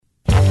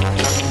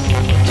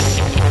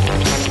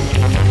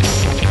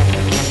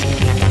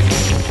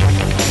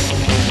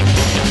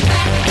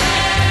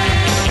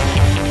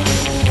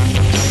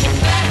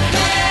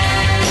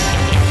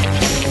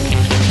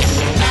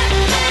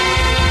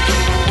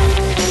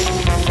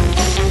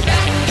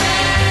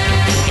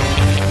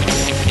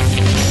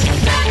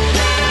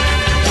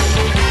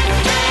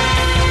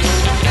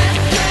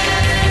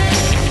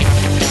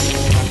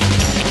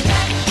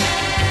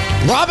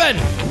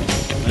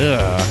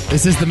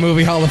This is the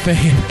Movie Hall of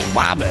Fame.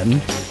 Robin?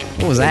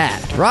 What was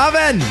that?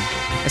 Robin!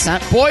 It's not...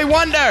 Boy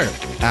Wonder!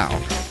 Oh.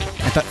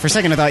 For a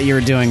second I thought you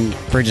were doing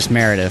Burgess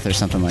Meredith or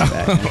something like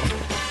that.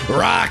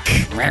 Rock!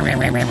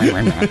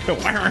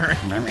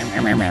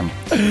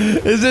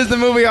 This is the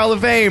Movie Hall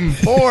of Fame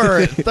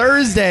for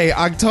Thursday,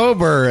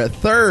 October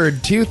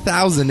 3rd,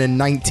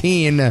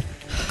 2019.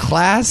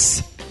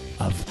 Class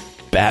of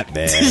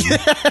Batman.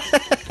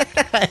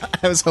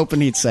 I was hoping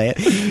he'd say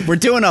it. We're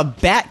doing a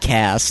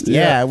Batcast.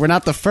 Yeah, we're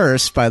not the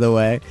first, by the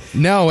way.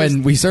 No,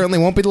 and we certainly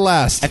won't be the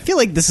last. I feel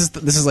like this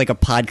is like a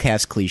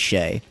podcast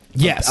cliche.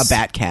 Yes. A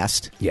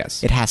Batcast.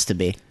 Yes. It has to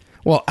be.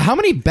 Well, how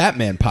many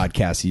Batman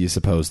podcasts do you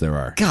suppose there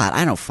are? God,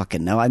 I don't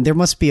fucking know. There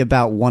must be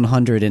about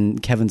 100 in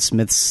Kevin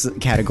Smith's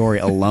category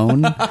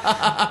alone.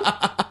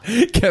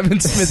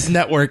 Kevin Smith's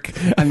network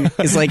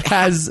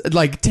has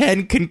like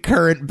 10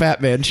 concurrent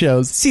Batman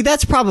shows. See,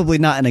 that's probably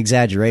not an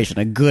exaggeration.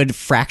 A good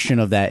fraction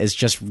of that is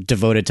just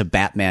devoted to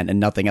Batman and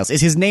nothing else.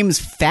 His name's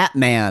Fat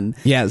Man.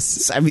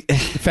 Yes. I mean,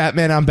 Fat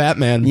Man on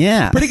Batman.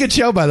 Yeah. Pretty good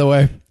show, by the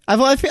way.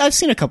 I've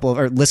seen a couple of,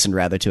 or listened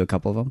rather to a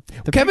couple of them.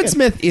 Kevin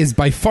Smith is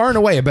by far and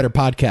away a better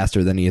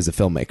podcaster than he is a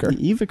filmmaker.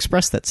 You've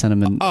expressed that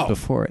sentiment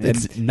before.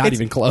 It's not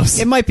even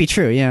close. It might be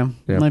true, yeah.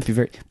 It might be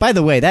very. By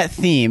the way, that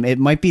theme, it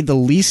might be the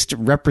least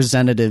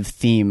representative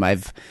theme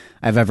I've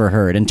ever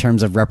heard in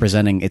terms of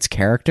representing its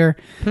character.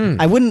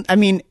 I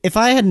mean, if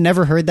I had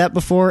never heard that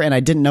before and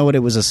I didn't know what it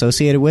was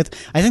associated with,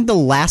 I think the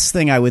last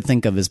thing I would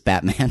think of is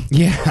Batman.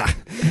 Yeah.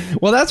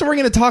 Well, that's what we're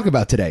going to talk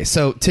about today.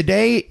 So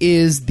today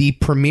is the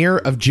premiere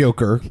of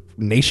Joker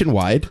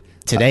nationwide.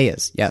 Today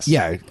is, yes.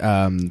 Yeah,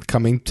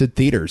 coming to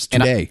theaters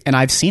today. And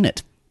I've seen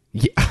it.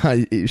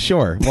 Yeah,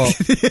 sure. Well,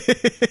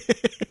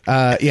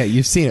 yeah,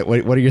 you've seen it.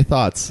 What are your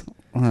thoughts?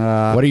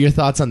 What are your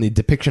thoughts on the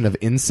depiction of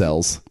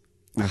incels?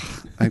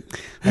 I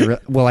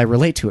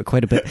relate to it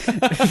quite a bit.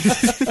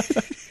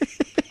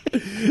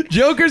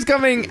 Joker's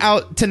coming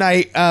out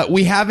tonight.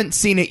 We haven't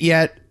seen it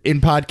yet in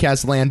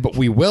podcast land, but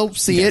we will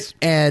see it,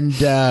 and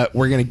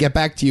we're going to get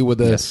back to you with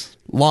a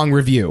long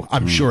review.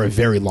 I'm sure a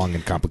very long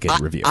and complicated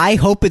review. I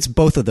hope it's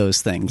both of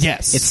those things.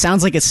 Yes. It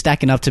sounds like it's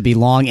stacking up to be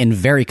long and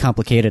very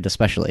complicated,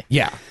 especially.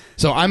 Yeah.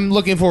 So I'm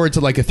looking forward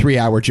to like a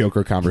 3-hour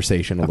Joker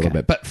conversation a little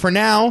bit. But for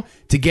now,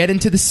 to get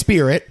into the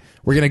spirit,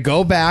 we're going to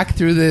go back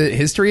through the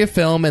history of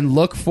film and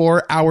look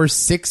for our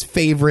 6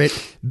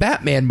 favorite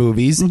Batman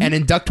movies and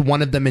induct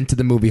one of them into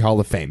the Movie Hall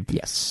of Fame.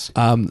 Yes.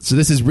 So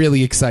this is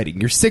really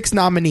exciting. Your 6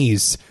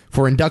 nominees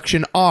for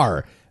induction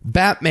are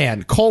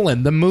Batman,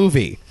 the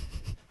movie,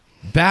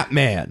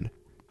 Batman,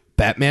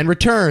 Batman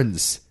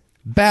Returns,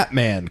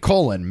 Batman,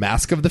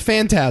 Mask of the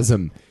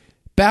Phantasm,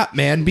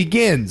 Batman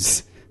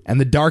Begins,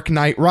 and The Dark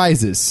Knight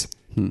Rises.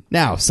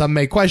 Now, some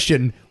may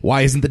question,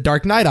 why isn't The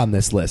Dark Knight on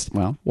this list?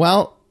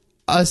 Well,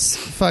 us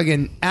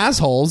fucking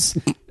assholes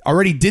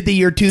already did the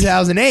year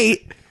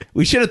 2008.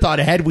 We should have thought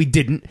ahead. We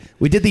didn't.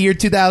 We did the year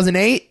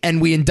 2008,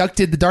 and we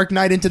inducted The Dark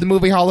Knight into the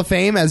Movie Hall of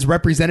Fame as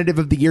representative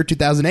of the year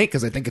 2008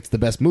 because I think it's the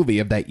best movie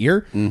of that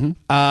year.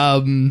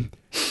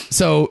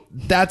 So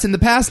that's in the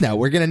past now.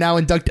 We're going to now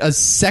induct a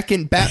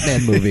second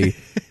Batman movie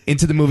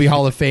into the Movie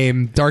Hall of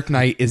Fame. Dark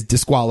Knight is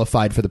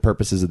disqualified for the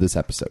purposes of this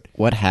episode.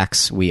 What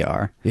hacks we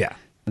are. Yeah.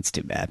 That's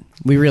too bad.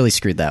 We really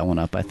screwed that one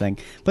up, I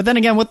think. But then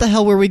again, what the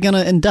hell were we going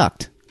to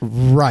induct?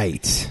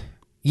 Right.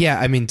 Yeah,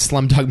 I mean,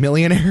 Slumdog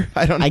Millionaire?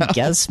 I don't know. I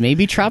guess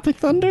maybe Tropic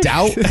Thunder?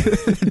 Doubt?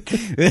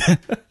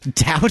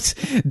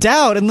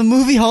 Doubt in the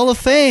Movie Hall of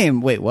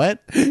Fame. Wait,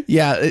 what?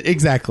 Yeah,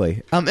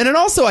 exactly. And it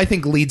also, I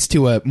think, leads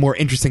to a more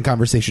interesting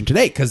conversation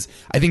today, because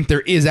I think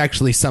there is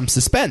actually some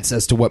suspense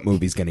as to what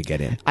movie's going to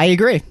get in. I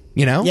agree.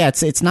 You know? Yeah,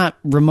 it's not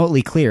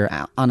remotely clear,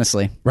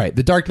 honestly. Right.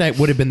 The Dark Knight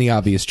would have been the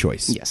obvious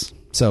choice. Yes.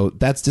 So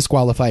that's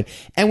disqualified.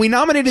 And we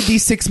nominated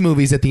these 6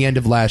 movies at the end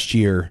of last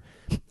year.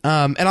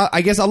 And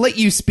I guess I'll let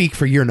you speak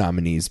for your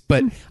nominees,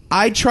 but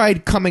I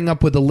tried coming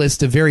up with a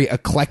list of very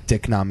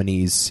eclectic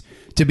nominees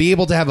to be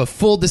able to have a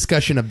full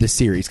discussion of this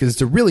series, because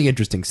it's a really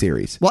interesting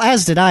series. Well,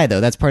 as did I, though.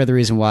 That's part of the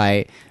reason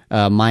why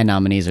my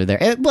nominees are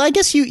there. Well, I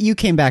guess you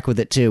came back with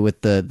it, too,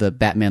 with the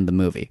Batman the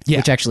movie,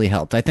 which actually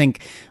helped. I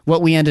think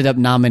what we ended up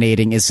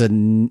nominating is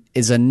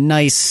a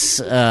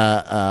nice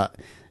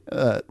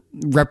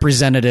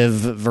representative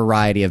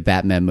variety of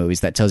Batman movies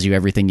that tells you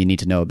everything you need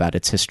to know about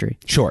its history.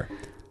 Sure.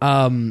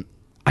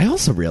 I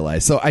also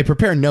realized, so I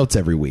prepare notes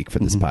every week for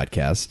this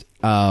podcast,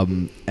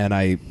 and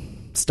I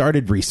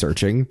started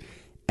researching,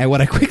 and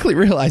what I quickly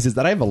realized is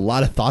that I have a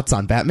lot of thoughts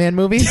on Batman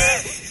movies.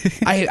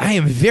 I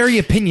am very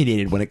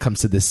opinionated when it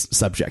comes to this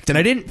subject, and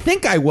I didn't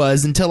think I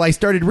was until I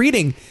started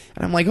reading,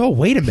 and I'm like, oh,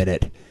 wait a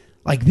minute.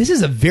 Like, this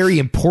is a very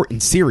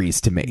important series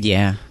to me.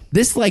 Yeah.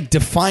 This, like,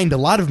 defined a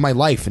lot of my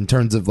life in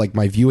terms of, like,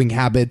 my viewing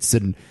habits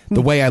and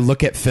the way I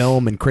look at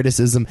film and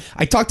criticism.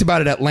 I talked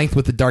about it at length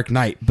with The Dark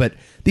Knight, but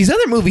these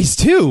other movies,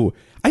 too,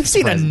 I've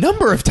seen a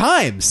number of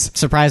times.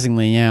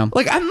 Surprisingly, yeah.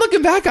 Like, I'm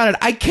looking back on it,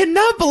 I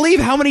cannot believe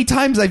how many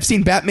times I've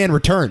seen Batman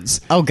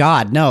Returns. Oh,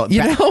 God, no.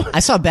 You know?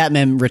 I saw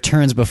Batman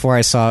Returns before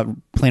I saw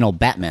plain old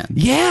Batman.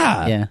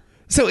 Yeah. Yeah.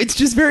 So it's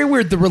just very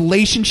weird, the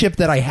relationship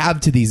that I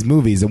have to these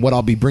movies and what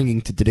I'll be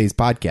bringing to today's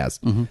podcast.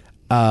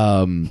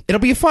 It'll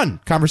be a fun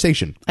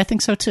conversation. I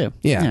think so too.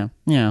 Yeah.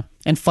 Yeah.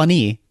 And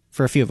funny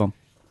for a few of them.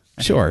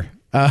 Sure.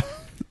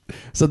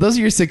 So those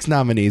are your 6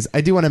 nominees.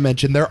 I do want to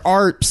mention there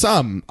are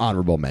some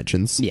honorable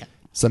mentions. Yeah.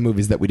 Some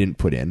movies that we didn't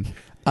put in.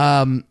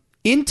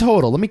 In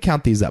total, let me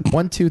count these up.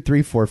 1, 2,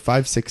 3, 4,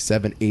 5, 6,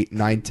 7, 8,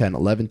 9, 10,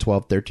 11,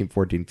 12, 13,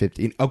 14,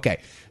 15.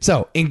 Okay.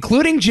 So,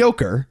 including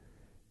Joker,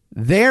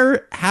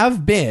 there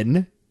have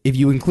been, if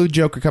you include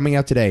Joker coming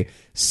out today,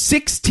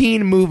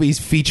 16 movies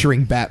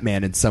featuring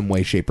Batman in some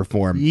way, shape, or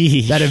form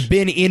Yeesh. that have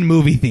been in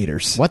movie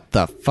theaters. What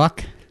the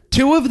fuck?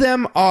 2 of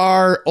them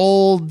are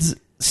old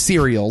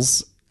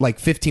serials, like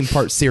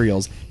 15-part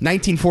serials.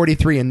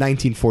 1943 and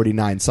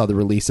 1949 saw the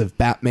release of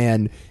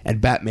Batman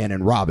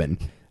and Robin.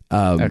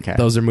 Okay.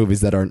 Those are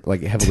movies that aren't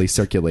like heavily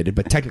circulated,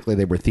 but technically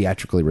they were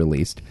theatrically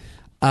released.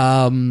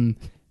 You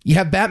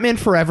have Batman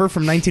Forever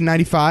from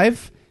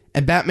 1995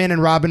 and Batman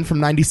and Robin from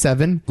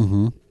 97.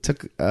 Mm-hmm.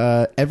 Took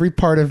every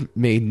part of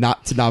me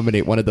not to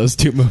nominate one of those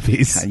 2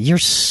 movies. You're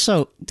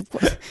so...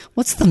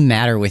 What's the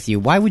matter with you?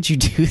 Why would you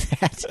do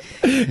that?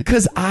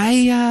 Because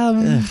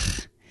I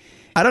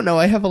don't know.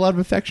 I have a lot of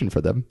affection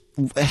for them.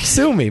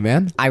 Sue me,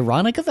 man.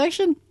 Ironic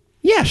affection?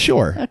 Yeah,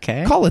 sure.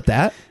 Okay. Call it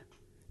that.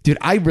 Dude,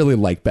 I really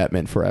like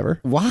Batman Forever.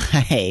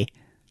 Why?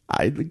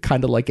 I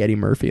kind of like Eddie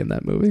Murphy in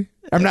that movie.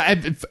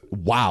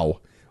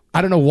 Wow.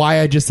 I don't know why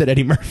I just said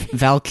Eddie Murphy.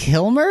 Val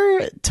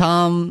Kilmer?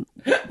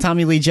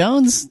 Tommy Lee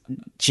Jones?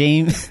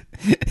 Jim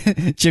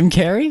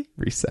Carrey?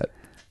 Reset.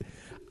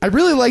 I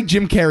really like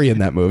Jim Carrey in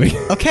that movie.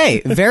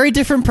 Okay, very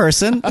different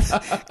person.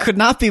 Could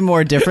not be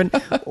more different.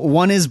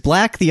 One is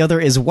black, the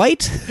other is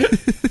white.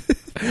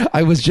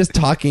 I was just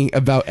talking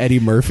about Eddie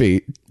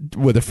Murphy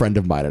with a friend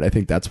of mine, and I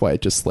think that's why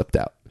it just slipped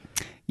out.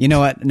 You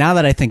know what? Now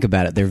that I think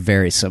about it, they're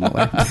very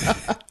similar.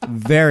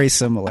 Very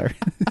similar.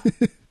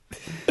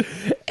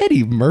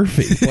 Eddie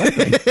Murphy. Why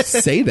did I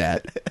say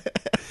that?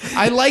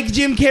 I like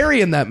Jim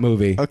Carrey in that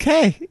movie.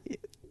 Okay.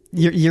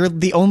 You're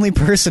the only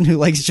person who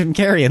likes Jim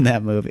Carrey in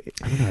that movie.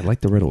 I don't know. I like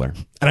the Riddler.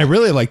 And I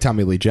really like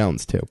Tommy Lee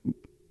Jones, too.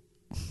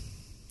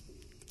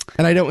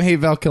 And I don't hate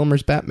Val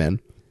Kilmer's Batman.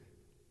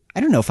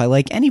 I don't know if I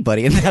like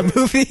anybody in that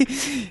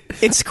movie.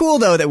 It's cool,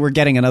 though, that we're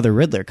getting another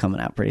Riddler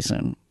coming out pretty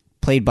soon.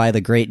 Played by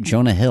the great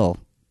Jonah Hill.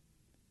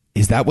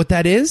 Is that what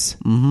that is?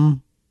 Mm-hmm.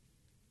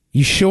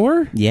 You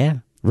sure? Yeah.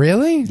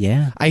 Really?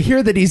 Yeah. I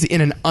hear that he's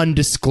in an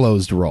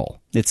undisclosed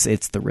role. It's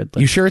the Riddler.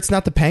 You sure it's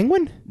not the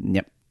Penguin?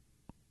 Yep.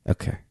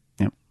 Okay.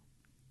 Yep.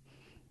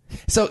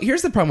 So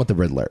here's the problem with the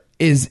Riddler,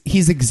 is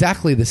he's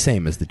exactly the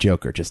same as the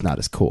Joker, just not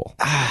as cool.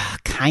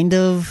 Kind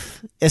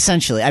of.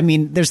 Essentially. I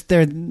mean,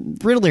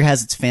 Riddler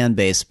has its fan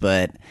base,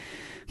 but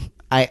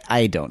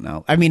I don't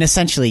know. I mean,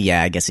 essentially,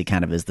 yeah, I guess he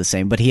kind of is the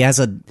same, but he has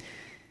a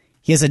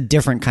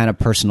different kind of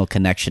personal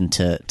connection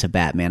to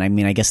Batman. I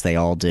mean, I guess they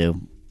all do.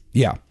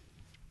 Yeah.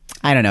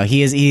 I don't know.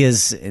 He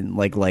is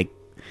like I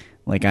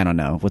don't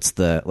know.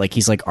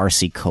 He's like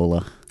RC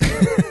Cola.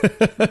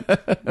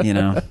 You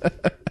know?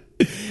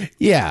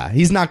 Yeah,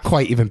 he's not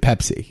quite even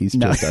Pepsi. He's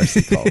just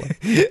RC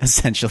Cola.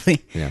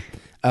 Essentially. Yeah.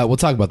 We'll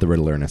talk about the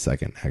Riddler in a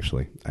second,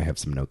 actually. I have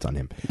some notes on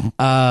him.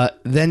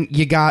 Then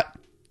you got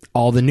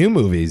all the new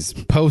movies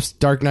post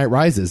Dark Knight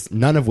Rises,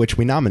 none of which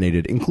we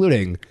nominated,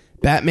 including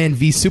Batman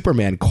v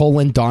Superman: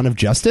 Dawn of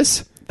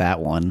Justice. That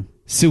one.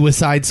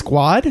 Suicide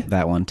Squad.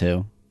 That one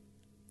too.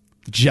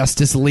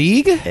 Justice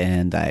League.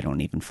 And I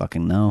don't even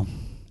fucking know.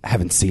 I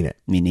haven't seen it.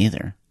 Me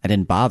neither. I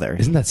didn't bother.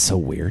 Isn't that so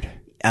weird?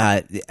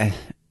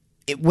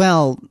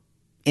 Well,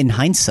 in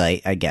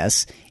hindsight, I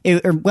guess.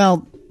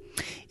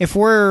 If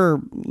we're,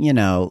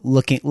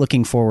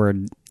 looking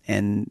forward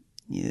and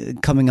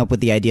coming up with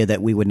the idea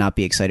that we would not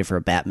be excited for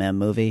a Batman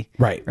movie.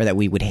 Right. Or that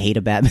we would hate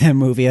a Batman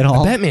movie at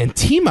all. A Batman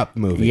team-up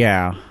movie.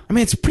 Yeah. I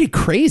mean, it's pretty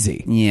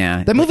crazy.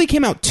 Yeah. That movie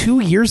came out 2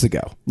 years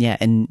ago. Yeah,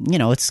 and,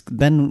 it's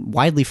been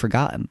widely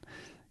forgotten.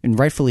 And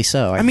rightfully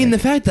so. I mean, the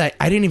fact that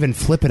I didn't even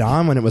flip it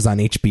on when it was on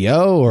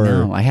HBO or...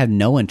 No, I had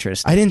no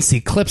interest. I didn't see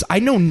clips. I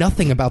know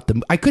nothing about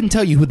the... I couldn't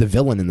tell you who the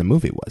villain in the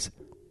movie was.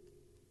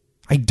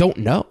 I don't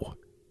know.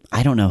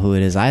 I don't know who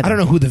it is either. I don't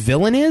know who the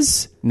villain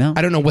is. No.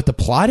 I don't know what the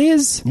plot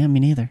is. Yeah, me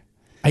neither.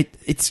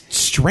 It's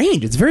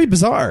strange. It's very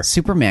bizarre.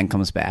 Superman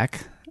comes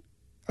back.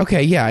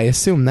 Okay, yeah, I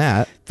assume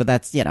that. But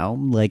that's,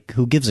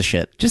 who gives a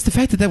shit? Just the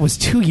fact that was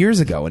 2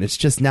 years ago and it's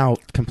just now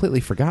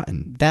completely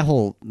forgotten. That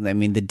whole, the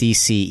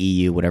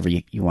DCEU, whatever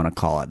you want to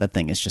call it, that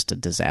thing is just a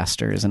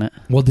disaster, isn't it?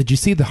 Well, did you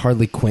see the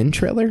Harley Quinn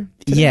trailer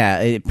today? Yeah,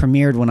 it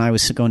premiered when I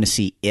was going to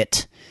see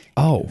It.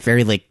 Oh.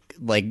 Very,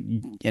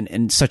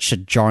 in such a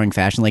jarring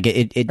fashion. Are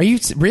you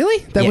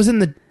really? That was in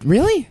the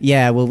really?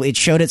 Yeah. Well, it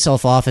showed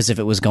itself off as if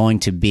it was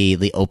going to be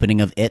the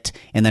opening of It,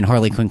 and then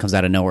Harley Quinn comes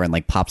out of nowhere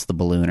and pops the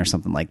balloon or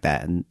something like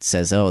that, and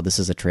says, "Oh, this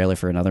is a trailer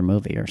for another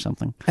movie or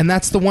something." And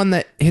that's the one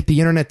that hit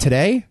the internet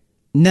today?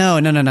 No,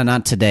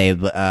 not today.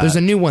 But there's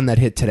a new one that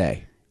hit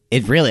today.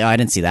 It really? Oh, I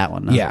didn't see that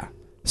one. No. Yeah.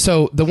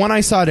 So the one I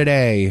saw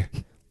today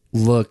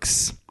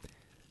looks.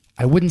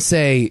 I wouldn't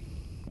say.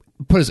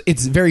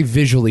 It's very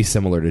visually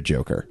similar to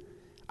Joker.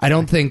 I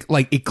don't think,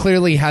 it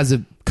clearly has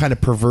a kind of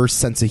perverse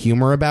sense of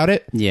humor about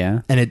it.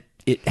 Yeah. And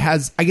it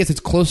has, I guess it's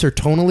closer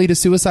tonally to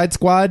Suicide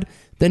Squad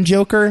than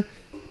Joker,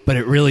 but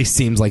it really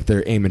seems like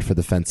they're aiming for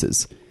the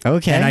fences.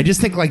 Okay. And I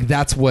just think like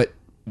that's what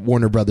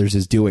Warner Brothers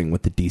is doing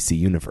with the DC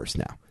universe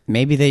now.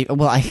 Maybe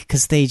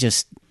because they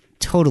just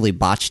totally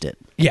botched it.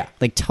 Yeah.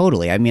 Like,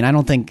 totally. I mean, I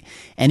don't think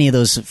any of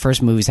those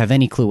first movies have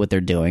any clue what they're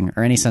doing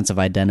or any sense of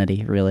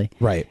identity, really.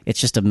 Right.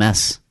 It's just a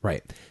mess.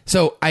 Right.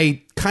 So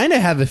I kind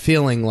of have a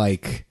feeling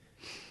like,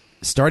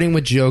 starting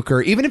with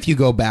Joker, even if you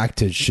go back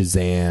to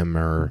Shazam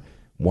or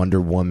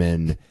Wonder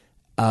Woman,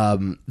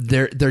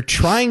 they're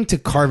trying to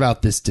carve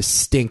out this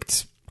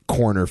distinct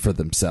corner for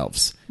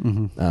themselves.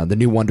 Mm-hmm. The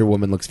new Wonder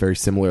Woman looks very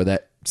similar.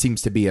 That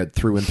seems to be a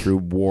through and through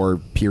war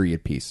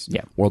period piece.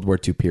 Yeah. World War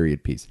II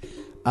period piece.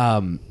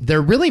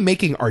 They're really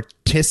making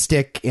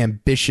artistic,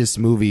 ambitious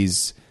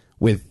movies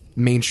with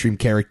mainstream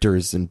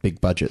characters and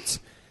big budgets.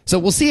 So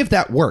we'll see if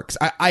that works.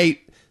 I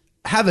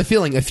have a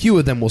feeling a few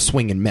of them will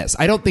swing and miss.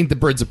 I don't think the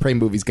Birds of Prey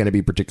movie is going to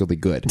be particularly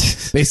good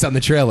based on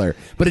the trailer,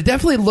 but it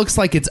definitely looks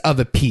like it's of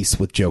a piece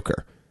with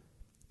Joker.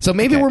 So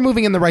maybe we're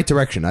moving in the right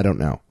direction. I don't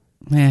know.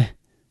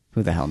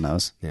 Who the hell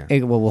knows?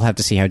 Yeah. Well, we'll have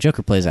to see how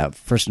Joker plays out,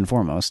 first and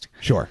foremost.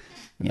 Sure.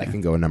 That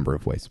can go a number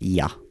of ways.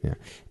 Yeah.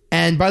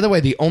 And by the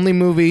way, the only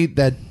movie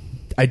that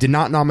I did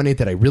not nominate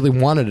that I really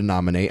wanted to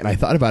nominate, and I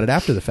thought about it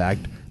after the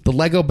fact, the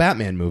Lego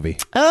Batman movie.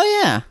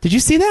 Oh, yeah. Did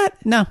you see that?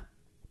 No.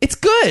 It's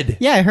good.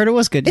 Yeah, I heard it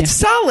was good. It's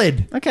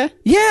solid. Okay.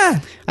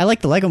 Yeah. I like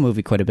the Lego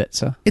movie quite a bit,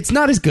 so. It's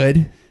not as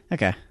good.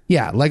 Okay.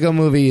 Yeah, Lego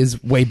movie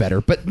is way better.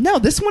 But no,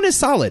 this one is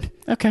solid.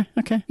 Okay.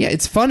 Yeah,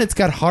 it's fun. It's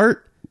got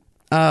heart.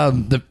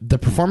 The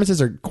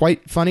performances are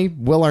quite funny.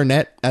 Will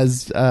Arnett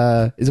as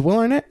is it Will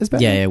Arnett as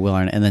Batman? Yeah, Will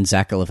Arnett. And then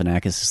Zach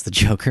Galifianakis is the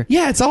Joker.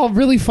 Yeah, it's all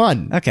really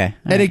fun. Okay.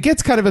 And it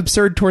gets kind of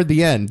absurd toward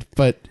the end,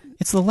 but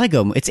it's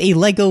it's a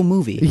Lego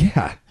movie.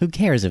 Yeah. Who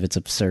cares if it's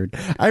absurd?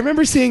 I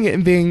remember seeing it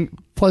and being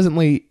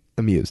pleasantly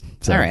amused.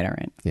 So, all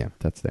right. Yeah,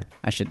 that's there.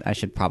 I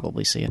should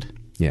probably see it.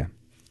 Yeah.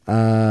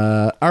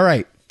 All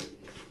right.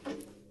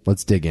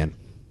 Let's dig in.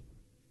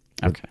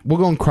 Okay. We'll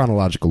go in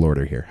chronological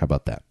order here. How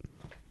about that?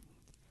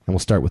 And we'll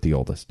start with the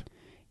oldest.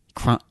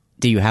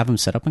 Do you have them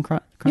set up in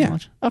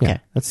chronology? Yeah. Okay. Yeah,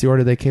 that's the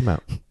order they came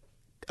out.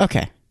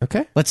 Okay.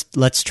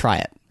 Let's try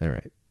it. All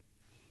right.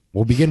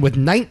 We'll begin with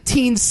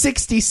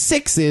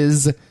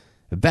 1966's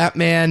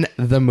Batman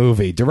the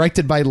Movie,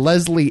 directed by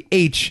Leslie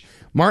H.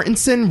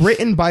 Martinson,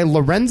 written by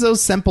Lorenzo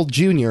Semple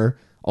Jr.,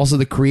 also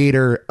the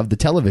creator of the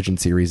television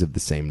series of the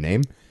same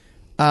name.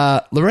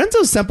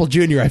 Lorenzo Semple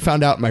Jr., I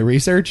found out in my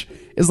research,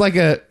 is like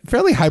a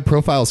fairly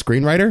high-profile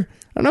screenwriter. I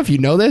don't know if you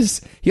know this.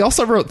 He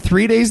also wrote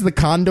 3 Days of the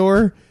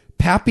Condor,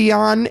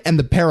 Papillon, and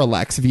The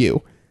Parallax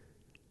View.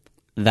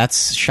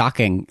 That's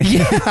shocking.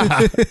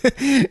 Yeah.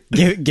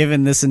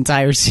 Given this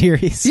entire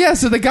series. Yeah,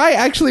 so the guy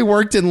actually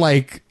worked in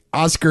like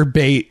Oscar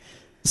bait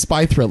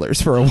spy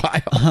thrillers for a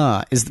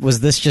while.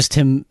 Was this just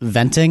him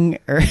venting?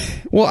 Or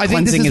well, I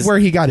think this is where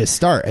he got his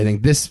start. I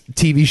think this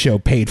TV show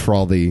paid for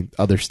all the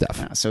other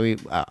stuff. So he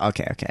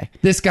okay.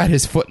 This got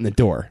his foot in the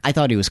door. I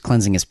thought he was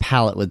cleansing his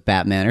palate with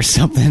Batman or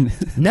something.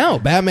 No,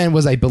 Batman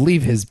was, I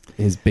believe, his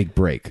big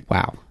break.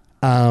 Wow.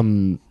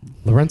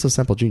 Lorenzo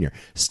Semple Jr.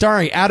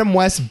 Starring Adam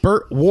West,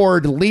 Burt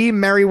Ward, Lee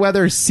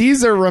Merriweather,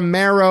 Cesar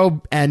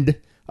Romero, and,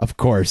 of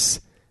course,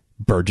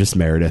 Burgess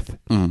Meredith,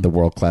 the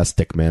world-class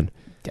stickman.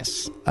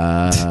 Yes.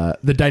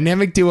 The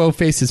dynamic duo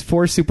faces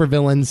 4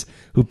 supervillains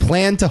who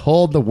plan to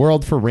hold the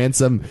world for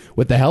ransom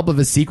with the help of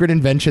a secret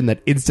invention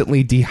that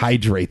instantly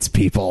dehydrates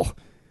people.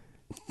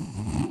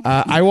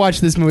 I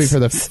watched this movie for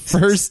the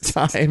first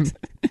time.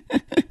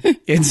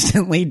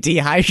 Instantly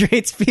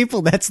dehydrates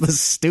people? That's the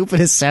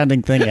stupidest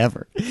sounding thing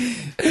ever.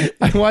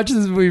 I watched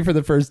this movie for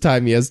the first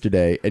time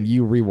yesterday, and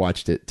you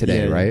rewatched it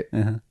today, right?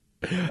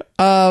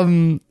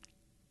 Uh-huh.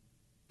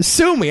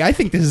 Sue me. I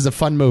think this is a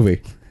fun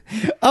movie.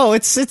 Oh,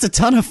 it's a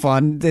ton of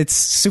fun. It's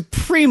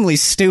supremely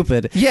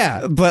stupid.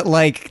 Yeah. But,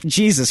 like,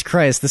 Jesus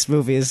Christ, this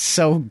movie is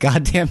so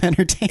goddamn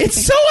entertaining.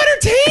 It's so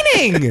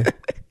entertaining!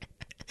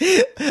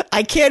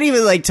 I can't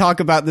even, like, talk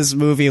about this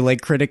movie,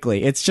 like,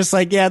 critically. It's just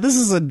like, yeah, this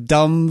is a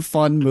dumb,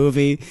 fun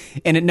movie,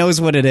 and it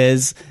knows what it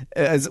is,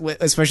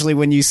 especially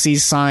when you see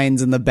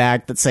signs in the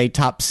back that say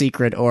top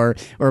secret or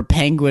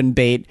penguin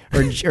bait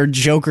or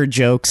Joker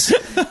jokes.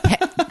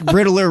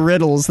 Riddler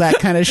riddles, that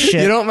kind of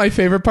shit. You know what my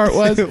favorite part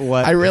was?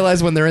 What? I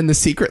realized when they're in the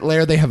secret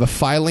lair, they have a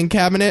filing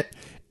cabinet,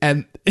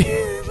 and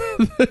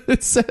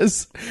it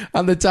says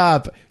on the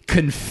top,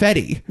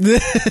 confetti.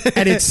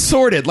 And it's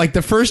sorted. Like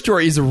the first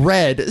drawer is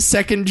red,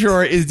 second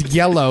drawer is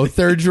yellow,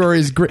 third drawer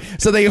is green.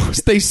 So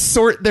they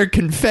sort their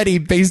confetti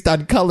based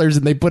on colors,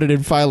 and they put it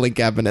in filing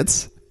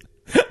cabinets.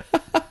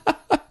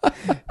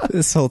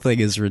 This whole thing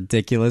is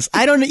ridiculous.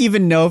 I don't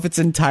even know if it's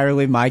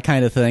entirely my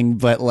kind of thing,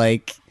 but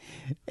like...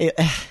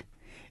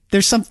 There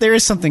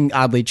is something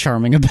oddly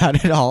charming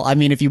about it all. I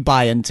mean, if you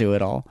buy into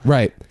it all.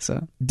 Right.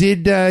 So,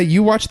 did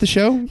you watch the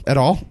show at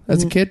all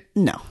as a kid?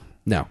 No.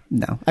 No.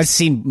 I've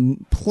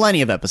seen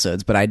plenty of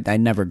episodes, but I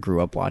never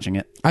grew up watching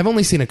it. I've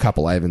only seen a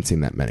couple. I haven't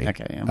seen that many.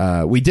 Okay,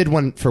 yeah. We did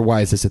one for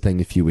Why Is This a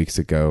Thing a few weeks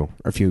ago,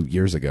 or a few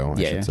years ago,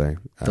 I should say.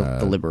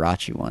 The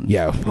Liberace one.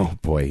 Yeah. Oh,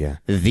 boy, yeah.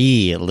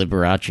 The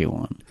Liberace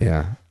one.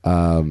 Yeah.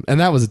 And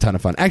that was a ton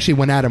of fun. Actually,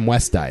 when Adam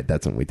West died,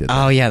 that's when we did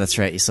that. Oh, yeah, that's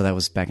right. So that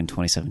was back in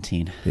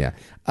 2017. Yeah.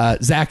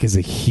 Zach is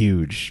a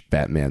huge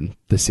Batman,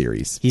 the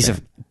series.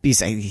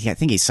 I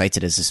think he cites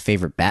it as his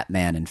favorite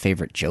Batman and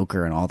favorite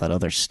Joker and all that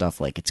other stuff.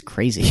 Like, it's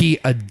crazy. He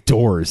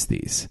adores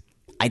these.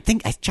 I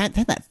find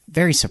that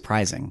very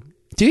surprising.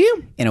 Do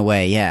you? In a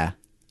way, yeah.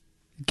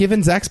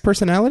 Given Zach's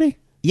personality?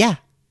 Yeah.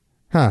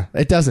 Huh.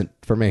 It doesn't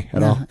for me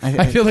at all.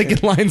 I feel like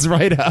it lines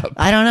right up.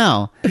 I don't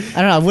know.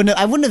 I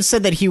wouldn't have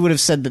said that he would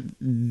have said that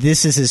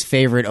this is his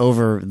favorite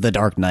over The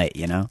Dark Knight,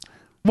 you know?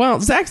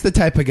 Well, Zach's the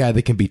type of guy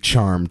that can be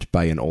charmed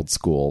by an old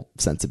school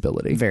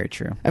sensibility. Very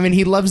true. I mean,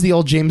 he loves the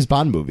old James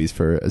Bond movies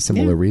for a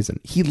similar reason.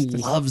 He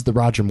loves the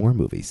Roger Moore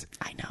movies.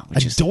 I know.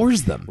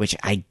 Adores them. Which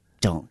I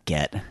don't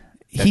get.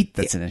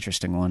 That's an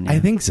interesting one. Yeah. I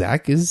think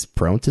Zach is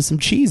prone to some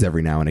cheese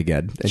every now and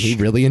again, and he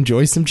really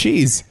enjoys some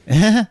cheese.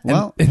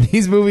 Well, and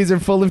these movies are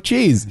full of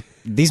cheese.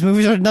 These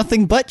movies are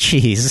nothing but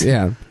cheese.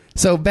 Yeah.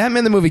 So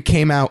Batman the movie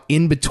came out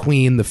in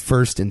between the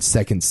first and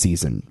second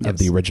season of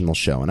the original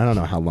show. And I don't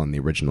know how long the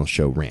original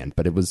show ran,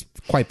 but it was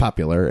quite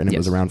popular and it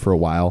was around for a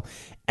while.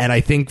 And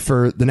I think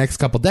for the next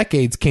couple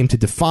decades came to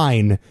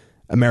define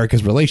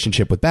America's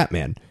relationship with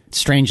Batman.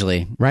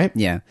 Strangely. Right?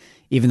 Yeah.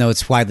 Even though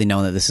it's widely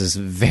known that this is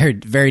very,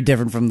 very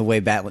different from the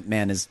way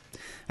Batman is,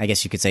 I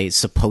guess you could say,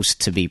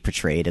 supposed to be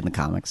portrayed in the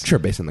comics. Sure,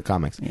 based on the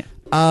comics. Yeah.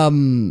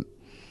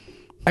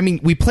 I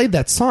mean, we played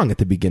that song at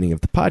the beginning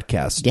of the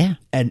podcast. Yeah.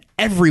 And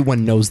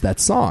everyone knows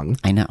that song.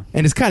 I know.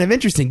 And it's kind of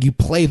interesting. You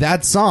play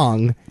that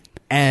song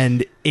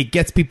and it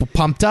gets people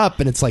pumped up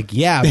and it's like,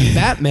 yeah,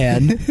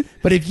 Batman.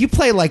 But if you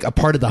play like a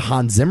part of the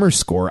Hans Zimmer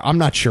score, I'm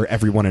not sure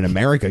everyone in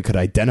America could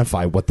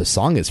identify what the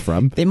song is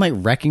from. They might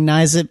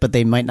recognize it, but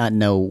they might not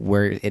know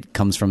where it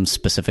comes from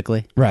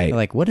specifically. Right. They're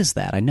like, what is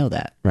that? I know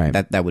that. Right.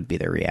 That would be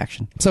their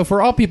reaction. So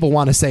for all people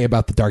want to say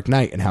about The Dark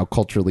Knight and how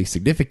culturally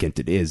significant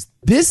it is,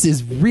 this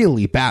is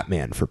really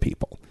Batman for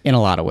people. In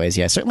a lot of ways,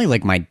 yeah. Certainly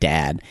like my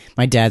dad.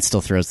 My dad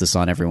still throws this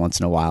on every once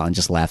in a while and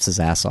just laughs his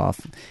ass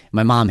off.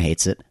 My mom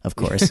hates it, of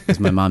course, because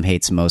my mom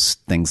hates most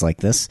things like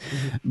this.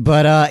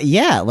 But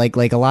yeah, like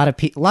a lot of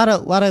people,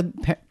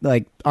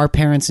 like our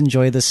parents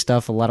enjoy this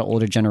stuff. A lot of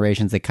older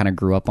generations, they kind of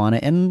grew up on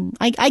it, and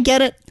I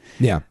get it.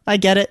 Yeah, I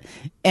get it.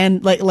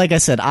 And like I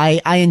said, I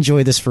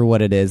enjoy this for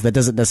what it is. That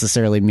doesn't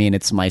necessarily mean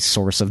it's my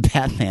source of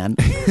Batman.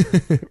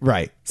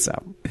 Right. So,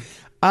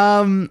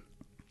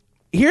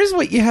 here's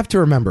what you have to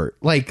remember: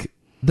 like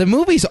the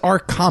movies are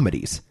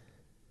comedies.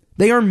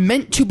 They are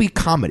meant to be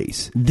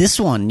comedies. This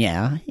one,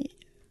 yeah.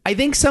 I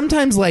think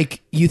sometimes,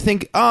 like, you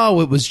think,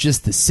 oh, it was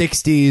just the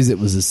 60s. It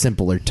was a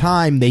simpler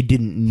time. They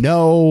didn't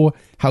know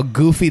how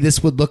goofy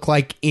this would look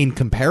like in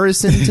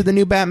comparison to the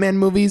new Batman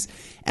movies.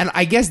 And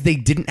I guess they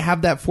didn't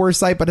have that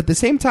foresight. But at the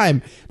same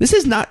time, this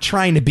is not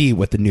trying to be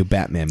what the new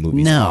Batman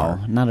movies are.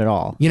 No, not at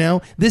all. You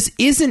know, this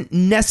isn't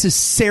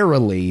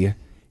necessarily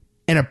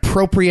an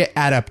appropriate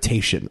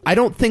adaptation. I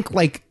don't think,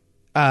 like,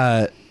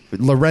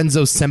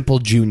 Lorenzo Semple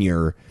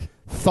Jr.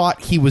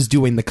 thought he was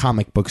doing the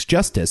comic books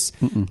justice.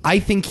 I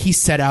think he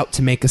set out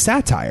to make a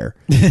satire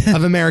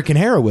of American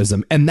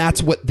heroism, and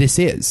that's what this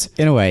is.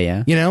 In a way,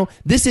 yeah. You know,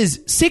 this is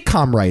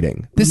sitcom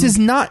writing. This is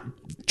not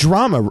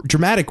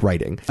dramatic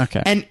writing.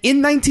 Okay. And in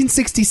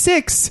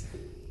 1966,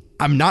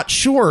 I'm not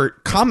sure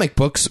comic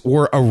books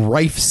were a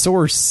rife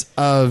source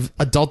of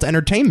adult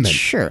entertainment.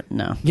 Sure,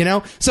 no. You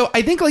know? So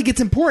I think, like,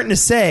 it's important to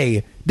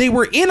say they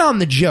were in on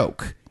the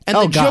joke. And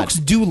the jokes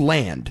do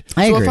land.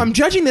 I agree. If I'm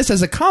judging this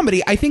as a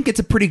comedy, I think it's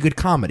a pretty good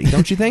comedy,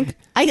 don't you think?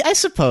 I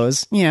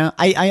suppose. Yeah.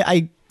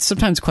 I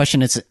sometimes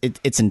question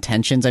its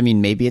intentions. I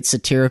mean, maybe it's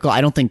satirical.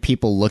 I don't think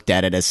people looked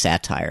at it as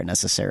satire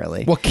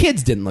necessarily. Well,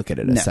 kids didn't look at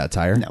it as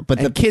satire. No, but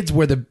the kids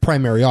were the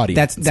primary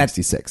audience in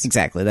 66.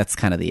 Exactly. That's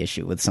kind of the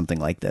issue with something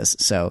like this.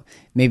 So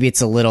maybe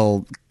it's a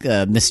little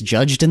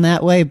misjudged in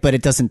that way, but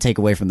it doesn't take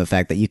away from the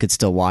fact that you could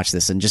still watch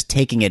this and just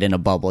taking it in a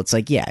bubble. It's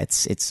like, yeah,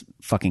 it's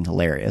fucking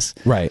hilarious.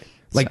 Right.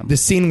 Like the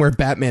scene where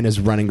Batman is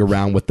running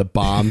around with the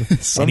bomb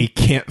and he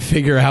can't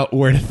figure out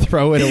where to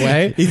throw it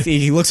away.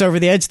 He looks over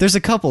the edge. There's a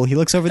couple. He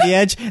looks over the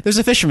edge. There's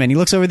a fisherman. He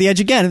looks over the edge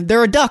again.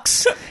 There are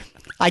ducks.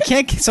 I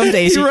can't. Some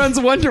days he runs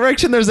one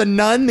direction. There's a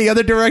nun. The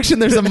other direction.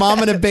 There's a mom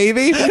and a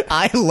baby.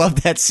 I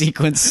love that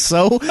sequence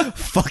so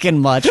fucking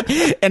much.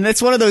 And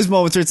it's one of those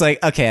moments where it's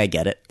like, okay, I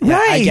get it.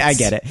 Right. I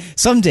get it.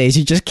 Some days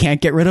you just can't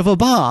get rid of a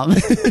bomb.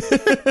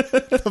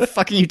 What the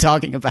fuck are you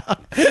talking about?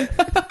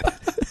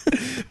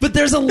 But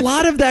there's a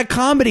lot of that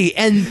comedy,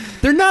 and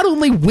they're not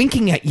only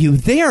winking at you,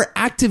 they are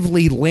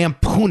actively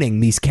lampooning owning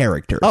these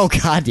characters. Oh,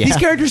 God, yeah. These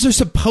characters are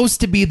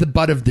supposed to be the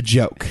butt of the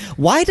joke.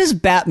 Why does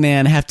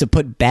Batman have to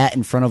put bat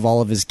in front of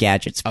all of his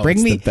gadgets? Bring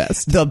it's me the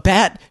best. the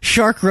bat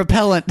shark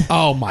repellent.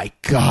 Oh my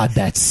God,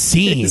 that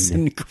scene. It's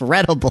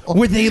incredible.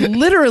 Where they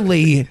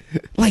literally,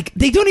 like,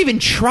 they don't even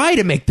try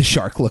to make the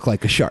shark look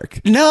like a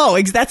shark. No,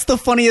 that's the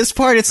funniest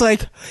part. It's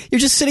like, you're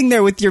just sitting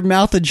there with your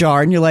mouth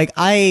ajar and you're like,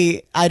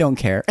 I don't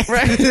care.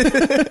 Right?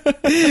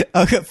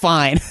 Okay,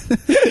 fine.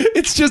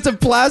 It's just a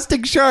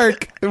plastic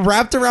shark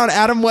wrapped around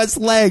Adam West's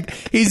leg.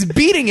 He's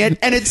beating it,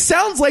 and it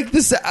sounds like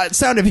the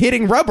sound of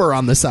hitting rubber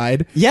on the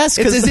side. Yes,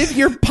 it's as if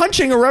you're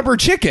punching a rubber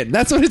chicken.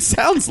 That's what it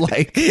sounds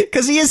like.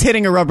 Because he is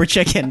hitting a rubber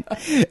chicken.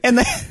 And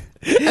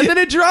then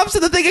it drops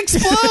and the thing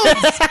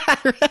explodes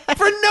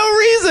for no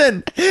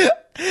reason.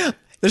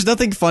 There's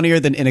nothing funnier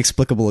than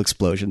inexplicable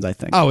explosions, I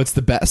think. Oh, it's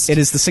the best. It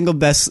is the single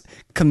best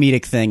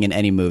comedic thing in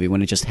any movie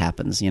when it just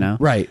happens, you know?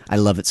 Right. I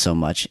love it so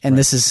much. And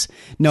this is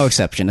no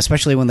exception,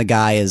 especially when the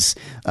guy is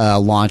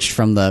launched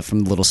from the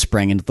little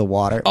spring into the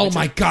water. Oh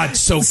my God,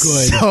 so good.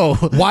 So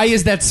why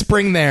is that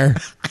spring there?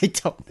 I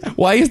don't know.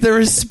 Why is there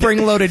a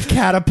spring-loaded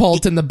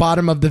catapult in the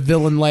bottom of the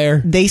villain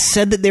lair? They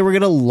said that they were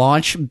going to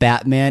launch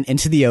Batman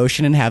into the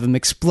ocean and have him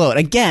explode.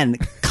 Again,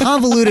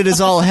 convoluted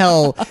as all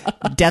hell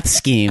death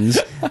schemes.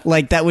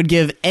 Like, that would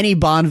give any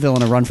Bond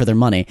villain a run for their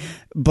money.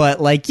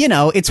 But, like, you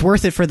know, it's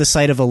worth it for the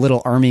sight of a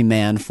little army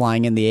man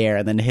flying in the air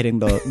and then hitting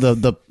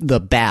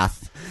the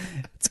bath.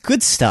 It's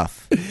good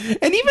stuff.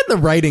 And even the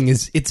writing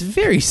it's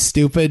very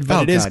stupid,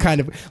 but it is kind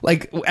of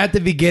like at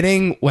the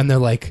beginning when they're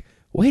like,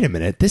 wait a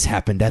minute, this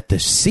happened at the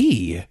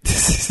sea.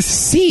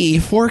 C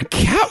for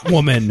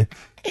Catwoman.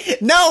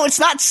 No, it's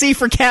not C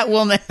for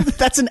Catwoman.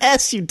 That's an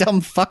S, you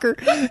dumb fucker.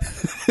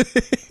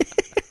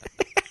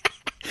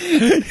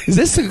 Is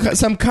this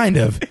some kind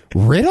of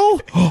riddle?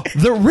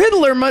 The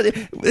Riddler.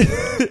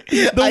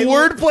 The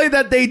wordplay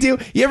that they do.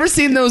 You ever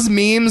seen those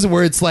memes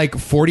where it's like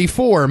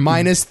 44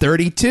 minus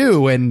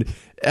 32 and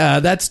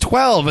that's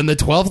 12 and the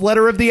 12th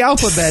letter of the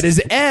alphabet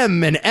is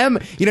M and M.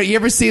 You know, you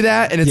ever see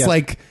that? And it's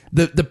like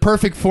the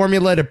perfect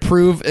formula to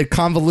prove a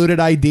convoluted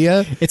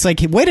idea. It's like,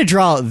 way to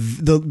draw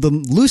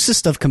the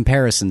loosest of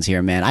comparisons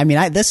here, man. I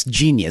mean, that's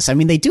genius. I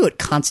mean, they do it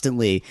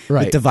constantly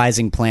with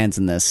devising plans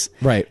in this.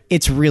 Right.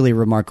 It's really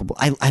remarkable.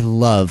 I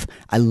love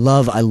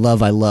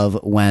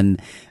when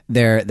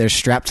they're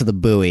strapped to the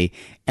buoy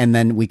and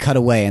then we cut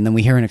away and then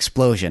we hear an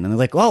explosion and they're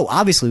like, oh,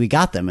 obviously we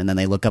got them. And then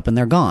they look up and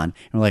they're gone.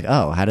 And we're like,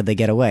 oh, how did they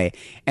get away?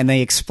 And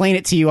they explain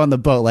it to you on the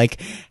boat, like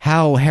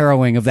how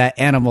harrowing of that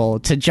animal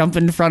to jump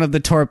in front of the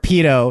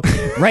torpedo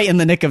right in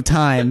the nick of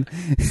time.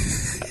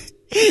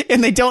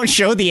 And they don't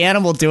show the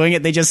animal doing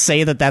it. They just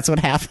say that that's what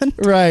happened.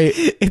 Right.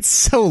 It's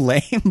so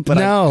lame. But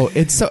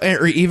it's so...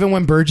 Or even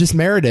when Burgess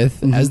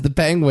Meredith, as the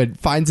Penguin,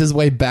 finds his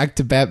way back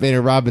to Batman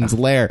and Robin's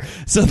lair.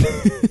 So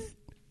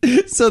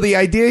the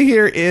idea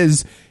here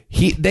is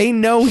they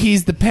know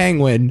he's the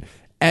Penguin,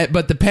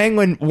 but the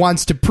Penguin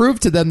wants to prove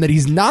to them that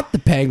he's not the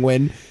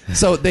Penguin.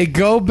 So they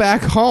go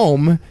back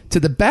home to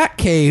the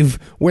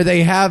Batcave where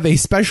they have a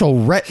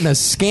special retina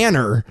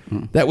scanner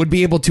that would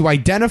be able to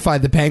identify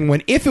the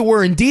Penguin if it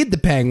were indeed the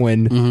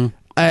Penguin.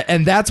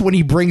 And that's when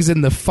he brings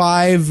in the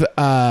 5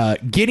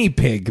 guinea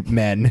pig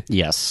men.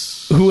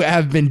 Yes. Who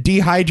have been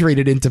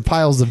dehydrated into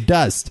piles of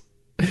dust.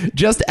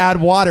 Just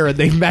add water and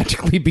they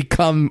magically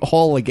become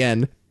whole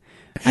again.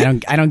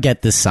 I don't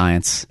get this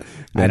science.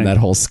 Man, that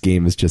whole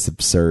scheme is just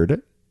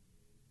absurd.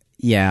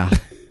 Yeah.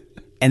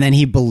 And then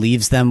he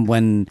believes them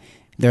when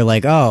they're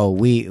like, oh,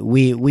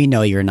 we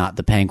know you're not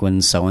the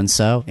Penguin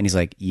so-and-so. And he's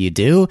like, you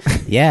do?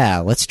 Yeah,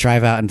 let's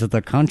drive out into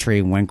the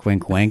country, wink,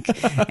 wink, wink,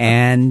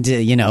 and,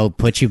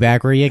 put you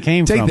back where you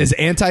came from. Take this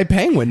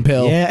anti-penguin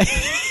pill. Yeah.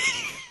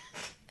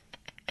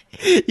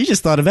 You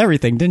just thought of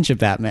everything, didn't you,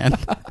 Batman?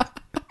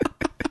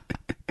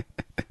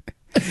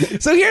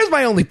 So here's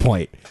my only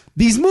point.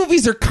 These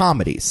movies are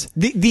comedies.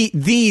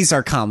 These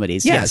are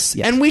comedies. Yes.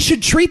 And we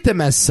should treat them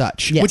as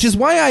such. Yes. Which is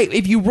why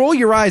if you roll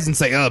your eyes and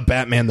say, oh,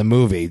 Batman the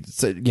movie,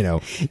 it's,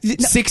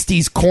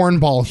 60s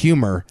cornball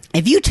humor.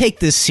 If you take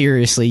this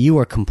seriously, you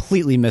are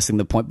completely missing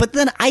the point. But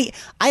then I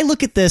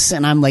look at this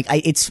and I'm like,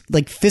 it's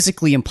like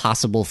physically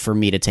impossible for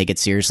me to take it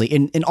seriously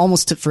and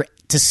almost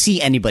to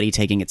see anybody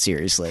taking it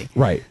seriously.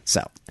 Right.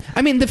 So,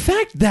 I mean, the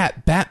fact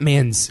that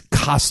Batman's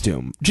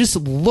costume just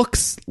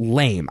looks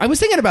lame. I was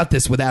thinking about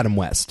this with Adam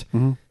West.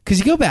 Because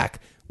you go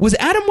back, was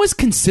Adam West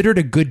considered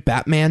a good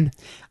Batman?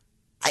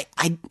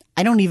 I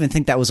don't even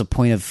think that was a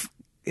point of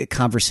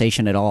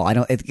conversation at all.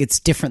 It's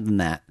different than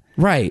that.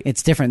 Right.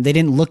 It's different. They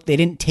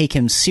didn't take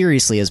him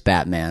seriously as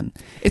Batman.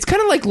 It's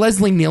kind of like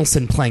Leslie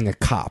Nielsen playing a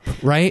cop,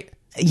 right?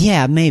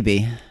 Yeah,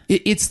 maybe.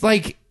 It's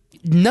like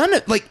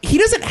he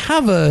doesn't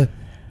have a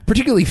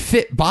particularly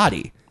fit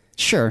body.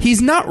 Sure.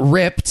 He's not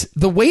ripped.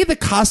 The way the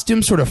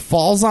costume sort of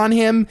falls on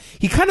him,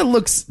 he kind of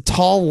looks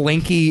tall,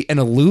 lanky, and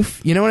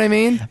aloof. You know what I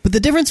mean? But the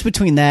difference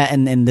between that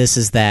and this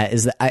is that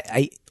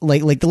I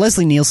like the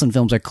Leslie Nielsen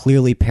films are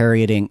clearly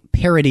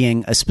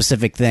parodying a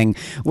specific thing,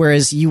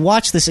 whereas you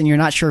watch this and you're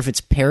not sure if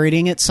it's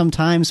parodying it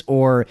sometimes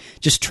or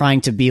just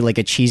trying to be like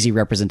a cheesy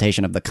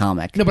representation of the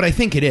comic. No, but I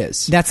think it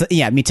is.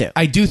 Yeah, me too.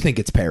 I do think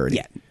it's parody.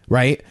 Yeah.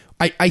 Right?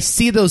 I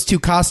see those two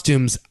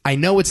costumes. I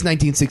know it's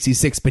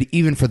 1966, but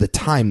even for the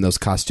time, those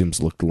costumes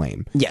looked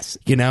lame. Yes.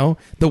 You know?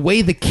 The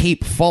way the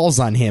cape falls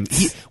on him.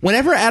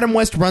 Whenever Adam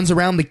West runs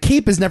around, the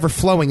cape is never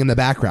flowing in the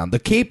background. The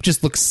cape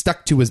just looks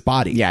stuck to his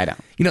body. Yeah, I know.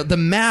 You know, the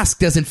mask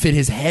doesn't fit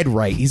his head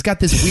right. He's got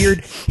this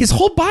weird... his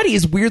whole body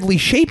is weirdly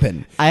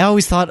shapen. I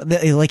always thought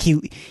that like he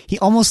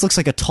almost looks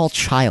like a tall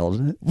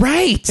child.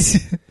 Right.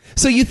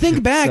 So you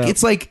think back,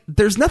 it's like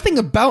there's nothing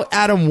about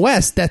Adam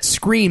West that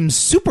screams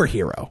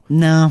superhero.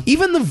 No.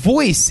 Even the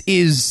voice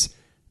is...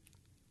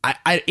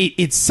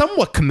 it's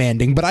somewhat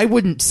commanding, but I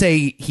wouldn't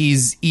say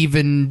he's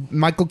even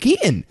Michael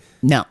Keaton.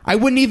 No. I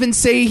wouldn't even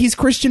say he's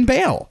Christian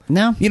Bale.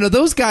 No. You know,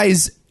 those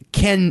guys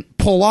can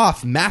pull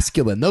off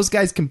masculine. Those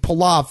guys can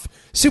pull off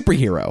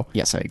superhero.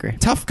 Yes, I agree.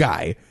 Tough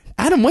guy.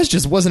 Adam West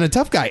just wasn't a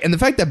tough guy. And the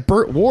fact that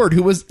Burt Ward,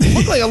 who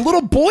looked like a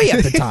little boy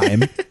at the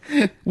time,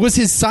 was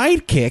his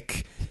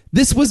sidekick...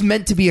 This was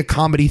meant to be a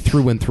comedy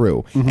through and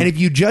through. Mm-hmm. And if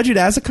you judge it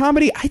as a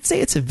comedy, I'd say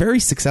it's a very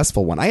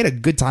successful one. I had a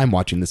good time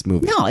watching this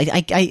movie. No,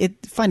 I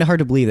find it hard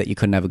to believe that you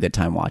couldn't have a good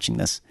time watching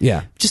this.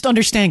 Yeah. Just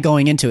understand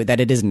going into it that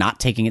it is not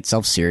taking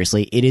itself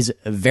seriously. It is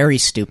very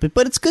stupid,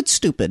 but it's good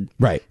stupid.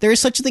 Right. There is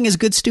such a thing as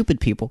good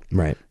stupid people.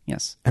 Right.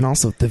 Yes. And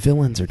also, the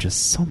villains are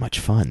just so much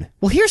fun.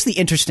 Well, here's the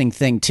interesting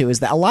thing, too, is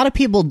that a lot of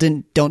people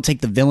don't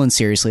take the villain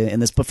seriously in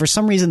this, but for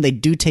some reason they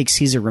do take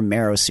Cesar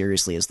Romero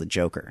seriously as the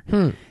Joker.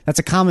 That's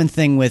a common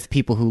thing with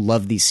people who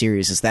love these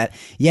series, is that,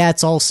 yeah,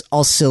 it's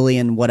all silly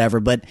and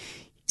whatever, but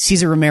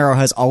Cesar Romero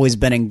has always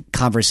been in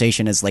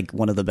conversation as like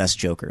one of the best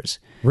Jokers.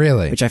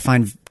 Really? Which I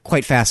find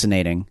quite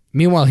fascinating.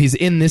 Meanwhile, he's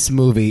in this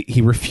movie.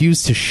 He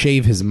refused to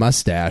shave his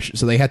mustache,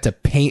 so they had to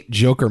paint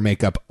Joker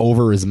makeup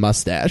over his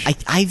mustache.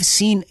 I've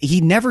seen he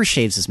never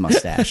shaves his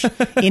mustache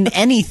in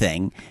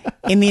anything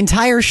in the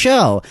entire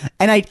show,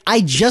 and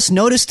I just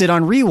noticed it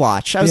on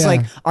rewatch. I was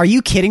like, "Are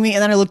you kidding me?"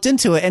 And then I looked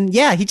into it, and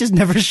yeah, he just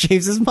never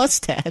shaves his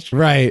mustache.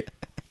 Right.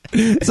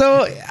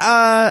 So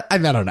I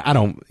don't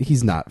know.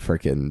 He's not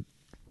freaking.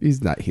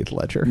 He's not Heath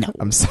Ledger. No.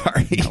 I'm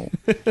sorry.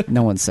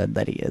 No one said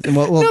that he is.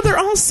 Well, no, they're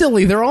all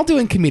silly. They're all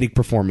doing comedic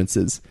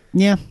performances.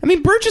 Yeah. I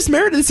mean, Burgess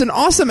Meredith's an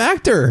awesome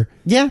actor.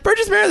 Yeah.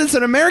 Burgess Meredith's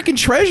an American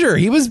treasure.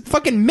 He was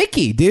fucking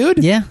Mickey,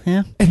 dude. Yeah.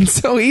 And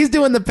so he's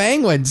doing the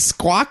penguin,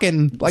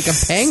 squawking like a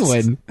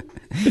penguin.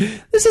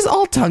 This is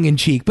all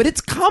tongue-in-cheek, but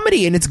it's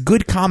comedy, and it's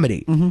good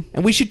comedy. Mm-hmm.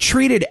 And we should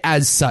treat it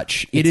as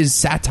such. It is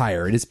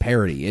satire. It is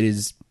parody. It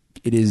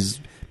is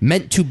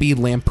meant to be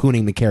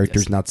lampooning the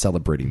characters, not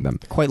celebrating them.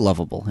 Quite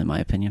lovable, in my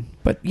opinion.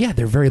 But yeah,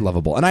 they're very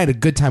lovable. And I had a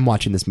good time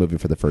watching this movie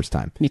for the first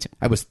time. Me too.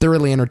 I was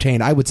thoroughly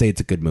entertained. I would say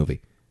it's a good movie.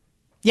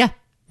 Yeah.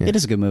 It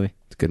is a good movie.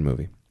 It's a good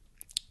movie.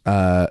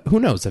 Who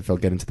knows if they'll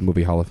get into the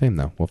Movie Hall of Fame,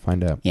 though. We'll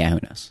find out. Yeah, who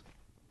knows?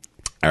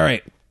 All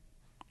right.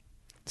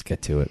 Let's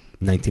get to it.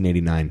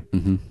 1989.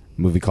 Mm-hmm.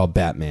 Movie called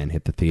Batman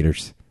hit the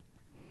theaters.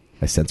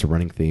 I sense a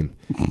running theme.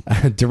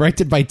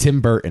 Directed by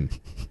Tim Burton.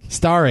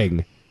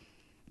 Starring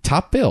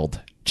top billed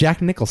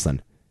Jack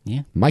Nicholson,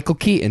 Michael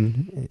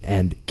Keaton,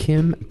 and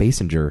Kim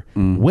Basinger,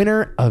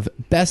 winner of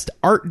Best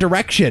Art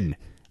Direction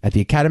at the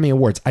Academy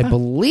Awards. I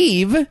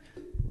believe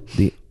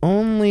the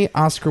only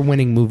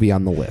Oscar-winning movie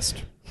on the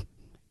list.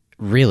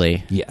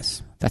 Really?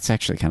 Yes. That's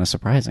actually kind of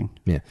surprising.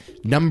 Yeah.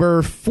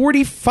 Number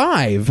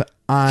 45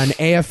 on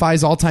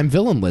AFI's all-time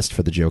villain list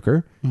for the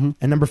Joker, and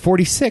number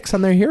 46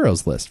 on their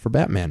heroes list for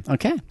Batman.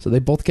 Okay. So they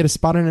both get a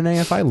spot on an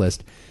AFI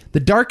list. The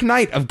Dark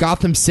Knight of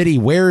Gotham City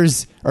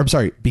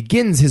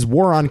begins his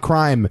war on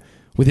crime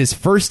with his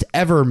first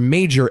ever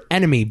major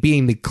enemy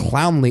being the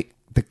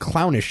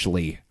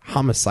clownishly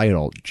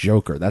homicidal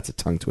Joker. That's a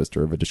tongue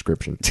twister of a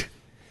description.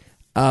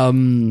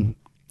 You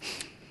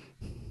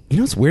know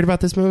what's weird about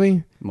this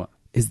movie? What?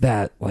 Is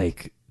that,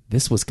 like,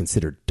 this was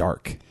considered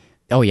dark.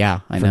 Oh,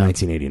 yeah, I know. For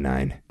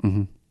 1989.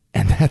 Mm-hmm.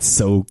 And that's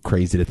so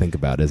crazy to think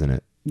about, isn't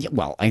it? Yeah,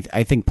 well,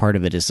 I think part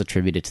of it is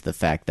attributed to the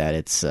fact that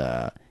it's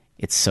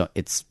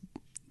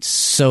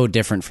so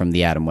different from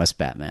the Adam West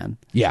Batman.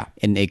 Yeah.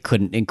 And it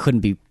couldn't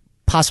be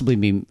possibly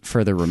be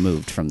further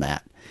removed from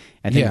that.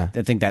 I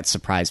think that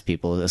surprised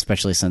people,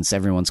 especially since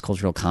everyone's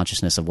cultural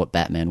consciousness of what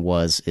Batman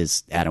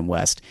is Adam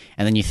West.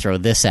 And then you throw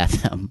this at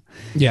them.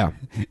 Yeah.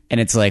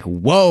 And it's like,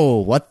 whoa,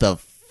 what the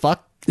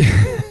fuck?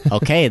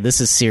 Okay, this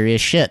is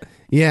serious shit.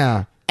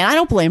 Yeah. And I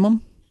don't blame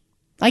them.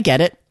 I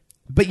get it.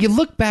 But you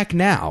look back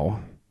now.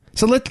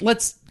 So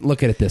let's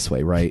look at it this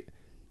way, right?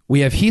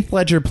 We have Heath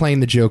Ledger playing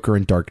the Joker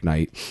in Dark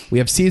Knight. We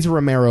have Cesar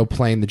Romero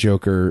playing the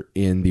Joker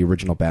in the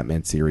original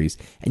Batman series.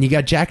 And you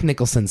got Jack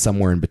Nicholson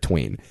somewhere in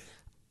between.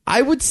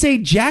 I would say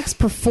Jack's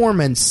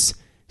performance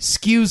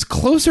skews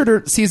closer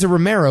to Cesar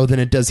Romero than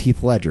it does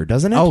Heath Ledger,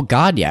 doesn't it? Oh,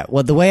 God, yeah.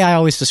 Well, the way I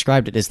always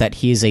described it is that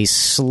he is a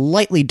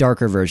slightly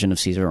darker version of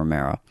Cesar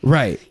Romero.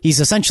 right. He's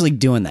essentially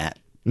doing that.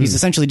 He's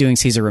essentially doing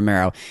Cesar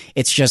Romero.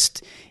 It's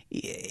just,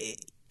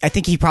 I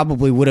think he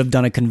probably would have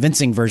done a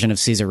convincing version of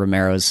Cesar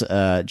Romero's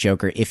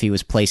Joker if he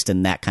was placed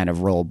in that kind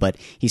of role, but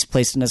he's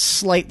placed in a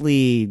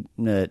slightly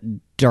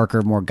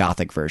darker, more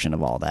gothic version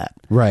of all that.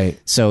 Right.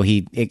 So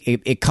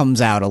it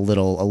comes out a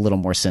little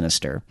more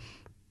sinister,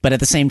 but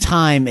at the same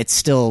time, it's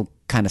still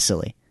kind of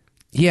silly.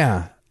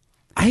 Yeah.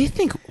 I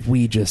think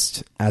we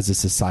just, as a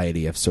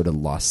society, have sort of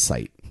lost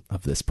sight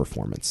of this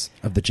performance,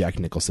 of the Jack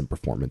Nicholson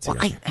performance here.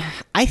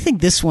 I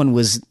think this one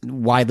was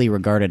widely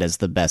regarded as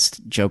the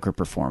best Joker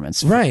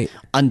performance. Right.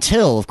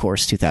 Until, of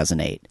course,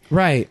 2008.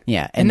 Right.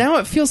 Yeah. And now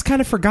it feels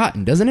kind of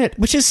forgotten, doesn't it?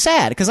 Which is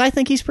sad, because I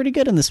think he's pretty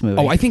good in this movie.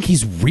 Oh, I think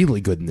he's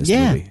really good in this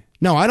Yeah. movie.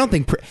 No, I don't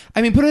think...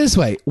 I mean, put it this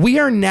way. We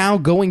are now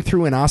going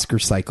through an Oscar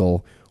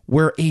cycle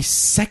where a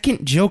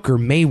second Joker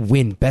may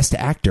win Best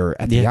Actor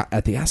at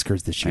the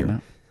Oscars this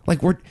year. Like,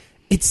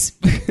 it's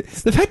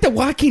the fact that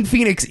Joaquin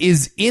Phoenix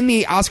is in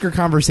the Oscar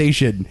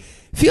conversation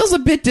feels a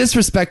bit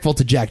disrespectful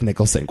to Jack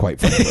Nicholson, quite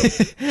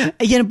frankly.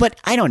 Yeah, but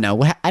I don't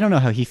know. I don't know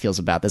how he feels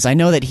about this. I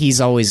know that he's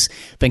always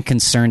been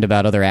concerned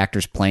about other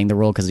actors playing the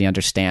role because he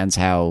understands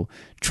how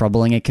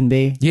troubling it can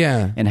be.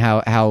 Yeah. And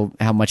how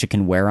much it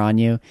can wear on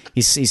you.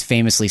 He's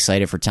famously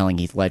cited for telling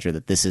Heath Ledger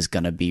that this is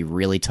going to be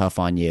really tough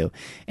on you,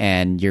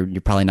 and you're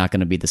probably not going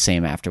to be the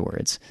same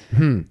afterwards.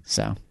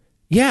 So.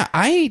 Yeah,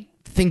 I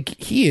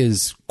think he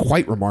is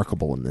quite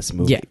remarkable in this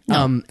movie. Yeah.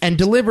 No. And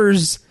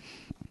delivers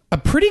a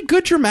pretty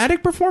good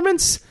dramatic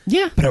performance.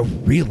 Yeah. But a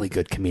really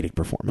good comedic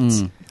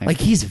performance. Like,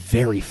 he's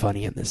very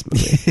funny in this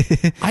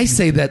movie. I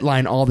say that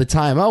line all the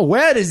time. Oh,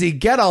 where does he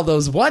get all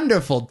those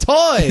wonderful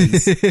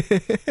toys?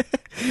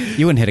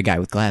 You wouldn't hit a guy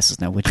with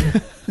glasses now, would you?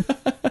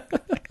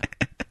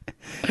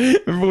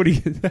 Remember what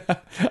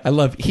I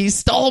love, he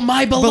stole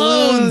my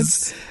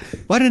balloons.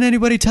 Why didn't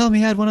anybody tell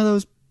me I had one of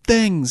those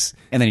things?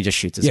 And then he just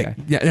shoots this guy.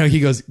 Yeah, no,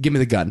 he goes, give me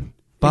the gun.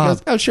 Bob. He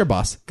goes, oh, sure,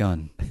 boss.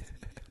 Gun.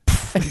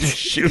 And just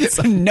shoots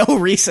For no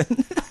reason.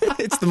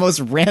 It's the most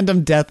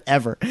random death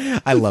ever.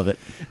 I love it.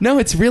 No,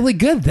 it's really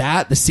good.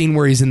 The scene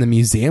where he's in the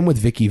museum with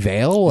Vicky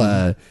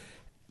Vale.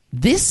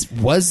 This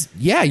was,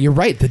 you're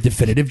right, the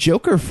definitive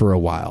Joker for a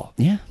while.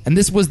 Yeah. And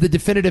this was the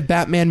definitive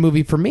Batman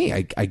movie for me,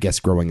 I guess,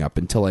 growing up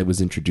until I was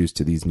introduced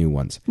to these new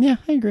ones. Yeah,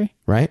 I agree.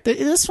 Right?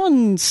 This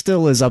one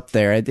still is up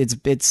there. It's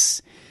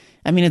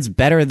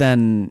better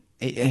than...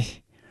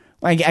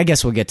 I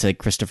guess we'll get to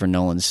Christopher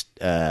Nolan's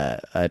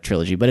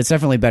trilogy, but it's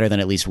definitely better than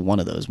at least one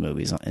of those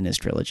movies in his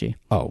trilogy.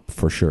 Oh,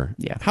 for sure.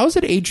 Yeah. How's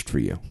it aged for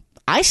you?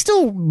 I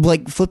still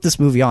flip this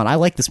movie on. I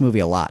like this movie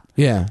a lot.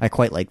 Yeah. I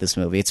quite like this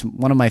movie. It's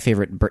one of my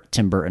favorite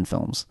Tim Burton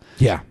films.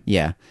 Yeah.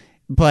 Yeah.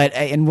 But,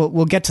 and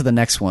we'll get to the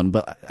next one,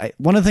 but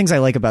one of the things I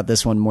like about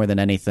this one more than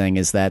anything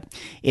is that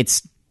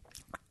it's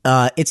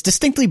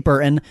distinctly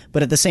Burton,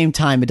 but at the same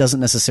time, it doesn't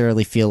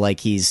necessarily feel like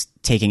he's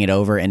taking it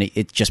over and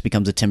it just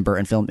becomes a Tim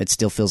Burton film. It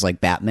still feels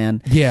like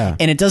Batman. Yeah.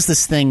 And it does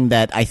this thing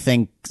that I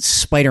think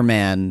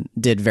Spider-Man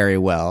did very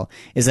well,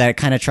 is that it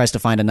kind of tries to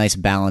find a nice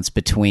balance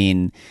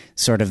between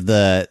sort of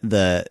the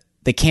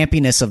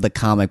campiness of the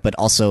comic, but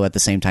also at the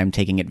same time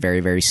taking it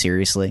very, very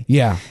seriously.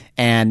 Yeah.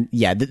 And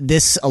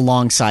this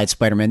alongside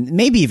Spider-Man,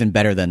 maybe even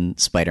better than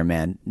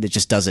Spider-Man, it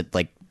just does it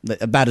like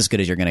about as good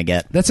as you're going to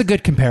get. That's a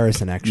good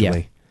comparison, actually.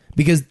 Yeah.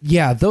 Because,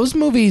 those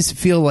movies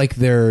feel like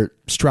they're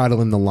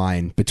straddling the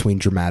line between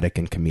dramatic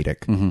and comedic.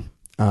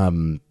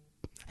 Mm-hmm.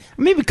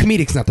 Maybe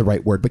comedic's not the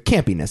right word, but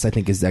campiness, I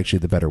think, is actually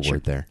the better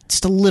word there.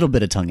 Just a little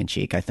bit of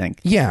tongue-in-cheek, I think.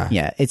 Yeah.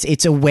 Yeah,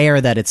 it's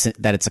aware that it's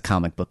a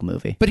comic book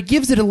movie. But it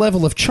gives it a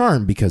level of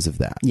charm because of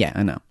that. Yeah,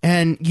 I know.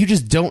 And you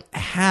just don't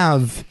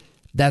have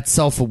that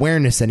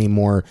self-awareness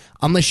anymore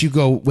unless you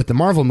go with the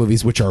Marvel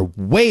movies, which are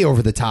way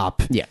over the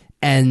top. Yeah.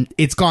 And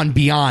it's gone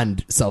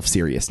beyond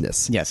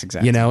self-seriousness. Yes,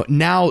 exactly. You know,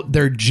 now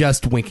they're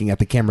just winking at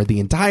the camera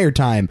the entire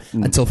time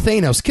until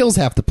Thanos kills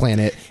half the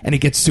planet and it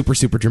gets super,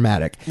 super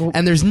dramatic.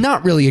 And there's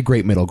not really a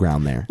great middle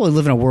ground there. Well, we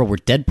live in a world where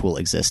Deadpool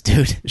exists,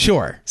 dude.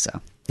 Sure. So,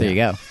 there you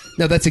go.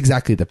 No, that's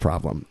exactly the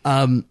problem.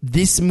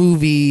 This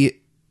movie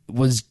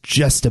was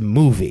just a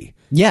movie.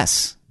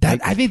 Yes.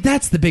 I think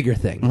that's the bigger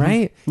thing,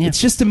 right? Yeah.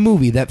 It's just a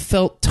movie that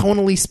felt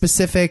tonally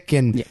specific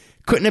and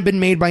couldn't have been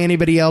made by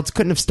anybody else,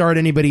 couldn't have starred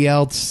anybody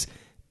else.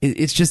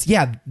 It's just,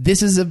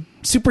 this is a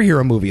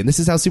superhero movie, and this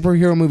is how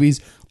superhero movies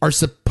are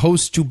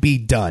supposed to be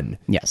done.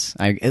 Yes.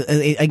 I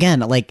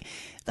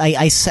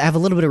have a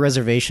little bit of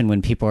reservation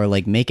when people are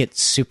like, make it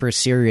super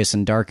serious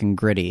and dark and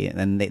gritty,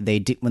 and they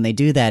do, when they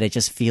do that, it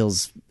just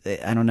feels,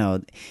 I don't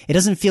know, it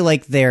doesn't feel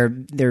like they're.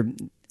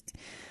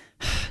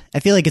 I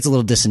feel like it's a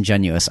little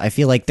disingenuous. I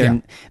feel like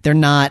they're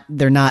not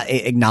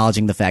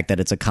acknowledging the fact that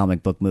it's a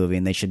comic book movie,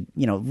 and they should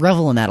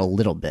revel in that a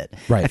little bit.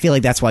 Right. I feel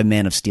like that's why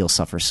Man of Steel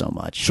suffers so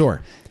much.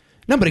 Sure.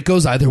 No, but it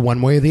goes either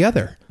one way or the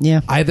other.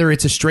 Yeah. Either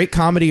it's a straight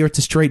comedy or it's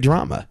a straight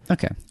drama.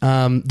 Okay.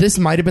 This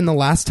might have been the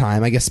last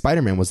time, I guess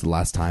Spider-Man was the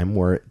last time,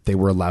 where they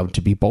were allowed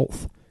to be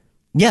both.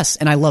 Yes,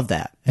 and I love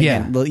that.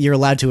 Again, Yeah. you're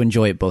allowed to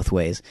enjoy it both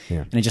ways,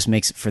 Yeah. and it just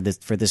makes it for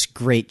this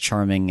great,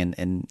 charming,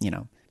 and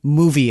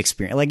movie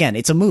experience. Like, again,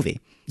 it's a movie.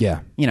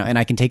 Yeah. And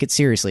I can take it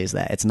seriously as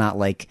that. It's not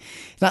like,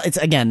 it's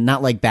again,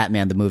 not like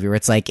Batman the movie where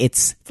it's like,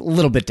 it's a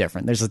little bit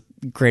different. There's a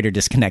greater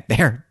disconnect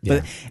there,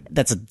 but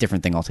that's a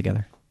different thing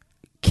altogether.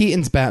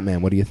 Keaton's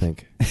Batman, what do you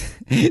think?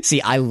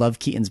 See, I love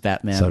Keaton's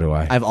Batman. So do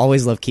I. I've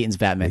always loved Keaton's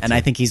Batman, and I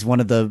think he's one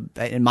of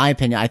in my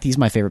opinion, I think he's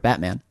my favorite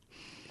Batman.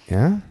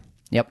 Yeah?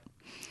 Yep.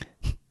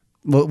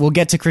 We'll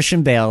get to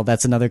Christian Bale.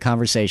 That's another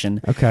conversation.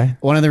 Okay.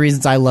 One of the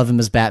reasons I love him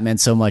as Batman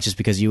so much is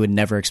because you would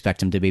never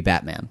expect him to be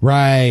Batman.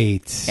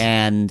 Right.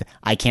 And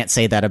I can't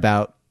say that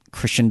about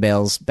Christian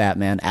Bale's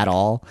Batman at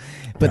all.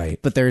 Right.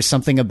 But there's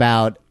something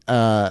about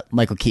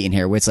Michael Keaton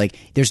here where it's like,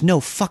 there's no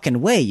fucking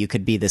way you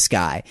could be this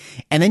guy.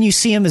 And then you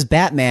see him as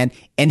Batman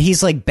and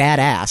he's like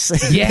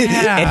badass. Yeah.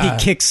 And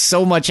he kicks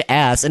so much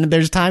ass. And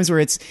there's times where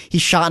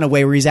he's shot in a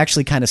way where he's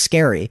actually kind of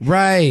scary.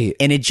 Right.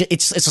 And it's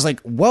just like,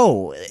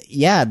 whoa,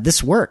 yeah,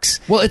 this works.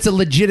 Well, it's a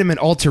legitimate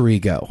alter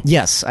ego.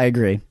 Yes, I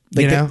agree.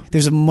 Like, You know?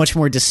 there's a much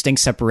more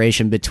distinct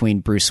separation between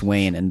Bruce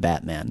Wayne and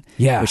Batman.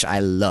 Yeah. Which I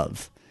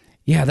love.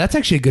 Yeah, that's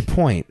actually a good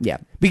point. Yeah.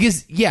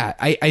 Because,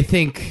 I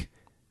think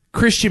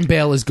Christian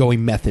Bale is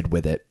going method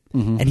with it,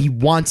 and he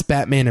wants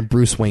Batman and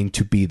Bruce Wayne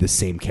to be the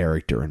same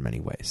character in many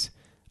ways.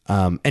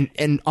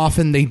 And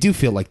often they do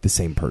feel like the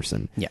same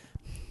person. Yeah.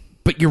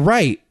 But you're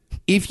right.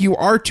 If you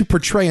are to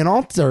portray an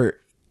alter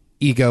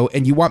ego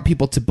and you want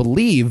people to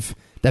believe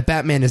that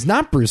Batman is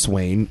not Bruce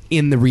Wayne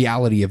in the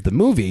reality of the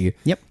movie,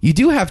 Yep. you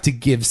do have to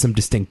give some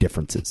distinct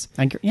differences.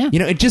 I agree. Yeah.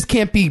 It just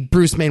can't be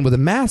Bruce Wayne with a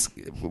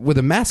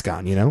mask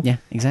on, Yeah,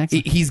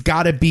 exactly. He's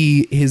got to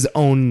be his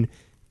own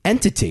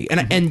entity.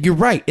 And you're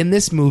right. In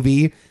this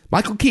movie,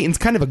 Michael Keaton's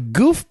kind of a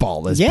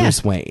goofball as Yeah.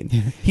 Bruce Wayne.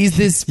 He's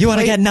this You want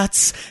to get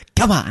nuts?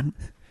 Come on.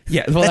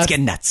 Yeah, well, Let's get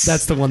nuts.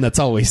 That's the one that's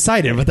always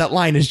cited, but that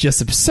line is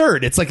just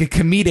absurd. It's like a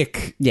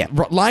comedic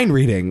line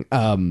reading.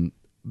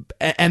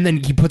 And then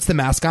he puts the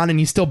mask on, and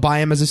you still buy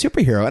him as a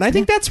superhero. And I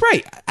think that's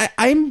right. I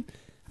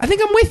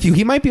think I'm with you.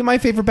 He might be my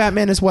favorite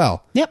Batman as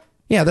well. Yep.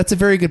 Yeah, that's a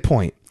very good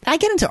point. I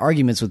get into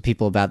arguments with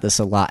people about this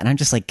a lot, and I'm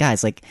just like,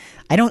 guys, like,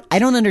 I don't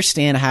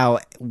understand how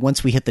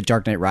once we hit the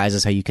Dark Knight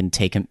Rises, how you can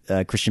take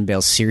Christian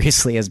Bale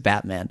seriously as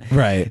Batman,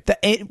 Right. But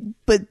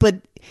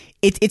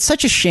it's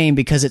such a shame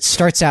because it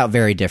starts out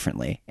very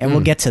differently, and we'll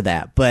get to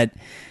that. But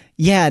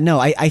yeah, no,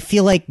 I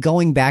feel like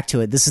going back to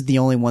it, this is the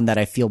only one that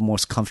I feel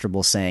most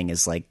comfortable saying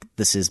is like,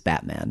 this is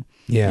Batman.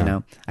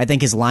 Yeah. I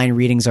think his line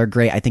readings are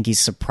great. I think he's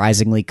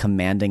surprisingly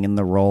commanding in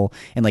the role,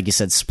 and like you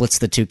said, splits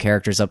the two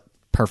characters up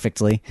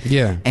perfectly.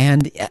 Yeah.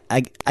 And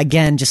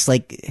again, just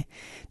like,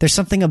 there's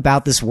something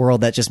about this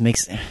world that just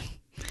makes.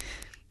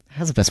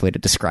 How's the best way to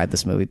describe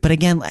this movie? But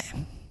again,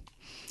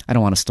 I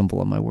don't want to stumble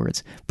on my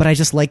words, but I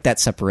just like that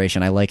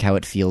separation. I like how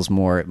it feels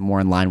more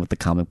in line with the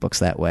comic books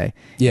that way.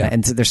 Yeah.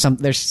 And there's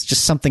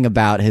just something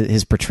about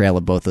his portrayal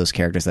of both those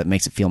characters that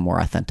makes it feel more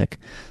authentic.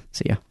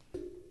 So yeah,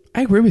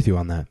 I agree with you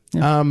on that.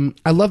 Yeah.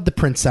 I love the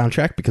Prince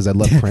soundtrack because I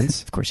love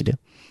Prince. of course you do.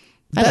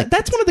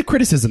 That's one of the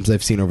criticisms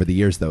I've seen over the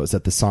years, though, is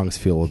that the songs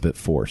feel a bit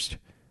forced.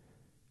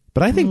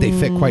 But I think they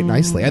fit quite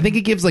nicely. I think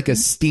it gives like a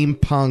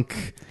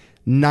steampunk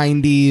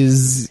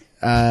 90s,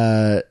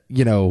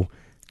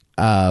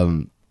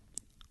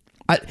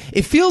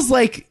 it feels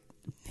like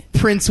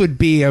Prince would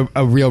be a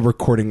real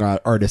recording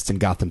artist in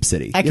Gotham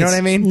City. You know what I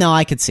mean? No,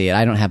 I could see it.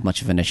 I don't have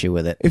much of an issue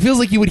with it. It feels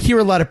like you would hear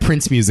a lot of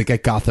Prince music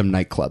at Gotham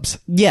nightclubs.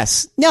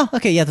 Yes. No.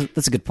 Okay. Yeah,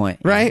 that's a good point.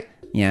 Right?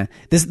 Yeah.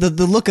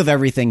 The look of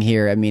everything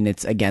here. I mean,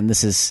 it's again.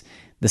 This is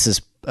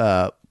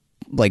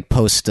like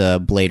post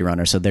Blade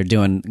Runner, so they're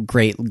doing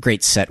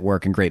great set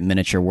work and great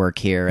miniature work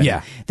here. And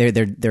Yeah. They're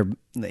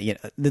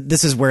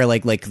this is where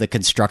like the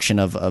construction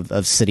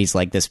of cities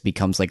like this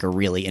becomes like a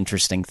really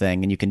interesting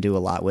thing, and you can do a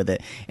lot with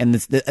it.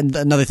 And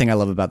another thing I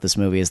love about this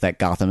movie is that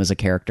Gotham is a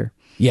character.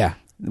 Yeah.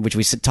 Which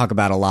we talk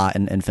about a lot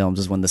in films,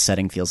 is when the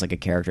setting feels like a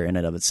character in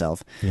and of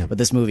itself. Yeah. But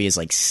this movie is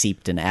like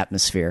seeped in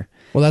atmosphere.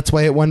 Well, that's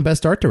why it won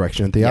Best Art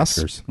Direction at the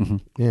Oscars.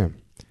 Yeah.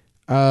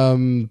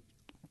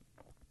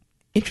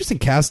 Interesting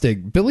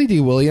casting. Billy D.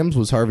 Williams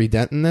was Harvey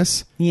Dent in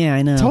this. Yeah,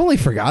 I know. Totally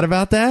forgot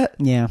about that.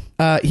 Yeah.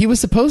 He was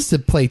supposed to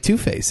play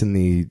Two-Face in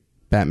the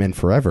Batman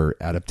Forever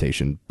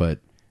adaptation, but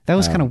That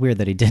was kind of weird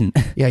that he didn't.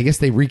 yeah, I guess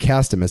they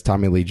recast him as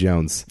Tommy Lee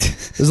Jones.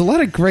 There's a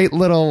lot of great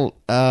little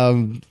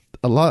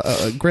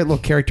great little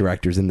character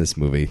actors in this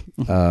movie.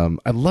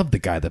 I love the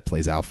guy that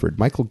plays Alfred.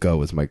 Michael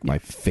Gough is my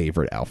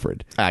favorite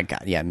Alfred.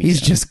 God, yeah, me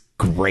He's too. just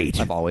great.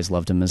 I've always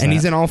loved him as And that.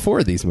 he's in all four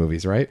of these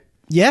movies, right?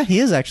 Yeah, he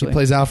is actually. He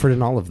plays Alfred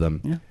in all of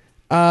them. Yeah.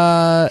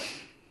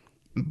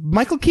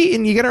 Michael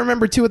Keaton, you got to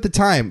remember too, at the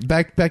time,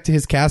 back to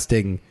his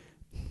casting,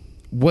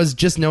 was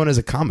just known as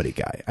a comedy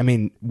guy. I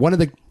mean, one of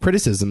the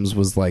criticisms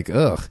was like,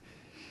 ugh,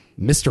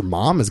 Mr.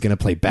 Mom is going to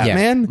play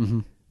Batman?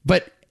 Yeah.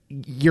 But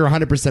you're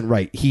 100%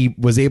 right. He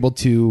was able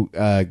to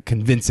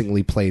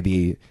convincingly play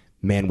the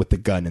man with the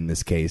gun in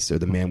this case, or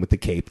the man with the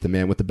cape, the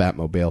man with the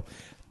Batmobile.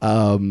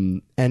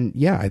 And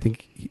yeah, I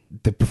think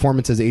the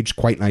performance has aged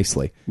quite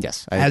nicely.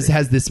 Yes, as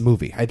has this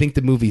movie. I think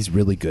the movie's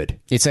really good.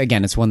 It's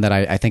one that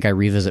I think I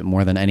revisit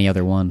more than any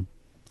other one,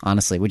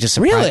 honestly. Which is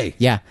Really?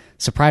 Yeah,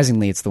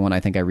 surprisingly, it's the one I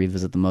think I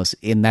revisit the most,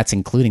 and that's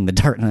including The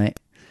Dark Knight.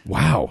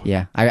 Wow.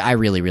 Yeah, I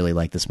really, really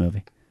like this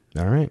movie.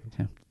 All right.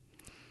 Yeah.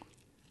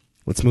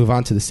 Let's move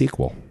on to the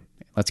sequel.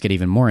 Let's get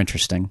even more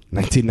interesting.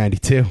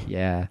 1992.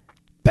 Yeah.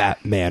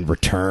 Batman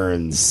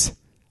Returns.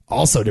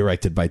 Also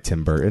directed by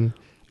Tim Burton.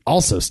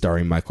 Also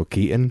starring Michael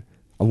Keaton.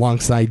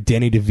 Alongside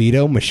Danny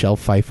DeVito, Michelle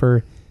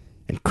Pfeiffer,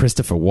 and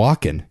Christopher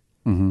Walken.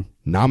 Mm-hmm.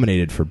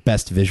 Nominated for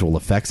Best Visual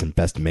Effects and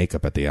Best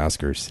Makeup at the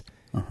Oscars.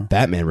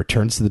 Batman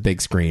returns to the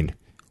big screen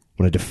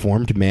when a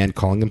deformed man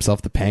calling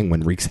himself the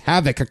Penguin wreaks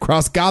havoc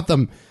across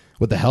Gotham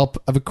with the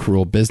help of a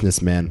cruel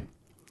businessman.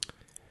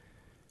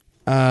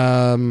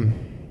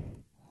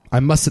 I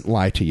mustn't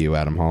lie to you,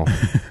 Adam Hall.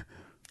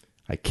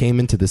 I came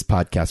into this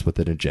podcast with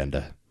an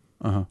agenda.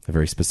 A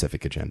very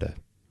specific agenda.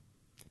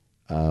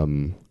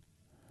 And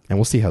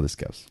we'll see how this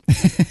goes.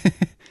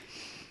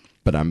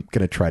 But I'm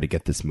going to try to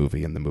get this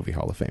movie in the Movie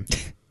Hall of Fame.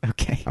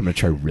 Okay. I'm going to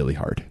try really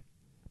hard.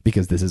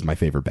 Because this is my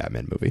favorite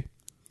Batman movie.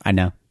 I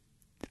know.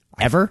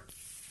 Ever?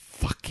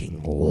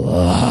 Fucking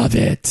love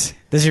it.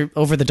 This is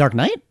over The Dark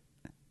Knight?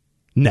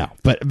 No,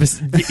 but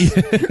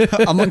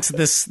Amongst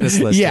this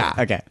list. Yeah.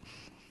 Okay.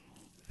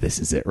 This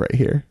is it right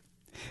here.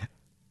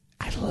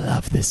 I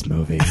love this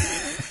movie.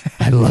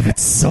 I love it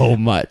so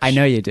much. I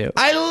know you do.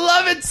 I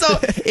love it so.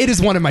 It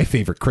is one of my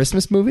favorite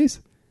Christmas movies.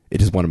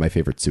 It is one of my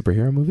favorite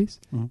superhero movies.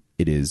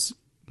 It is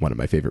one of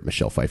my favorite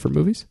Michelle Pfeiffer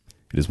movies.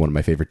 It is one of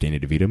my favorite Danny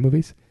DeVito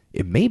movies.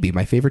 It may be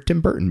my favorite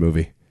Tim Burton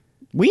movie.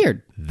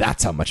 Weird.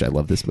 That's how much I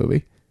love this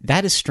movie.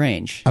 That is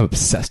strange. I'm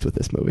obsessed with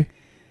this movie.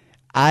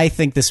 I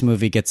think this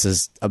movie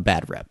gets a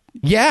bad rep.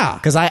 Yeah.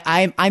 Because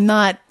I'm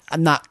not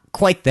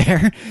quite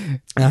there.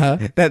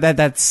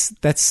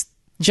 That's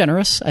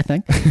generous, I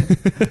think.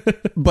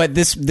 But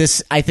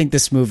this I think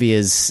this movie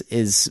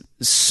is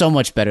so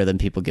much better than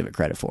people give it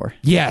credit for.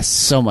 Yes.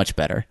 So much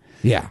better.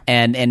 Yeah.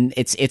 And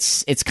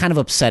it's kind of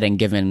upsetting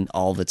given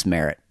all of its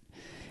merit.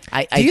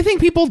 Do you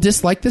think people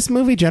dislike this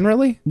movie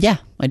generally? Yeah,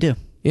 I do.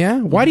 Yeah?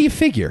 Why do you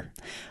figure?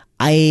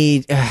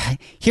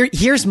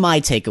 Here's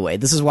my takeaway.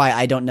 This is why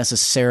I don't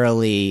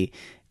necessarily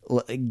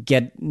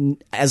get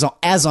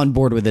as on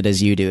board with it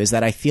as you do, is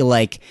that I feel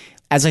like,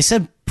 as I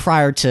said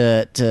prior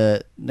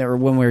to or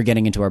when we were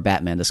getting into our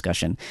Batman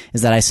discussion,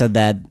 is that I said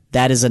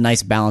that is a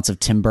nice balance of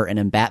Tim Burton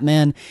and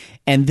Batman,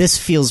 and this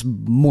feels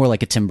more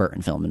like a Tim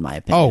Burton film in my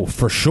opinion. Oh,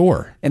 for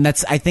sure. And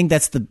I think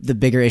that's the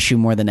bigger issue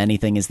more than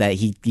anything, is that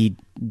he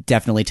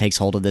definitely takes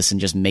hold of this and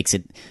just makes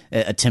it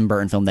a Tim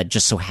Burton film that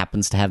just so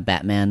happens to have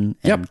Batman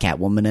and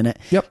Catwoman in it.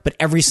 Yep. But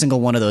every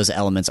single one of those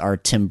elements are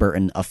Tim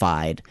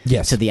Burton-ified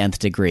to the nth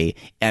degree.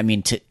 I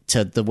mean,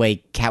 to the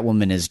way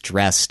Catwoman is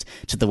dressed,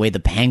 to the way the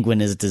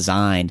Penguin is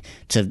designed,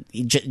 to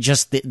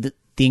just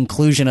the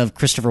inclusion of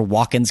Christopher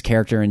Walken's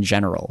character in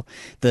general,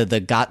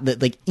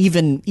 like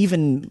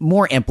even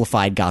more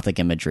amplified Gothic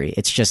imagery.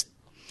 It's just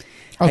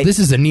this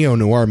is a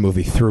neo-noir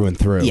movie through and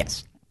through.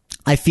 Yes.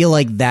 I feel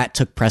like that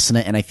took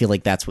precedent, and I feel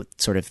like that's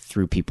what sort of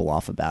threw people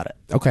off about it.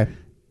 Okay.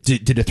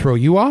 Did it throw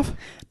you off?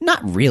 Not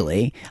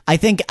really. I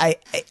think I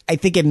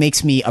think it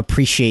makes me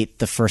appreciate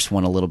the first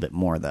one a little bit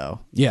more,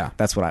 though. Yeah.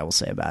 That's what I will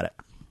say about it.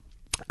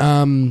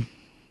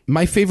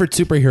 My favorite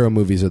superhero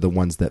movies are the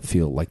ones that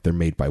feel like they're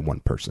made by one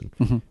person.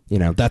 You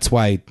know, that's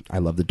why I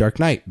love The Dark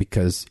Knight,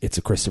 because it's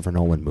a Christopher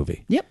Nolan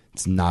movie. Yep.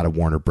 It's not a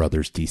Warner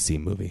Brothers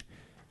DC movie.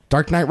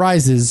 Dark Knight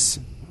Rises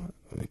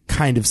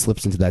kind of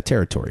slips into that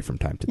territory from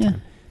time to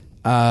time.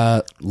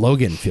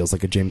 Logan feels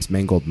like a James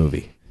Mangold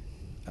movie.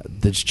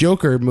 This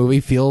Joker movie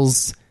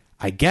feels,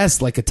 I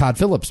guess, like a Todd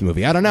Phillips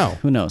movie. I don't know.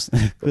 Who knows?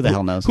 Who the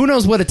hell knows? Who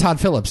knows what a Todd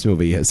Phillips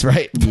movie is,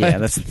 right? Yeah,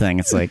 that's the thing.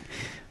 It's like,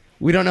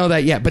 we don't know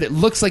that yet, but it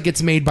looks like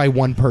it's made by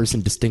one person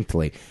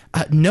distinctly.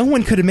 No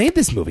one could have made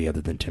this movie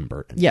other than Tim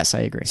Burton. yes, I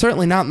agree.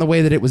 Certainly not in the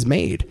way that it was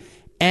made.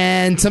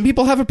 And some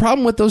people have a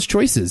problem with those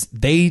choices.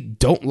 They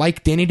don't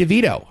like Danny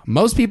DeVito.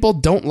 Most people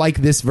don't like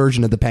this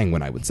version of the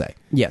Penguin, I would say.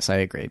 Yes, I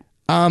agree.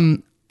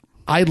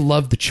 I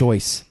love the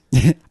choice.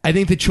 I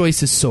think the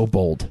choice is so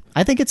bold.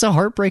 I think it's a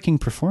heartbreaking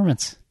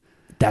performance.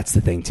 That's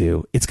the thing,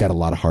 too. It's got a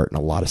lot of heart and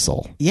a lot of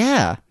soul.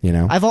 Yeah. You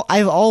know?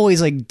 I've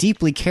always like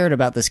deeply cared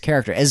about this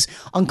character, as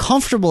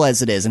uncomfortable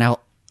as it is and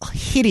how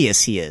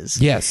hideous he is.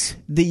 Yes.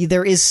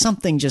 There is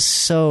something just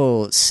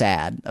so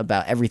sad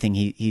about everything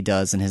he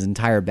does and his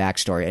entire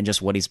backstory and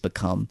just what he's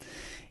become.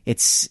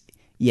 It's,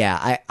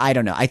 yeah, I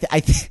don't know.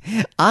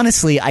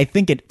 Honestly, I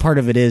think part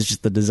of it is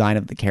just the design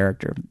of the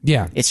character.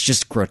 Yeah. It's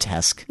just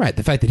grotesque. Right.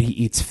 The fact that he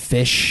eats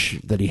fish,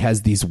 that he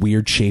has these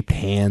weird shaped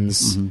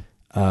hands,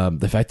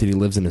 the fact that he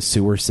lives in a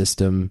sewer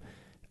system.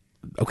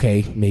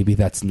 Okay, maybe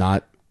that's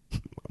not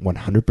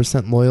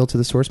 100% loyal to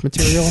the source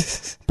material,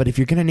 but if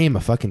you're going to name a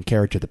fucking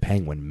character the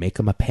Penguin, make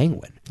him a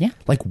penguin. Yeah.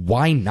 Like,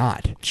 why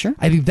not? Sure.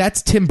 I think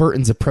that's Tim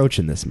Burton's approach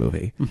in this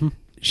movie.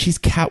 she's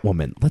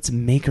Catwoman. Let's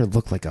make her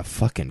look like a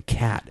fucking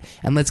cat.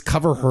 And let's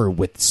cover her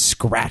with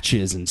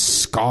scratches and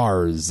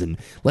scars. And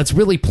let's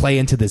really play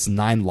into this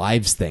 9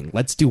 lives thing.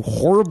 Let's do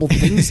horrible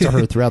things to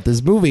her throughout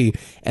this movie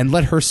and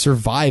let her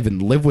survive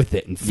and live with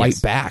it and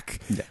fight back.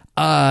 Yeah.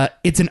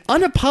 It's an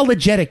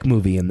unapologetic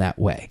movie in that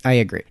way. I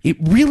agree. It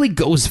really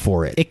goes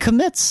for it. It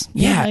commits.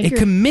 Yeah, it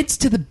commits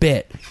to the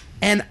bit.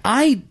 And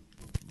I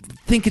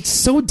think it's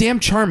so damn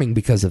charming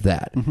because of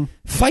that.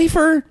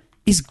 Pfeiffer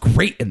is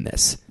great in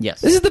this.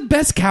 Yes. This is the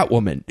best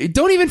Catwoman.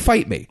 Don't even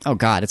fight me. Oh,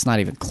 God, it's not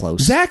even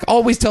close. Zach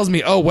always tells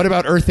me, oh, what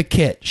about Eartha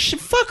Kitt?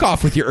 Fuck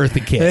off with your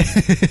Eartha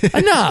Kitt.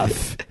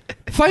 Enough.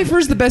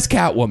 Pfeiffer's the best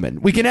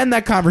Catwoman. We can end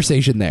that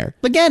conversation there.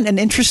 Again, an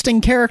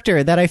interesting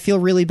character that I feel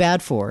really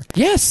bad for.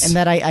 Yes. And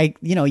that I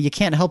you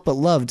can't help but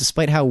love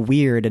despite how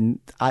weird and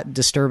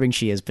disturbing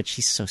she is, but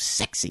she's so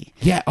sexy.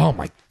 Yeah, oh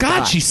my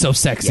God, she's so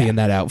sexy in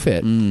that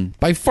outfit.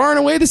 By far and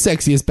away the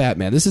sexiest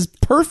Batman. This is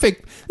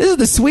perfect. This is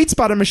the sweet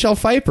spot of Michelle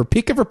Pfeiffer.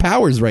 Peak of her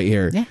powers right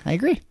here. Yeah, I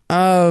agree.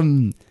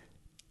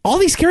 All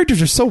these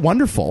characters are so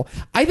wonderful.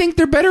 I think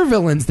they're better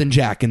villains than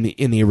Jack in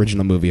the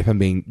original movie, if I'm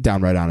being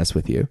downright honest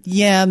with you.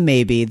 Yeah,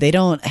 maybe. They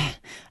don't...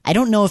 I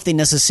don't know if they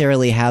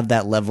necessarily have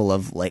that level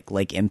of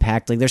like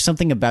impact. Like, there's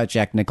something about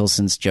Jack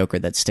Nicholson's Joker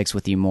that sticks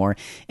with you more,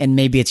 and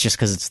maybe it's just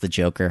because it's the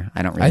Joker.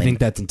 I don't really... I think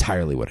that's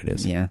entirely what it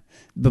is. Yeah.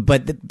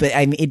 But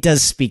I mean, it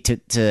does speak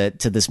to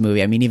this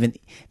movie. I mean, even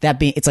that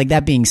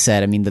being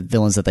said, I mean, the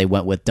villains that they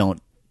went with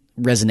don't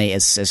resonate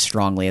as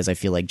strongly as I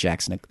feel like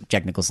Jack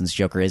Nicholson's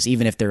Joker is,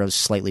 even if they're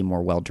slightly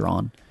more well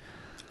drawn.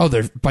 Oh,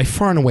 they're by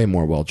far and away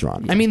more well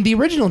drawn. Yeah. I mean, the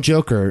original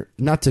Joker,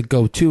 not to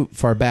go too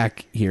far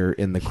back here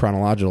in the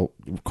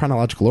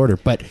chronological order,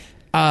 but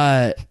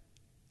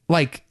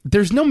like,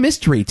 there's no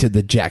mystery to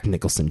the Jack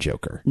Nicholson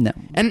Joker. No.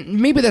 And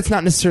maybe that's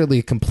not necessarily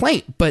a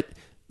complaint, but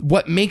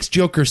what makes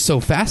Joker so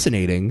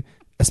fascinating,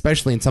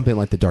 especially in something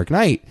like The Dark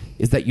Knight,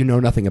 is that you know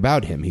nothing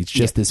about him. He's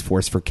just this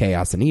force for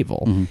chaos and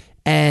evil. Mm-hmm.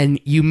 And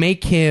you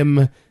make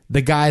him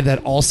the guy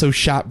that also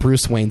shot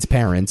Bruce Wayne's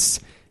parents.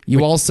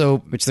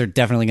 Which they're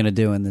definitely going to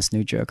do in this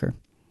new Joker.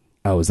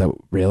 Oh, is that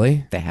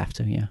really? They have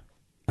to, yeah.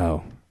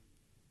 Oh,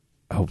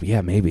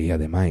 yeah, maybe. Yeah,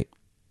 they might.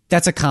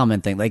 That's a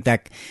common thing. Like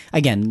that,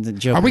 again, the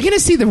Joker. Are we going to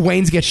see the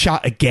Waynes get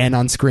shot again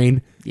on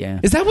screen? Yeah.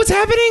 Is that what's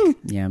happening?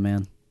 Yeah,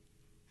 man.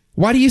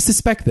 Why do you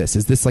suspect this?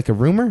 Is this like a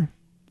rumor?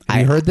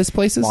 Have you heard this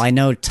places? Well, I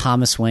know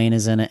Thomas Wayne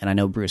is in it, and I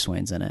know Bruce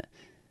Wayne's in it.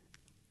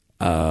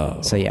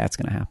 Oh. So yeah, it's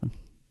going to happen.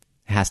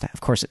 It has to.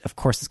 Of course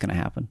it's going to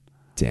happen.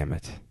 Damn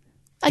it.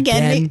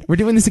 Again, we're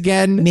doing this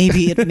again.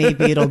 Maybe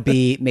it'll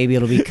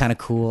be kind of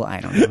cool.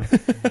 I don't know.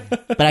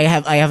 But I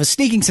have a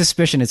sneaking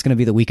suspicion it's going to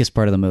be the weakest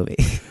part of the movie.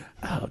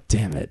 Oh,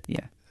 damn it.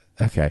 Yeah.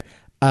 Okay.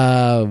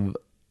 Well,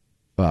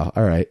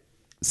 all right.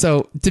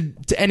 So to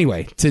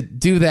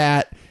do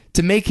that,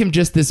 to make him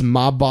just this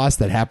mob boss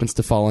that happens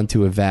to fall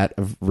into a vat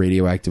of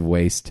radioactive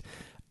waste,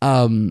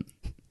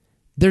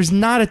 there's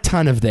not a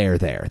ton of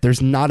there.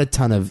 There's not a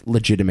ton of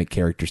legitimate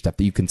character stuff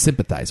that you can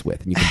sympathize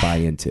with and you can buy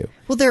into.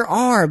 Well, there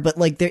are, but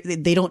like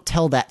they don't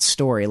tell that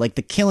story. Like,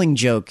 the Killing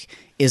Joke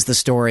is the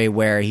story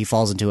where he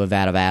falls into a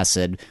vat of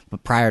acid,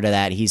 but prior to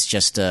that, he's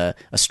just a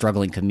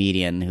struggling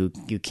comedian who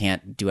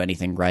can't do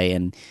anything right,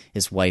 and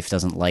his wife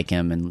doesn't like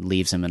him and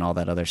leaves him and all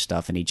that other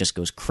stuff, and he just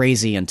goes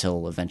crazy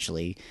until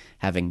eventually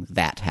having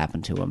that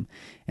happen to him,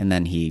 and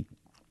then he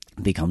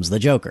becomes the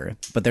Joker.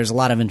 But there's a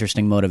lot of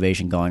interesting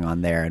motivation going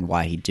on there and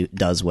why he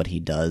does what he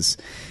does,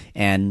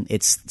 and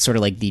it's sort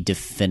of like the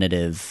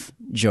definitive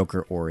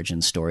Joker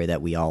origin story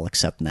that we all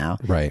accept now,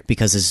 right?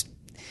 Because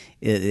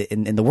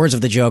in the words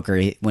of the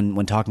Joker,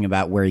 when talking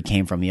about where he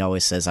came from, he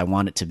always says, I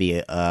want it to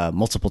be a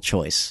multiple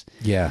choice.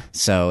 Yeah.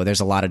 So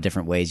there's a lot of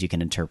different ways you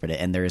can interpret it,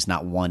 and there is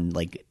not one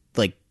like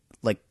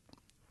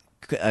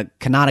a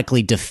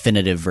canonically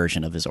definitive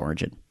version of his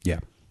origin. Yeah.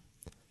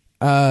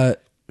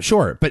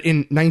 Sure, but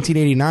in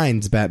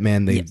 1989's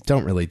Batman, they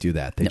don't really do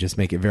that. They just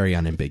make it very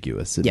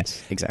unambiguous.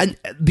 Yes, exactly.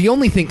 And the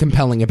only thing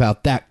compelling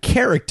about that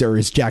character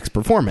is Jack's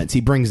performance.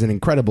 He brings an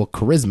incredible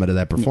charisma to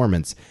that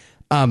performance.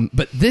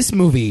 But this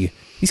movie,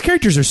 these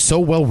characters are so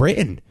well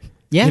written.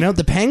 Yeah. You know,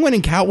 the Penguin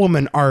and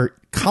Catwoman are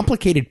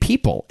complicated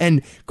people.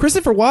 And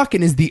Christopher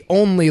Walken is the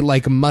only,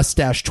 like,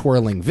 mustache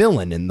twirling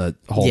villain in the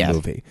whole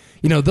movie.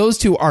 You know, those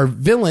two are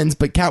villains,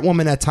 but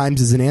Catwoman at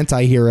times is an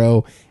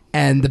anti-hero,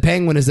 and the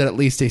Penguin is at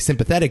least a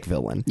sympathetic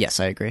villain. Yes,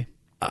 I agree.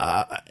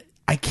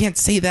 I can't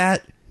say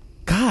that,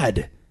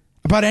 God,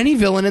 about any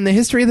villain in the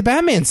history of the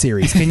Batman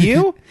series. Can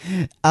you?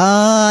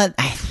 I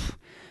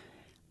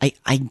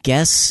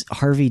guess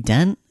Harvey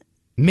Dent?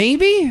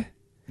 Maybe?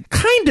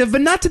 Kind of,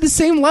 but not to the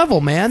same level,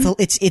 man. So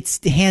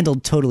it's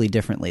handled totally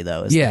differently,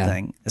 though, is the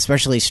thing.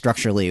 Especially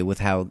structurally with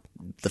how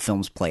the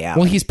films play out.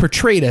 Well, he's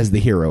portrayed as the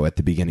hero at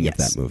the beginning of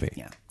that movie.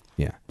 Yeah.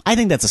 Yeah. I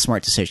think that's a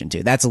smart decision,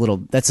 too. That's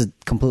a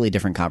completely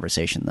different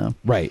conversation, though.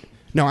 Right.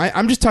 No,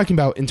 I'm just talking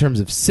about in terms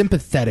of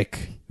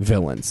sympathetic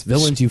villains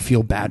you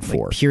feel bad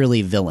for. Like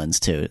purely villains,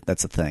 too.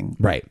 That's the thing.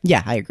 Right.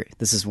 Yeah, I agree.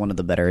 This is one of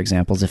the better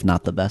examples, if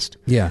not the best.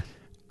 Yeah.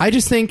 I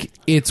just think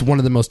it's one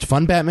of the most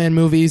fun Batman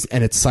movies,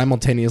 and it's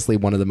simultaneously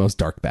one of the most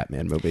dark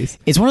Batman movies.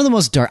 It's one of the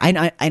most dark.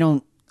 I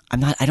don't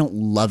I don't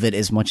love it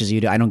as much as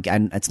you do.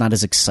 It's not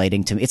as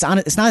exciting to me. It's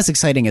not as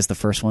exciting as the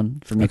first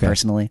one for me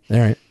personally. All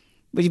right.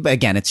 But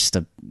again, it's just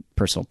a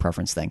personal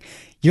preference thing.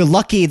 You're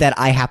lucky that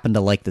I happen to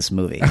like this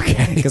movie.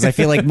 Okay. Because I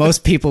feel like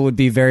most people would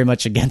be very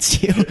much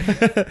against you.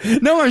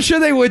 No, I'm sure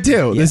they would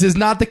too. Yeah. This is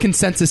not the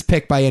consensus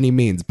pick by any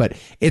means, but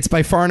it's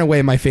by far and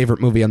away my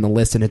favorite movie on the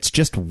list, and it's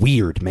just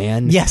weird,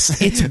 man.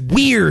 Yes. It's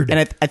weird.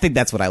 And I think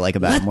that's what I like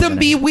about it. Let them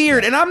be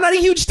weird. And I'm not a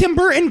huge Tim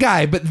Burton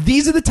guy, but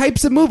these are the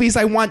types of movies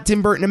I want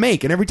Tim Burton to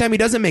make. And every time he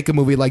doesn't make a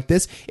movie like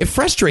this, it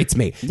frustrates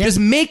me. Yeah. Just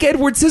make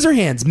Edward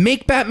Scissorhands.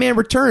 Make Batman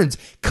Returns.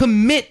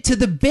 Commit to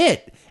the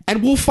bit.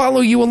 And we'll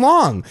follow you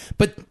along.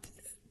 But,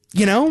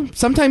 you know,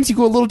 sometimes you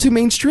go a little too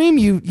mainstream.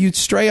 You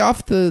stray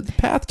off the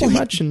path too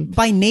much. And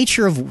by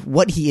nature of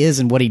what he is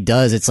and what he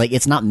does, it's like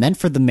it's not meant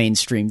for the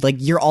mainstream. Like,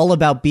 you're all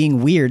about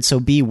being weird, so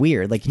be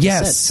weird. Like you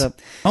just said.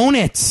 So, own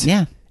it.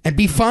 Yeah. And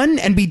be fun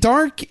and be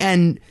dark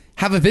and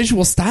have a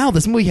visual style.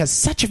 This movie has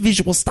such a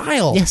visual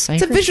style. Yes, I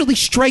agree. It's a visually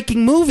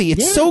striking movie.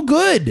 It's so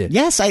good.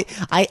 Yes, I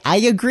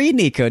agree,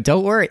 Nico.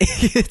 Don't worry.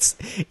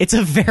 It's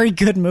a very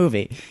good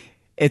movie.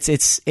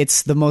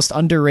 It's the most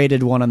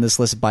underrated one on this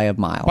list by a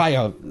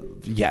mile.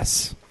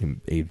 Yes,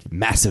 a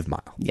massive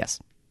mile.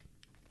 Yes.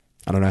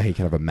 I don't know how you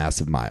can have a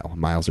massive mile.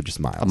 Miles are just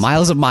miles. A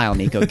mile's a mile,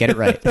 Nico. Get it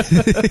right.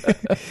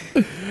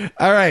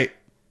 All right,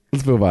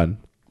 let's move on.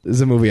 This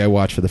is a movie I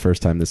watched for the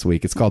first time this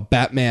week. It's called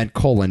Batman: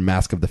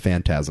 Mask of the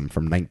Phantasm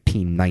from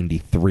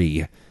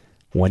 1993,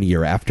 1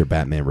 year after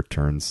Batman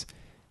Returns,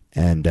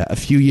 and a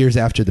few years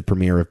after the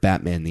premiere of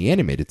Batman the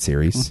Animated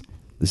Series.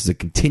 This is a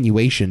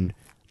continuation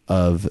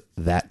of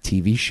that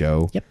TV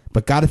show,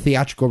 but got a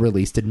theatrical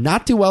release. Did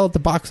not do well at the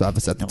box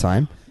office at the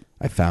time,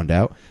 I found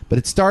out. But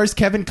it stars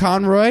Kevin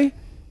Conroy,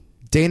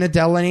 Dana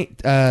Delaney,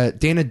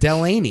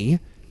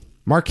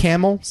 Mark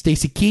Hamill,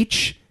 Stacy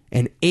Keach,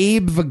 and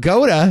Abe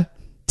Vigoda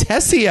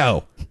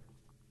Tessio.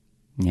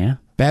 Yeah.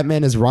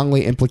 Batman is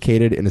wrongly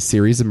implicated in a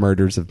series of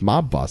murders of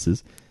mob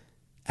bosses,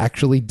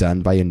 actually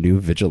done by a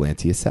new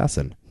vigilante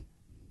assassin.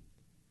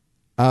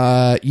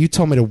 You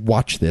told me to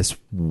watch this.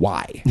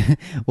 Why?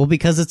 Well,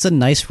 because it's a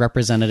nice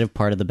representative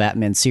part of the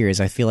Batman series.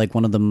 I feel like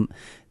one of them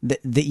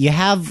that you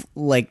have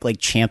like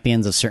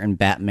champions of certain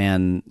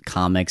Batman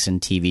comics and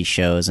TV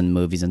shows and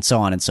movies and so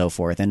on and so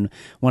forth. And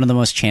one of the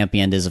most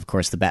championed is, of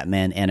course, the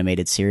Batman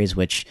animated series,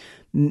 which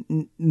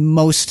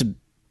most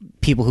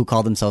people who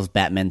call themselves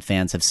Batman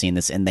fans have seen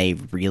this, and they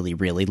really,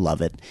 really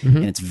love it. Mm-hmm.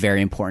 And it's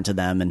very important to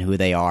them and who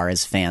they are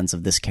as fans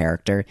of this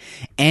character.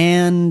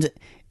 And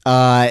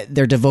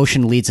their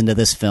devotion leads into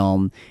this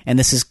film, and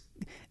this is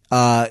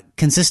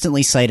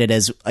consistently cited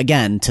as,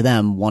 again, to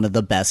them, one of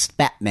the best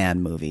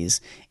Batman movies,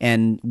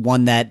 and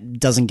one that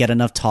doesn't get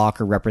enough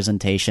talk or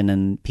representation,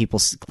 and people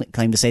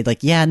claim to say,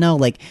 like, yeah, no,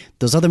 like,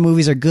 those other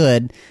movies are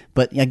good,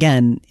 but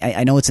again,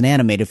 I know it's an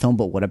animated film,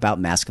 but what about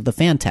Mask of the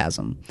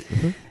Phantasm?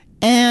 Mm-hmm.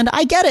 And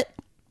I get it.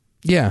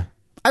 Yeah.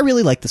 I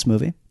really like this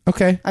movie.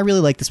 Okay. I really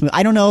like this movie.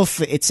 I don't know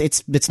if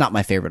it's not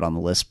my favorite on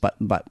the list, but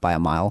by a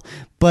mile,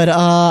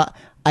 but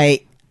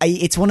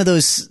it's one of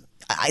those.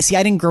 I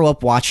didn't grow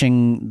up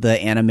watching the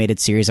animated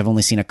series. I've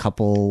only seen a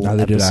couple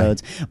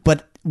episodes.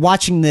 But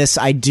watching this,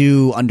 I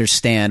do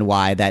understand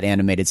why that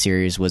animated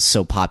series was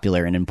so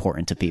popular and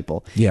important to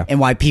people. Yeah. And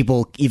why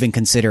people even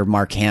consider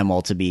Mark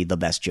Hamill to be the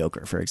best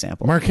Joker, for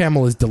example. Mark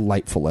Hamill is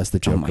delightful as the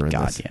Joker. Oh my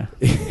God, this. Yeah.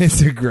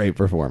 It's a great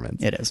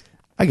performance. It is.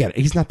 I get it.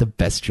 He's not the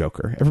best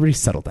Joker. Everybody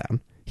settle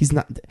down. He's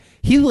not.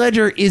 Heath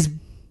Ledger is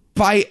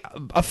by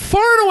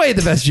far and away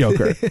the best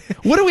Joker.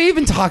 What are we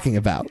even talking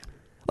about?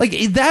 Like,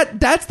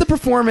 that's the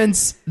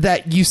performance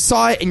that you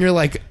saw it and you're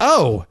like,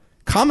 oh,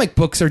 comic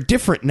books are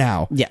different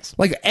now. Yes.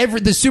 Like,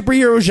 the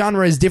superhero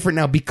genre is different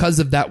now because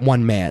of that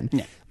one man.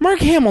 Yeah. Mark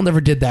Hamill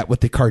never did that with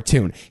the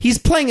cartoon. He's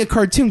playing a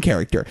cartoon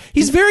character.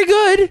 He's very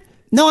good.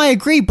 No, I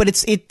agree, but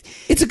it's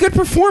a good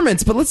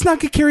performance, but let's not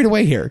get carried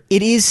away here.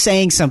 It is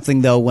saying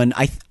something, though, when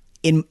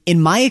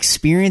in my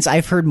experience,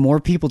 I've heard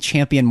more people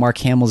champion Mark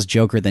Hamill's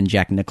Joker than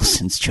Jack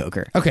Nicholson's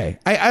Joker. Okay.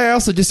 I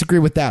also disagree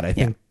with that. I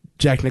think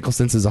Jack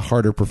Nicholson's is a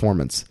harder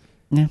performance.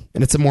 Yeah.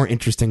 And it's a more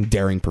interesting,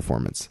 daring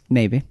performance.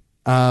 Maybe.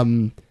 I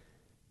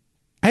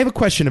have a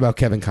question about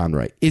Kevin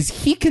Conroy.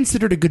 Is he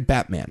considered a good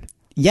Batman?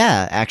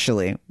 Yeah,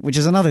 actually, which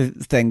is another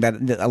thing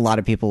that a lot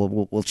of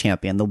people will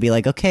champion. They'll be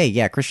like, okay,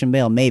 yeah, Christian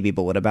Bale, maybe,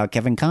 but what about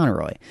Kevin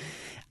Conroy?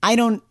 I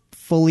don't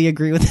fully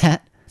agree with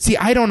that. See,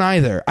 I don't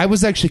either. I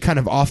was actually kind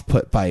of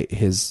off-put by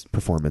his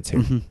performance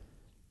here. Mm-hmm.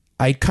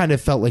 I kind of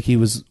felt like he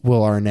was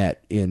Will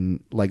Arnett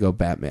in Lego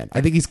Batman.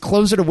 I think he's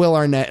closer to Will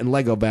Arnett in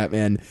Lego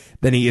Batman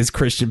than he is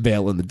Christian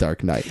Bale in The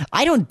Dark Knight.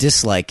 I don't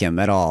dislike him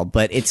at all,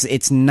 but it's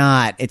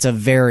a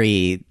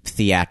very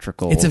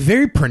theatrical. It's a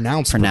very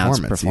pronounced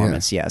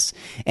performance, yes.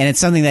 And it's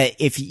something that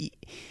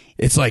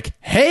it's like,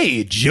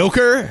 hey,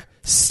 Joker,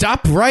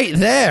 stop right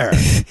there.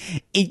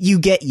 You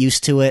get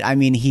used to it. I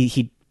mean,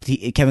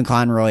 Kevin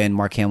Conroy and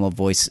Mark Hamill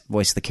voice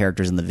the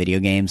characters in the video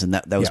games, and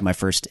that was my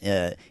first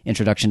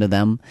introduction to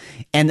them.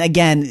 And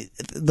again,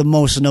 the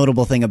most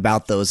notable thing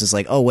about those is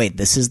like, oh wait,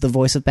 this is the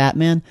voice of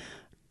Batman.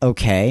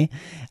 Okay,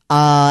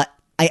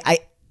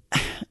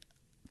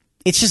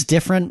 it's just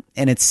different,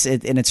 and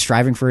it's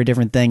striving for a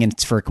different thing, and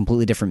it's for a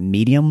completely different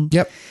medium.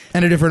 Yep,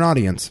 and a different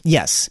audience.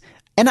 Yes,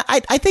 and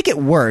I think it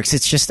works.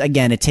 It's just,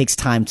 again, it takes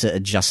time to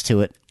adjust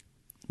to it.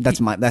 That's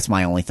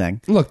my only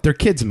thing. Look, they're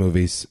kids'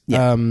 movies.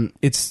 Yeah.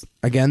 It's,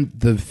 again,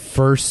 the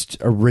first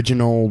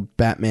original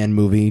Batman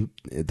movie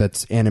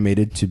that's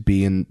animated to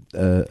be in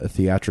a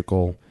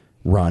theatrical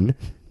run.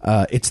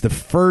 It's the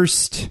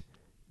first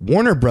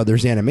Warner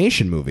Brothers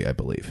animation movie, I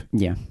believe.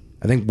 Yeah.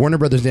 I think Warner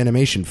Brothers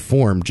Animation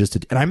formed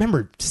and I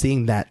remember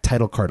seeing that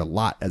title card a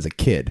lot as a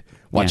kid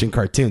watching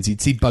cartoons.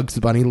 You'd see Bugs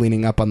Bunny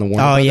leaning up on the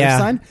Warner Brothers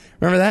sign.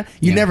 Remember that?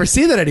 You never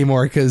see that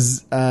anymore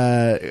because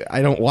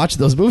I don't watch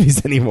those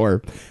movies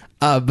anymore.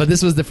 But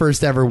this was the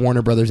first ever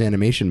Warner Brothers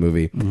Animation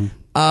movie.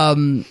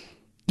 Mm-hmm.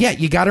 Yeah,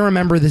 you got to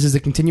remember this is a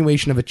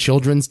continuation of a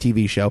children's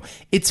TV show.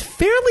 It's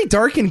fairly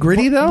dark and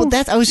gritty, though.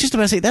 Well, I was just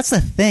about to say, that's the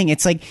thing.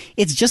 It's like,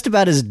 it's just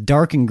about as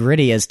dark and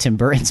gritty as Tim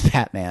Burton's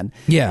Batman.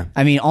 Yeah.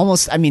 I mean,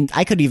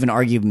 I could even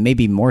argue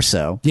maybe more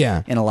so.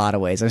 Yeah. In a lot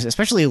of ways,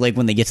 especially like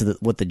when they get to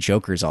what the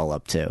Joker's all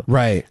up to.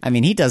 Right. I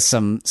mean, he does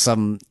some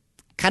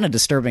kind of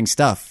disturbing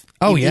stuff.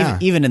 Oh, yeah.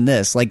 Even in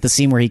this, like the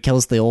scene where he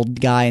kills the old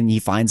guy and he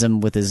finds him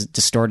with his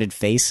distorted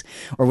face,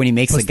 or when he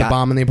makes Puts the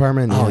bomb in the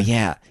apartment. Oh,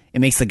 yeah. It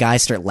makes the guy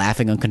start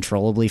laughing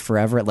uncontrollably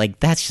forever. Like,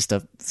 that's just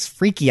a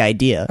freaky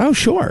idea. Oh,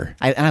 sure.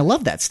 And I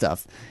love that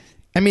stuff.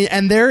 I mean,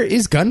 and there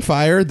is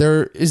gunfire,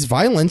 there is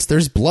violence,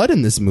 there's blood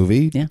in this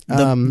movie. Yeah.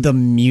 The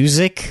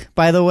music,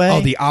 by the way.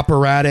 Oh, the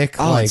operatic,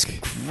 it's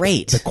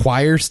great. The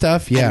choir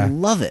stuff. Yeah. I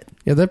love it.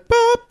 Yeah, the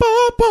ba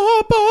ba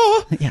ba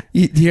ba. Yeah.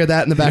 You hear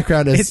that in the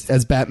background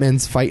as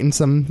Batman's fighting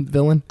some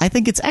villain? I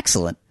think it's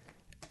excellent.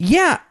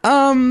 Yeah.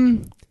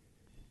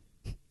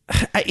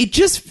 It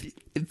just...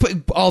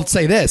 I'll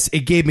say this.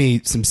 It gave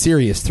me some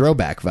serious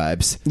throwback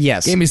vibes.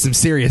 Yes. Gave me some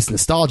serious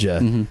nostalgia.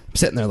 Mm-hmm. I'm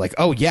sitting there like,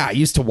 oh, yeah, I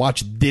used to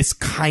watch this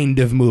kind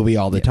of movie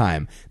all the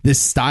time.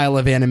 This style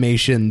of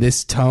animation,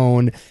 this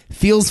tone.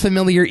 Feels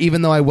familiar,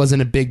 even though I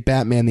wasn't a big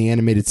Batman the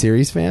Animated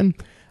Series fan.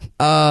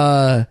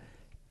 I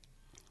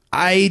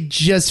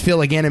just feel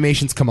like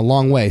animation's come a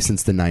long way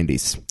since the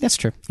 90s. That's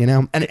true. You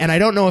know? And I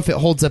don't know if it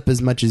holds up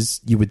as much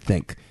as you would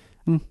think.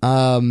 Yeah,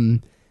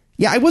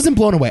 I wasn't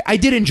blown away. I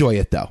did enjoy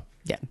it, though.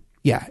 Yeah.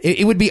 Yeah,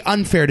 it would be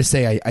unfair to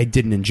say I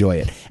didn't enjoy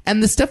it.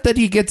 And the stuff that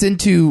he gets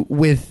into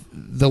with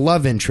the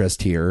love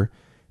interest here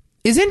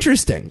is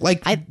interesting.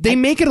 Like, they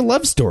make it a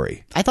love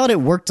story. I thought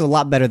it worked a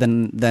lot better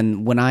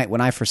than when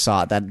I first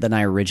saw it, than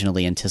I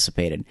originally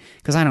anticipated.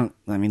 Because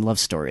love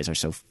stories are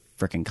so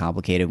freaking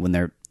complicated when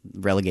they're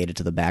relegated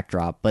to the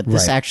backdrop. But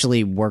this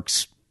actually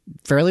works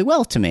fairly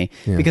well to me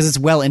because it's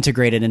well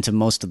integrated into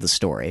most of the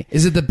story.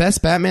 Is it the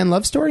best Batman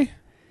love story?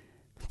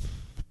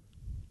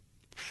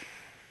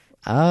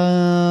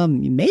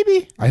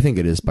 Maybe. I think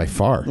it is by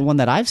far. The one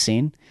that I've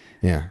seen.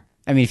 Yeah.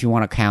 I mean, if you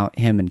want to count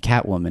him and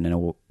Catwoman in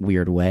a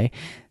weird way.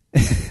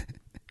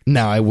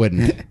 No, I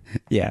wouldn't.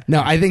 Yeah.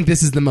 No, I think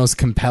this is the most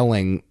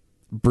compelling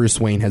Bruce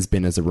Wayne has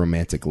been as a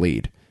romantic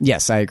lead.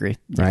 Yes, I agree.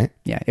 Right?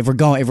 Yeah. If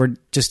we're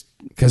just...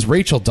 Because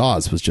Rachel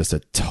Dawes was just a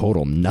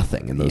total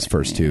nothing in those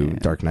first two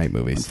Dark Knight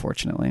movies.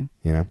 Unfortunately.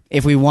 Yeah.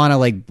 If we want to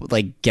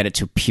like get it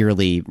to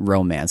purely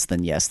romance,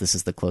 then yes, this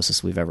is the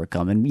closest we've ever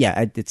come. And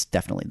yeah, it's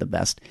definitely the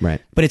best.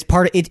 Right. But it's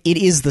part of it. It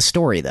is the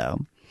story, though.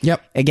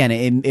 Yep. Again,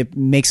 it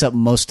makes up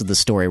most of the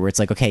story where it's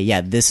like, okay,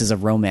 yeah, this is a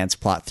romance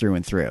plot through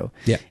and through.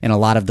 Yeah. And a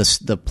lot of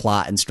the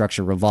plot and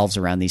structure revolves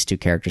around these two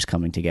characters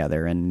coming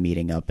together and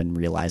meeting up and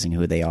realizing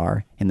who they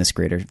are in this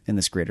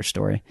greater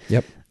story.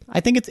 Yep. I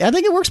think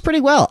it works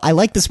pretty well. I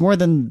like this more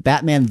than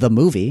Batman the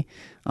movie.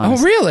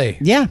 Honestly. Oh, really?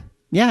 Yeah.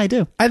 Yeah, I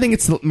do. I think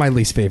it's my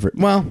least favorite.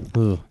 Well,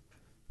 I'm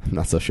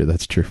not so sure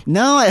that's true.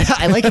 No,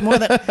 I like it more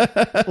than...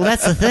 Well,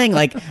 that's the thing.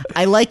 Like,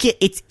 I like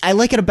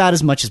it about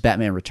as much as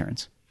Batman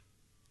Returns.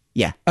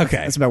 Yeah. Okay.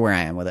 That's about where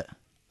I am with it.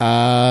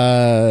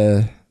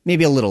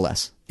 Maybe a little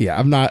less. Yeah,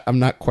 I'm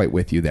not quite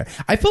with you there.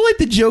 I feel like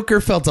the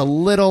Joker felt a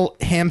little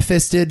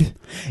ham-fisted.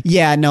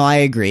 Yeah, no, I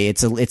agree. It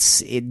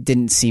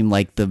didn't seem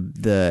like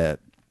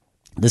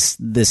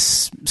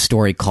this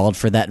story called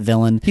for that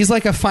villain. He's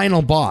like a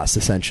final boss,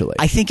 essentially.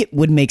 I think it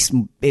makes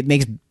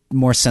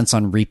more sense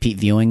on repeat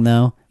viewing,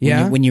 though.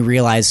 Yeah. When you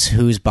realize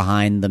who's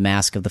behind the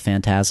mask of the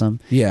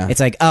Phantasm. Yeah. It's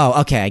like,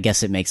 oh, okay, I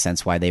guess it makes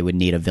sense why they would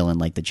need a villain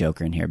like the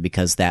Joker in here,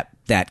 because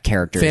that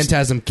character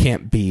Phantasm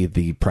can't be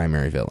the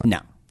primary villain.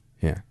 No.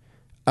 Yeah.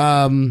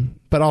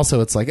 But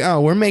also it's like, oh,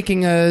 we're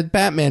making a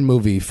Batman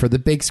movie for the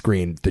big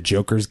screen. The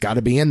Joker's got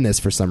to be in this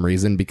for some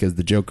reason because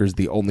the Joker's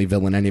the only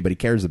villain anybody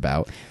cares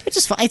about.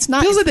 It's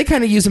not. Feels like they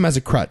kind of use him as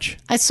a crutch.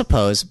 I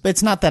suppose, but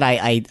it's not that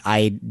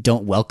I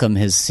don't welcome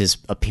his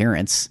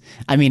appearance.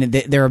 I mean,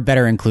 there are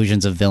better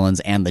inclusions of villains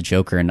and the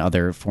Joker in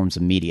other forms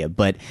of media,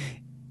 but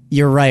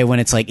you're right when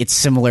it's like it's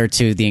similar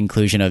to the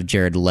inclusion of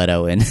Jared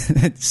Leto in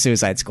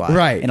Suicide Squad,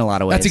 right? In a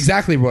lot of ways, that's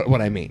exactly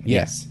what I mean.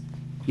 Yes.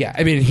 Yeah,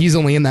 I mean, he's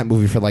only in that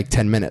movie for like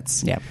 10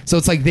 minutes. Yeah. So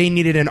it's like they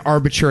needed an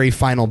arbitrary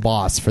final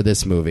boss for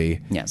this movie.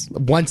 Yes.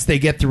 Once they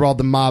get through all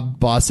the mob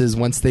bosses,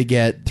 once they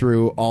get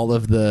through all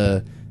of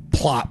the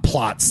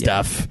plot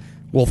stuff,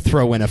 we'll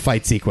throw in a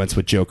fight sequence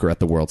with Joker at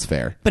the World's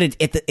Fair. But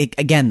it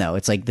again, though,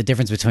 it's like the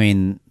difference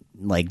between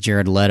like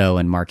Jared Leto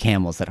and Mark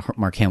Hamill is that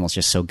Mark Hamill's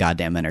just so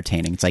goddamn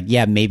entertaining. It's like,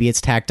 yeah, maybe it's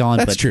tacked on.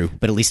 That's but, true.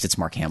 But at least it's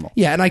Mark Hamill.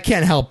 Yeah, and I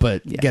can't help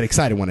but get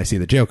excited when I see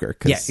the Joker.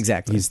 'Cause Yeah,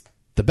 exactly. He's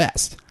the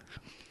best.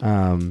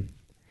 I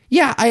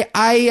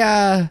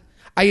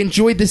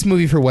enjoyed this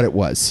movie for what it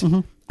was.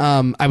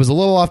 I was a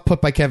little off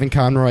put by Kevin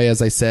Conroy,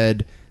 as I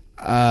said.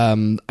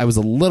 I was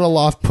a little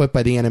off put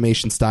by the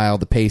animation style,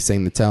 the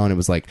pacing, the tone. It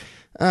was like,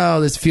 oh,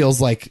 this feels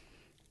like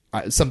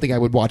something I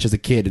would watch as a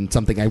kid and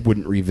something I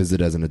wouldn't revisit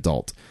as an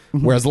adult.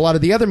 Whereas a lot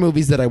of the other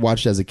movies that I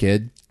watched as a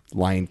kid,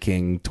 Lion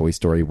King, Toy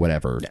Story,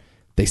 whatever,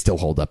 they still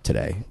hold up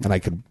today. And I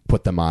could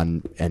put them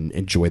on and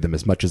enjoy them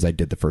as much as I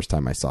did the first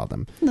time I saw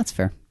them. That's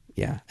fair.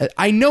 Yeah.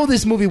 I know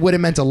this movie would have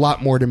meant a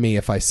lot more to me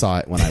if I saw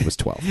it when I was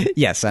 12.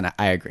 Yes, and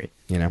I agree.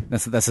 You know?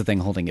 That's the thing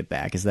holding it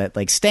back, is that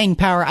like staying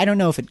power, I don't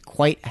know if it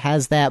quite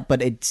has that,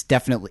 but it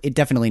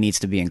definitely needs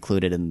to be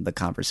included in the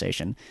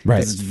conversation. Right.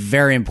 Because it's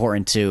very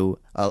important to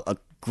a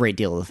great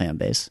deal of the fan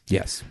base.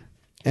 Yes.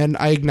 And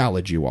I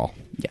acknowledge you all.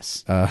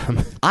 Yes.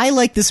 I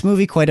like this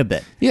movie quite a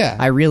bit. Yeah.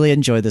 I really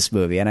enjoy this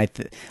movie, and I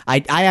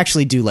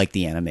actually do like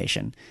the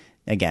animation.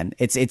 Again,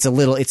 it's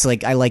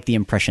like I like the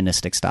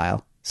impressionistic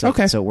style. So,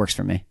 okay. So it works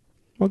for me.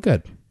 Well,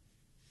 good.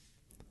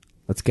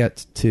 Let's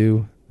get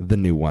to the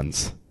new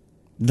ones.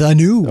 The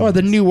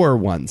newer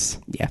ones.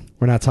 Yeah.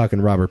 We're not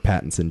talking Robert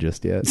Pattinson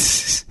just yet.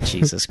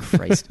 Jesus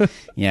Christ.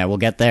 Yeah, we'll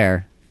get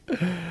there.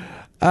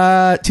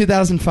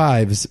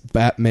 2005's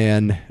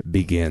Batman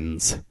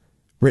Begins.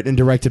 Written and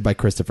directed by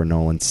Christopher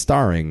Nolan,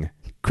 starring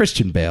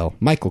Christian Bale,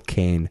 Michael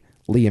Caine,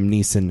 Liam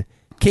Neeson,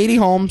 Katie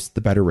Holmes,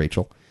 the better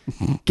Rachel,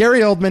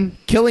 Gary Oldman,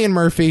 Cillian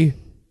Murphy,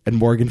 and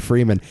Morgan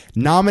Freeman.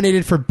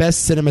 Nominated for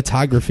Best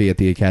Cinematography at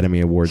the Academy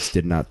Awards,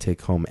 did not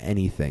take home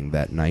anything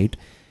that night.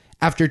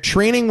 After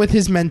training with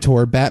his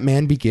mentor,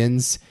 Batman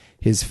begins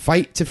his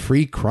fight to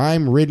free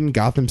crime-ridden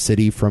Gotham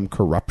City from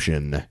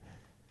corruption.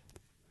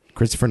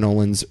 Christopher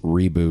Nolan's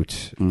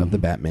reboot of the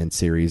Batman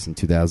series in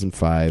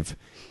 2005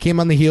 came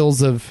on the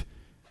heels of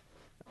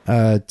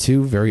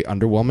two very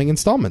underwhelming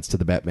installments to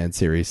the Batman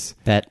series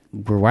that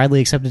were widely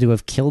accepted to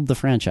have killed the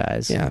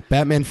franchise. Yeah,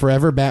 Batman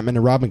Forever, Batman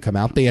and Robin come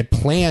out. They had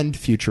planned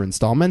future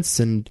installments,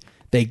 and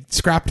they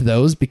scrapped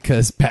those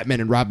because Batman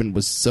and Robin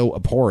was so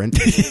abhorrent.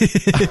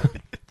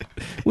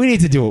 We need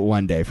to do it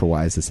one day for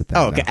Why Is This a Thing?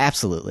 Oh, okay,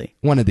 absolutely.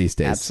 One of these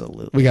days.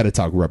 Absolutely. We got to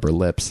talk Rubber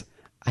Lips.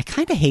 I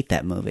kind of hate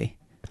that movie.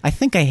 I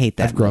think I hate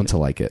that I've grown movie. to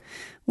like it.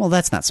 Well,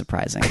 that's not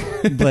surprising.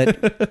 But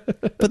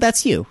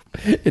that's you.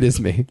 It is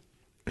me.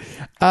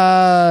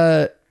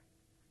 Christopher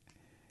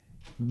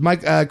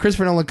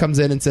Nolan comes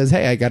in and says,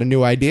 hey, I got a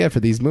new idea for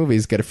these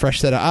movies. Get a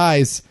fresh set of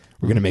eyes.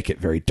 We're going to make it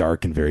very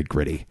dark and very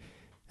gritty.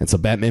 And so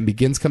Batman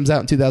Begins comes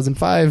out in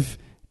 2005,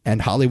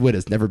 and Hollywood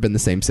has never been the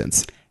same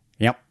since.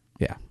 Yep.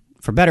 Yeah.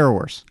 For better or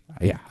worse.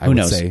 Yeah. I Who would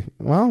knows? say,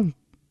 well,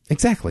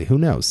 exactly. Who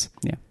knows?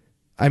 Yeah.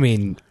 I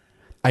mean,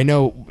 I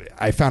know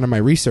I found in my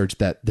research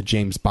that the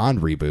James Bond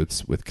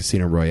reboots with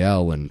Casino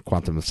Royale and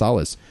Quantum of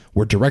Solace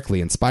were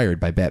directly inspired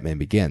by Batman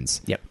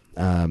Begins. Yep.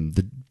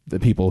 The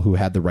people who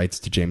had the rights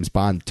to James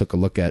Bond took a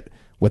look at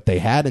what they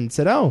had and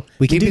said, oh,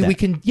 we can maybe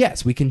do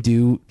that. we can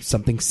do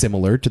something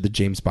similar to the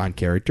James Bond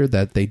character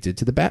that they did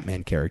to the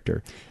Batman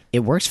character.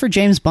 It works for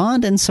James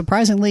Bond, and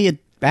surprisingly, it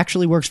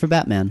actually works for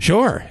Batman.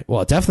 Sure. Well,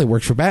 it definitely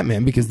works for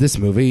Batman because this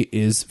movie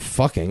is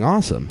fucking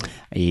awesome.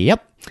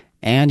 Yep.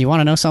 And you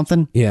want to know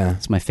something? Yeah.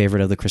 It's my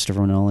favorite of the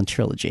Christopher Nolan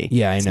trilogy.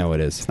 Yeah, I know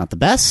it is. It's not the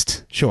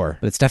best, Sure.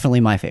 but it's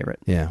definitely my favorite.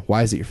 Yeah.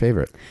 Why is it your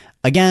favorite?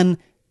 Again,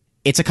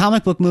 it's a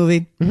comic book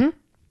movie.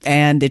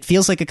 And it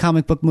feels like a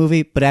comic book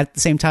movie, but at the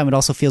same time, it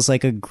also feels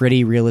like a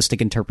gritty, realistic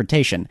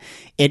interpretation.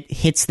 It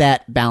hits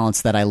that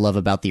balance that I love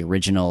about the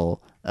original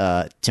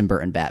Tim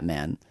Burton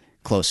Batman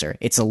closer.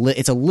 It's a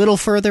little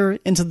further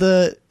into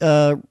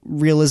the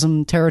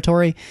realism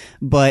territory,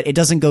 but it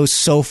doesn't go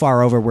so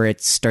far over where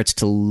it starts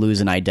to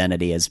lose an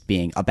identity as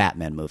being a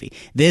Batman movie.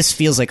 This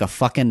feels like a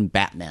fucking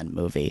Batman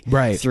movie,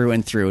 Right. through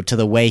and through, to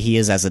the way he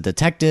is as a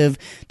detective,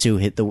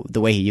 to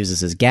the way he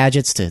uses his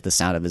gadgets, to the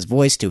sound of his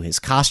voice, to his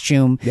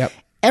costume. Yep.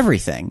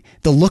 Everything.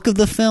 The look of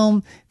the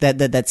film,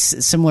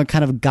 that's similar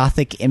kind of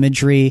gothic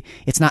imagery.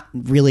 It's not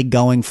really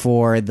going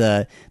for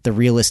the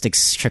realistic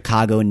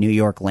Chicago and New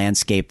York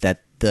landscape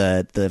that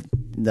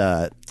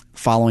the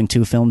following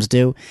two films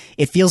do.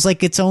 It feels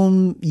like its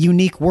own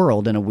unique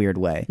world in a weird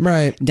way.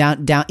 Right.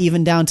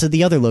 Even down to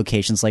the other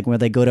locations, like where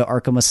they go to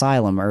Arkham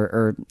Asylum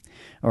or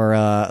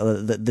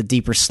the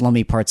deeper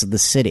slummy parts of the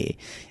city,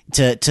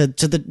 to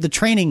the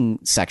training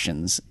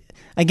sections.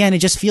 Again, it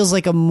just feels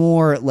like a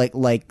more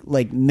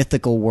like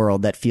mythical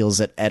world that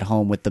feels at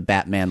home with the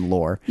Batman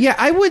lore. Yeah,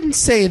 I wouldn't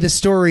say the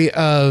story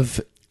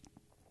of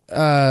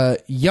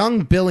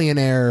young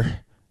billionaire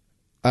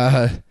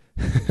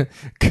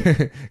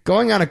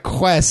going on a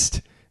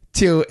quest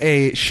to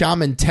a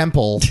shaman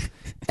temple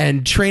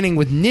and training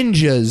with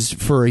ninjas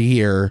for a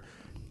year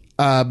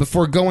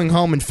before going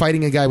home and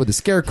fighting a guy with a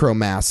scarecrow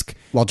mask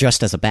While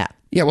dressed as a bat.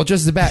 Yeah, well,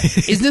 just as a bat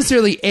is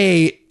necessarily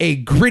a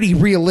gritty,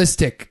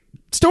 realistic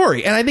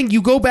story. And I think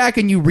you go back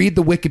and you read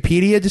the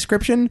Wikipedia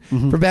description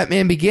for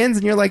Batman Begins,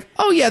 and you're like,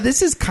 oh yeah,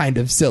 this is kind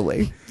of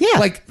silly. Yeah,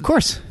 like, of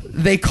course.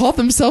 They call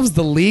themselves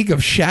the League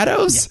of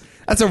Shadows. Yeah.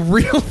 That's a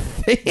real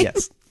thing.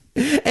 Yes.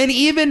 And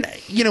even,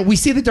 we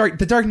see the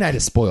Dark Knight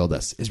has spoiled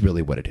us, is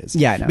really what it is.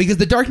 Yeah, I know. Because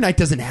the Dark Knight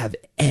doesn't have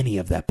any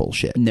of that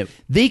bullshit. No.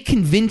 They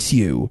convince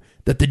you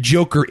that the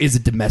Joker is a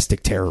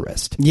domestic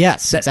terrorist.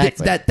 Yes,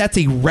 exactly. That's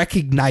a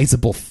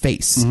recognizable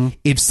face.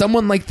 If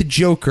someone like the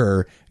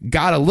Joker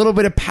got a little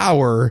bit of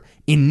power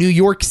in New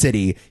York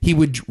City, he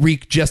would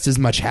wreak just as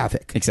much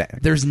havoc. Exactly.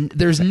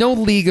 There's no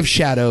League of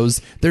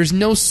Shadows. There's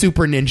no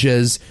super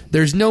ninjas.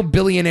 There's no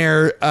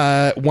billionaire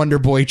Wonder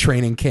Boy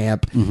training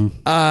camp.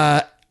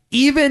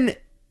 Even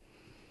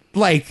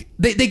like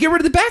they get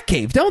rid of the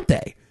Batcave, don't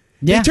they?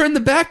 Yeah. They turn the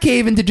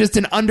Batcave into just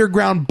an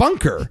underground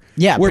bunker.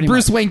 Yeah, where pretty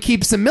Bruce much. Wayne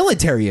keeps some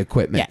military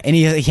equipment. Yeah, and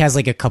he has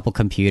like a couple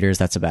computers.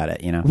 That's about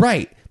it,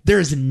 Right.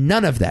 There's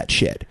none of that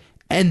shit.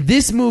 And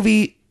this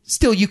movie,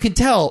 still, you can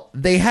tell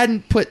they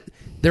hadn't put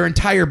their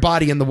entire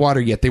body in the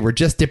water yet. They were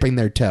just dipping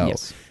their toe.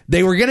 Yes.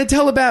 They were going to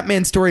tell a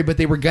Batman story, but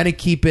they were going to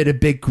keep it a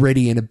bit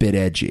gritty and a bit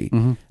edgy.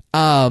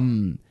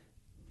 And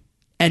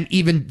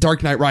even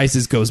Dark Knight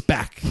Rises goes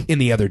back in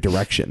the other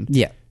direction.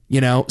 Yeah.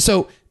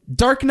 So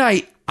Dark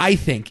Knight, I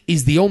think,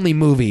 is the only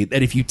movie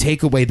that if you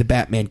take away the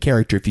Batman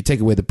character, if you take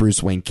away the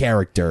Bruce Wayne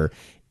character,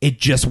 it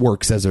just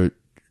works as a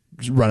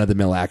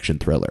run-of-the-mill action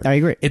thriller. I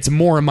agree. It's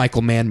more a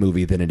Michael Mann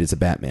movie than it is a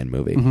Batman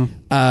movie.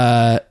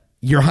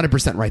 You're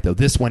 100% right, though.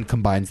 This one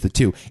combines the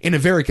two in a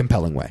very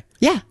compelling way.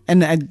 Yeah,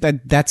 and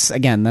that's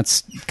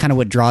kind of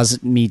what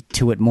draws me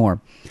to it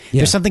more. Yeah.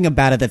 There's something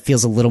about it that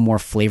feels a little more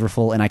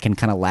flavorful, and I can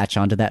kind of latch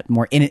onto that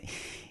more. In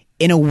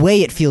a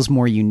way, it feels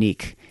more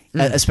unique,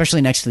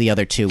 especially next to the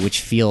other two,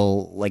 which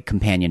feel like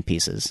companion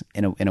pieces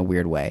in a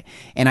weird way.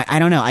 And I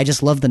don't know, I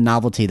just love the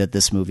novelty that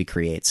this movie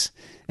creates.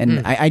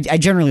 And I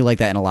generally like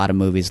that in a lot of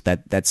movies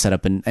that set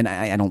up, and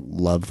I don't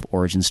love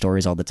origin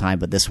stories all the time,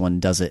 but this one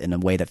does it in a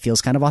way that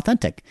feels kind of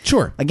authentic.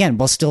 Sure. Again,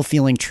 while still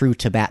feeling true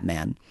to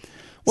Batman.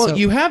 Well,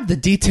 you have the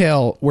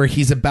detail where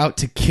he's about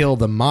to kill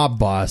the mob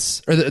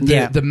boss, or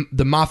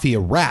the mafia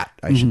rat,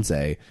 I should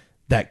say,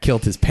 that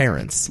killed his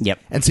parents. Yep.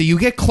 And so you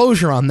get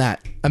closure on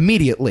that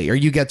immediately, or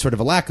you get sort of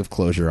a lack of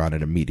closure on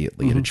it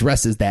immediately. It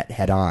addresses that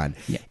head on.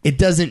 Yeah. It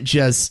doesn't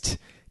just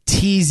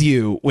tease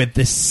you with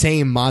the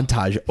same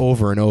montage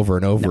over and over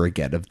and over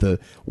again of the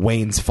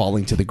Waynes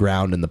falling to the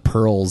ground and the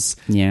pearls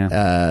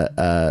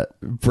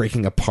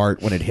breaking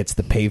apart when it hits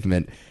the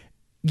pavement.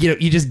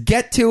 You just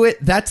get to it.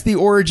 That's the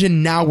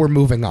origin. Now we're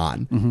moving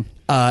on.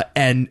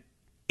 And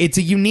it's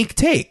a unique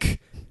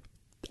take.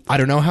 I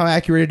don't know how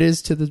accurate it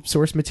is to the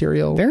source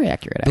material. Very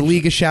accurate, The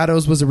League of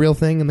Shadows was a real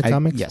thing in the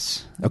comics?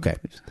 Yes. Okay.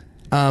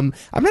 I'm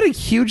not a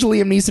huge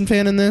Liam Neeson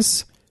fan in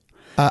this.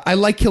 I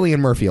like Cillian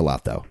Murphy a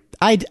lot, though.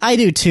 I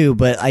do too,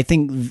 but I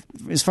think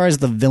as far as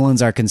the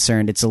villains are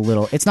concerned, it's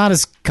not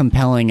as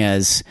compelling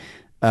as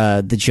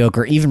the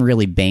Joker, even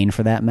really Bane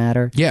for that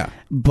matter. Yeah.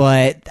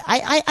 But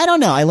I don't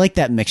know. I like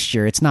that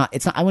mixture. It's not.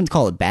 I wouldn't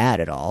call it bad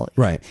at all.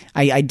 Right.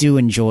 I do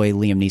enjoy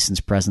Liam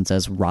Neeson's presence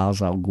as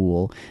Ra's al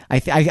Ghul.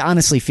 I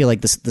honestly feel like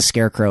the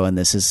Scarecrow in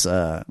this is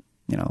a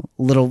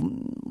little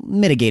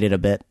mitigated a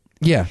bit.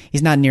 Yeah.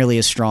 He's not nearly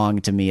as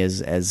strong to me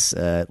as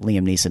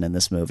Liam Neeson in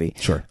this movie.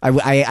 Sure.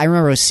 I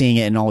remember seeing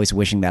it and always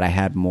wishing that I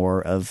had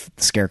more of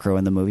the Scarecrow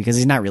in the movie because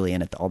he's not really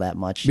in it all that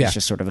much. Yeah. He's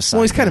just sort of a side.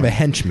 Well, he's kind of a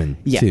henchman,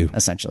 too.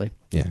 Essentially.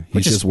 Yeah.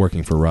 He's just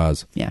working for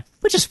Ra's. Yeah,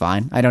 which is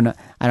fine. I don't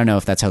know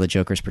if that's how the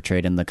Joker's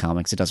portrayed in the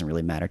comics. It doesn't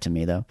really matter to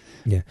me, though.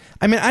 Yeah.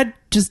 I mean, I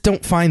just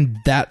don't find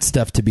that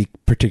stuff to be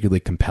particularly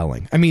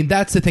compelling. I mean,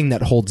 that's the thing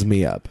that holds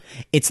me up.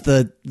 It's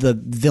the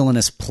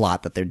villainous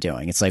plot that they're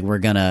doing. It's like we're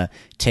gonna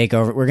take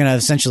over. We're gonna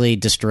essentially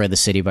destroy the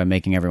city by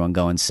making everyone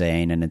go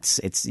insane, and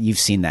it's you've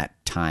seen that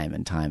time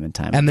and time and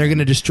time. And they're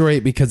gonna destroy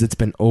it because it's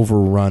been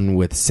overrun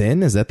with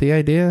sin. Is that the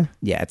idea?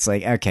 Yeah, it's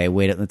like, okay,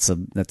 wait, that's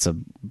a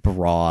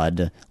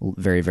broad,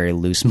 very very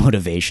loose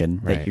motivation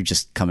that you're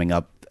just coming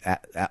up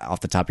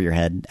off the top of your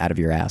head, out of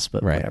your ass,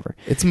 but whatever.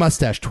 It's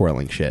mustache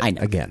twirling shit. I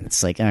know. Again,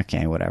 it's like,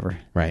 okay, whatever.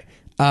 Right.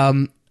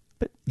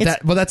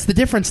 That's the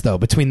difference though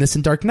between this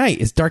and Dark Knight.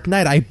 Is Dark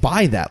Knight, I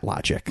buy that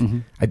logic.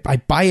 I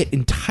buy it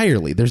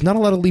entirely. There's not a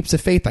lot of leaps of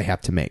faith I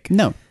have to make.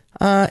 No.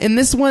 In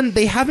this one,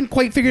 they haven't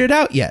quite figured it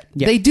out yet.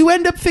 Yeah. They do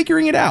end up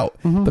figuring it out.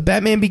 But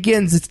Batman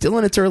Begins, it's still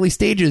in its early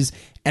stages,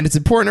 and it's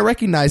important to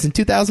recognize in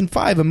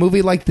 2005, a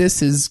movie like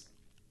this is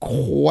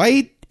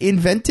quite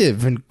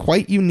inventive and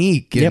quite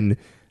unique and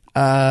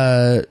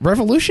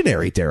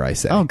revolutionary, dare I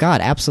say. Oh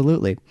God,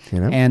 absolutely.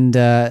 And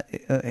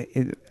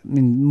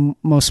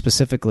most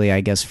specifically,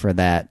 I guess, for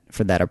that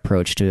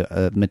approach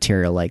to a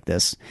material like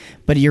this.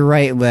 But you're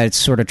right that it's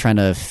sort of trying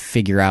to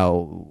figure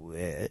out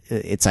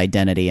its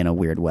identity in a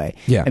weird way.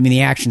 Yeah. I mean,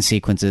 the action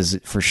sequences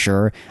for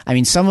sure. I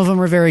mean, some of them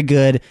are very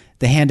good.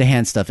 The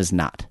hand-to-hand stuff is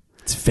not.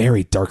 It's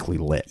very darkly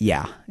lit.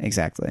 Yeah,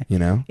 exactly.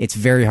 It's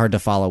very hard to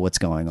follow what's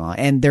going on.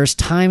 And there's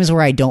times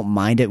where I don't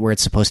mind it, where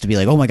it's supposed to be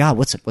like, oh my God,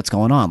 what's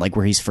going on? Like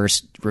where he's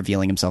first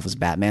revealing himself as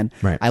Batman.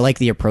 Right. I like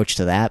the approach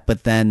to that,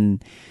 but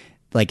then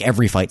like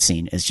every fight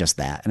scene is just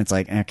that, and it's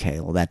like, okay,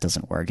 well that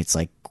doesn't work. It's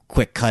like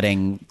quick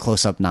cutting,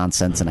 close up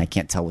nonsense, and I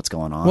can't tell what's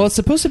going on. Well, it's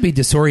supposed to be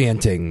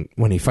disorienting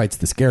when he fights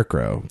the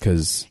Scarecrow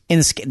because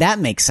that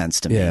makes sense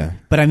to me. Yeah.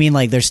 But I mean,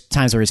 like, there's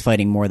times where he's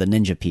fighting more than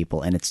ninja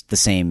people, and it's the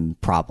same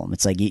problem.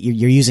 It's like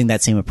you're using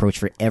that same approach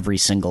for every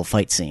single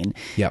fight scene,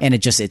 and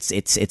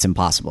it's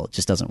impossible. It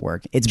just doesn't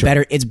work. It's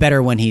better. It's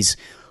better when he's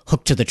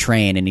hooked to the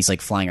train and he's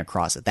like flying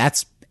across it.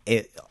 That's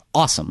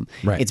awesome.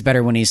 Right. It's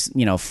better when he's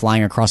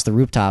flying across the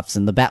rooftops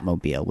in the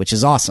Batmobile, which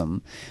is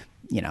awesome.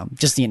 A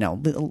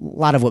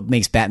lot of what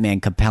makes Batman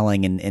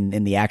compelling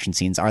in the action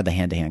scenes are the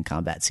hand-to-hand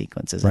combat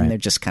sequences, and they're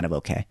just kind of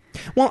okay.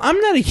 Well, I'm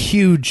not a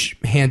huge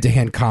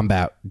hand-to-hand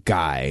combat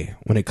guy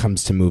when it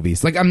comes to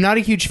movies. Like, I'm not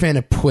a huge fan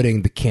of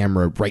putting the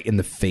camera right in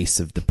the face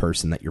of the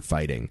person that you're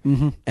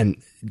fighting and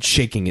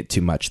shaking it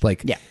too much.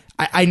 Like,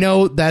 I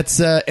know that's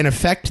an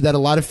effect that a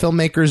lot of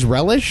filmmakers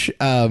relish.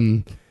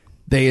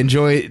 They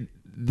enjoy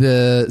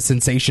the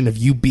sensation of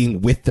you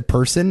being with the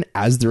person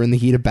as they're in the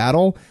heat of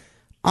battle.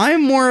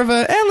 I'm more of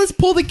let's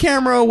pull the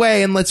camera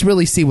away and let's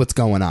really see what's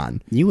going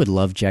on. You would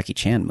love Jackie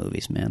Chan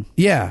movies, man.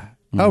 Yeah.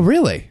 Oh,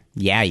 really?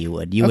 Yeah, you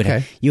would. You would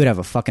have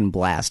a fucking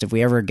blast. If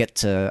we ever get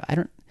to, I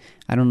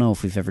don't know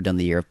if we've ever done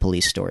the Year of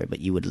Police story, but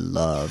you would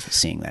love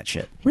seeing that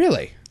shit.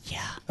 Really?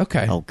 Yeah.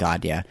 Okay. Oh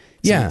God, yeah.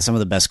 Some of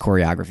the best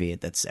choreography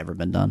that's ever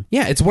been done.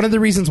 Yeah, it's one of the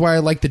reasons why I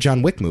like the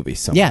John Wick movies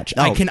so much.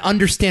 I can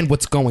understand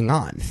what's going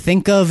on.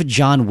 Think of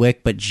John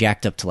Wick, but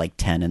jacked up to like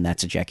 10, and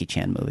that's a Jackie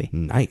Chan movie.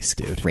 Nice,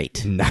 dude.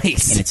 Great.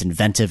 Nice. And it's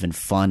inventive and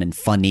fun and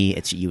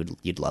funny.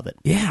 You'd love it.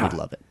 Yeah. You'd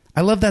love it.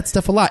 I love that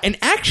stuff a lot. And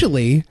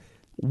actually,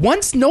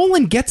 once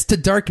Nolan gets to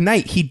Dark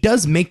Knight, he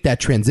does make that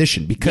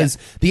transition because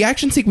the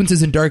action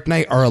sequences in Dark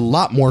Knight are a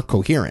lot more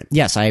coherent.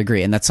 Yes, I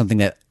agree. And that's something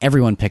that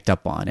everyone picked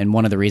up on. And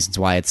one of the reasons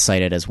why it's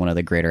cited as one of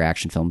the greater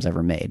action films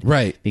ever made.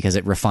 Right. Because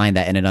it refined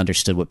that and it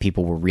understood what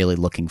people were really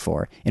looking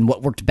for and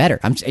what worked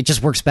better. It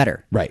just works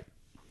better. Right.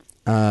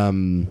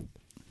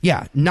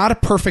 Yeah, not a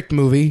perfect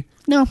movie.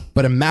 No.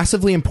 But a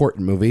massively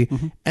important movie.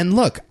 And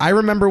look, I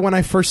remember when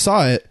I first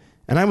saw it,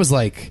 and I was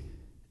like,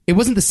 it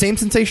wasn't the same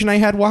sensation I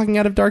had walking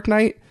out of Dark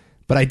Knight,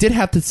 but I did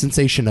have the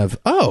sensation of,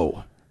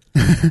 oh,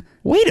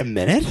 wait a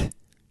minute.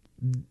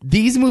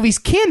 These movies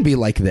can be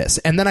like this.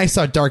 And then I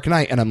saw Dark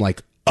Knight, and I'm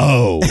like,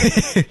 oh,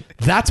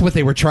 that's what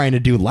they were trying to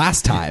do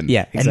last time.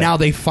 Yeah, exactly. And now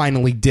they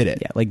finally did it.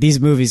 Yeah, like these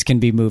movies can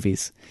be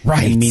movies.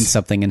 Right. And mean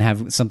something and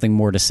have something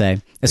more to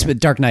say.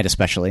 Dark Knight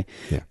especially.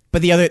 Yeah.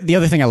 But the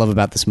other thing I love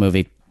about this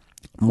movie,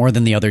 more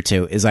than the other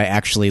two, is I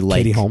actually like...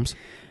 Katie Holmes?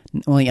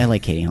 Well, I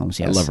like Katie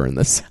Holmes, yes. I love her in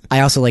this. I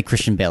also like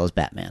Christian Bale as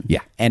Batman. Yeah.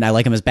 And I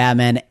like him as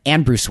Batman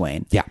and Bruce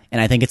Wayne. Yeah. And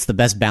I think it's the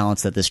best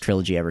balance that this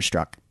trilogy ever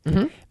struck.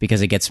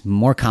 Because it gets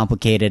more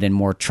complicated and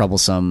more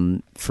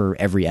troublesome for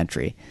every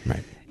entry.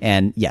 Right.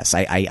 And yes,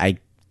 I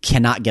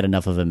cannot get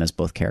enough of him as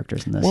both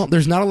characters in this. Well,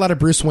 there's not a lot of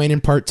Bruce Wayne in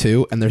part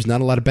 2, and there's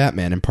not a lot of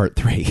Batman in part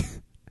 3.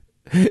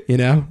 You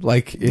know?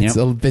 Like, it's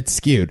a bit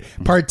skewed.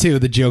 Part 2,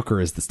 the Joker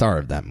is the star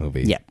of that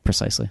movie. Yeah,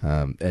 precisely.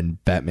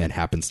 And Batman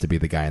happens to be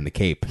the guy in the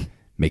cape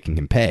making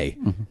him pay.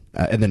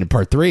 And then in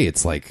part 3,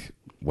 it's like,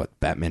 what,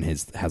 Batman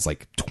has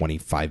like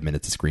 25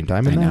 minutes of screen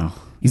time in that? know.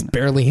 He's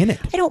barely in it.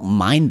 I don't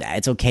mind that.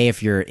 It's okay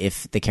if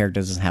the character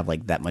doesn't have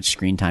like that much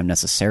screen time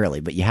necessarily,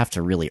 but you have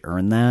to really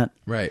earn that.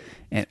 Right.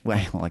 And,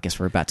 well, I guess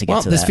we're about to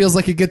get to This that. feels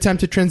like a good time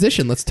to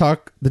transition. Let's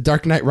talk The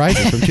Dark Knight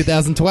Rises from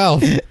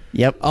 2012.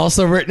 Yep.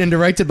 Also written and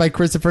directed by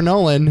Christopher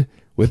Nolan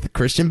with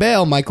Christian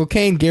Bale, Michael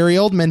Caine, Gary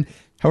Oldman.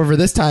 However,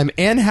 this time,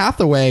 Anne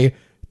Hathaway,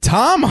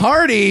 Tom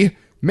Hardy,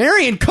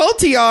 Marion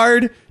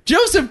Cotillard,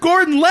 Joseph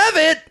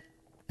Gordon-Levitt,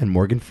 and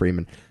Morgan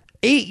Freeman.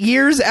 8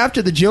 years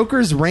after the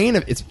Joker's reign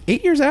of... It's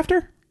 8 years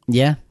after?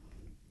 Yeah.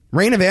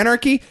 Reign of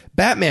Anarchy,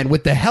 Batman,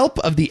 with the help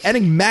of the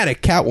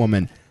enigmatic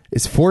Catwoman,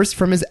 is forced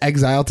from his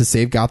exile to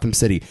save Gotham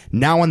City,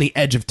 now on the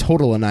edge of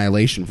total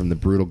annihilation from the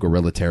brutal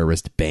guerrilla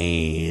terrorist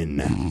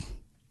Bane.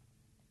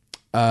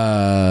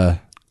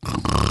 Can't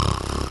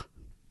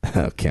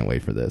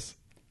wait for this.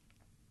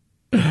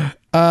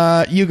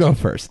 You go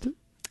first.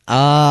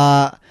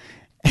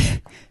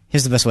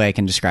 Here's the best way I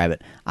can describe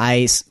it.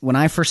 When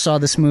I first saw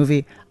this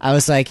movie, I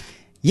was like,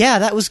 yeah,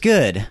 that was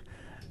good,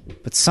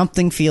 but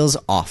something feels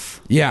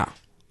off. Yeah.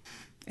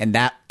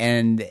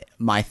 And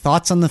my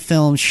thoughts on the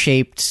film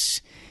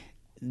shaped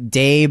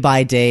day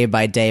by day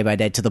by day by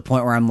day to the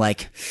point where I'm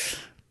like,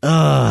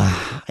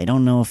 I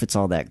don't know if it's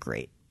all that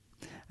great.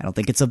 I don't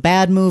think it's a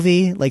bad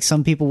movie like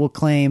some people will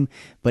claim,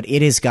 but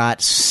it has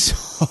got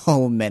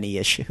so many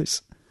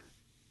issues.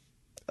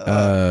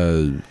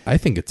 I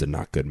think it's a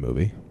not good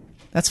movie.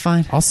 That's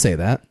fine. I'll say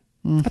that.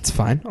 That's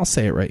fine. I'll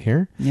say it right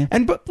here. Yeah.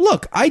 But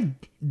look, I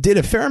did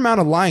a fair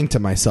amount of lying to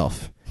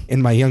myself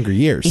in my younger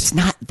years. It's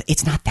not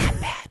that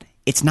bad.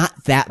 It's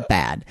not that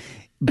bad.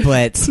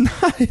 But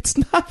it's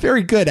not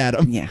very good,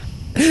 Adam. Yeah.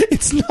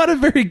 It's not a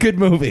very good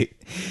movie.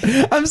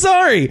 I'm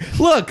sorry.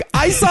 Look,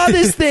 I saw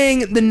this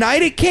thing the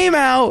night it came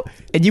out.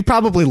 And you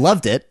probably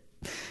loved it.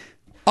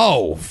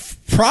 Oh,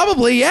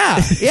 probably,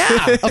 yeah.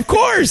 Yeah, of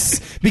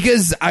course.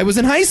 Because I was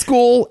in high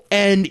school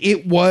and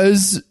it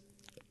was,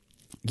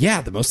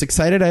 the most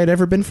excited I had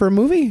ever been for a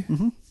movie.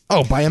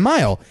 Oh, by a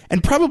mile.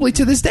 And probably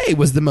to this day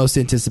was the most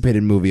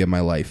anticipated movie of my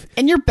life.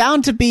 And you're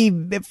bound to be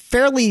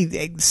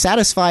fairly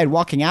satisfied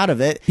walking out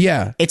of it.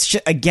 Yeah. It's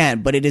just,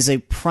 again, but it is a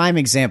prime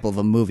example of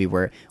a movie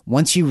where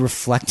once you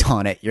reflect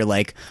on it, you're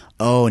like,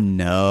 oh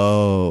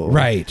no.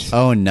 Right.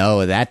 Oh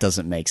no, that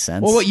doesn't make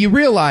sense. Well, what you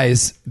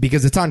realize,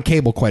 because it's on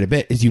cable quite a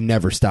bit, is you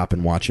never stop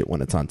and watch it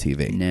when it's on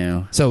TV.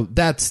 No. So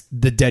that's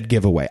the dead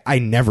giveaway. I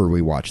never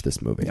rewatch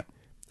this movie. Yep.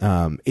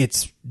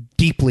 It's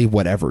deeply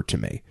whatever to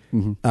me.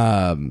 Mm-hmm.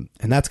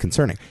 And that's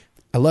concerning.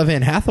 I love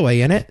Anne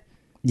Hathaway in it.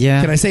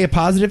 Yeah. Can I say a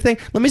positive thing?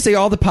 Let me say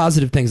all the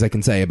positive things I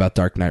can say about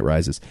Dark Knight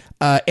Rises.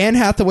 Anne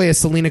Hathaway as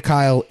Selena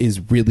Kyle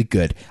is really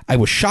good. I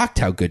was shocked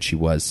how good she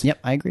was. Yep,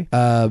 I agree.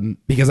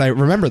 Because I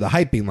remember the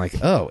hype being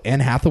like, oh,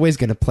 Anne Hathaway's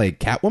going to play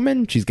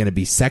Catwoman. She's going to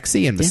be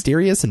sexy and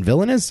mysterious and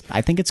villainous.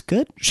 I think it's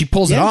good. She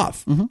pulls it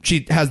off. Mm-hmm.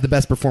 She has the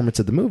best performance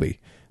of the movie.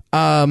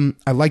 I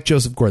like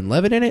Joseph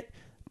Gordon-Levitt in it.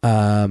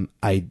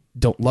 I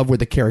don't love where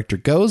the character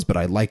goes, but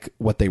I like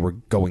what they were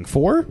going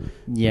for.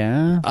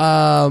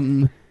 Yeah.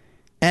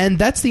 And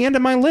that's the end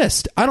of my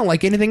list. I don't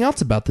like anything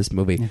else about this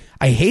movie.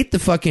 I hate the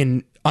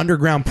fucking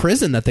underground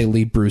prison that they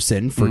leave Bruce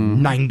in for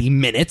 90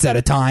 minutes at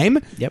a time.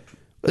 Yep.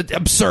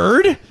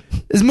 Absurd.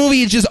 This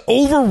movie is just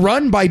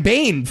overrun by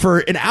Bane for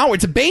an hour.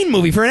 It's a Bane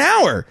movie for an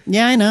hour.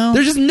 Yeah, I know.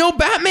 There's just no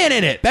Batman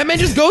in it. Batman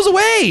just goes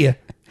away.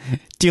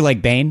 Do you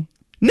like Bane?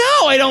 No,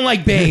 I don't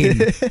like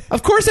Bane.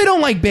 Of course I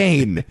don't like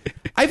Bane.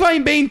 I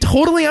find Bane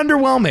totally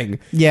underwhelming.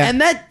 Yeah. And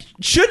that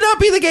should not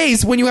be the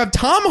case when you have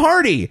Tom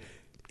Hardy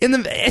in the...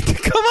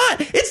 Come on.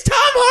 It's Tom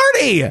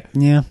Hardy.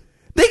 Yeah.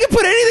 They can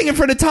put anything in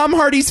front of Tom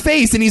Hardy's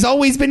face, and he's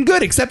always been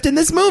good, except in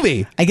this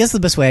movie. I guess the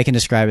best way I can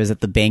describe it is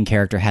that the Bane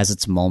character has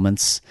its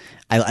moments.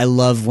 I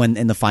love when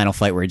in the final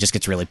fight where he just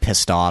gets really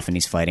pissed off and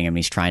he's fighting him and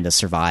he's trying to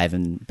survive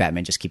and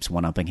Batman just keeps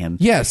one-upping him.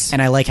 Yes.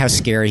 And I like how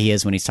scary he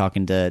is when he's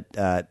talking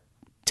to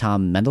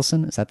Tom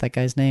Mendelsohn. Is that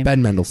guy's name?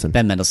 Ben Mendelsohn.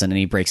 Ben Mendelsohn, and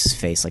he breaks his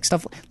face. Like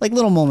stuff like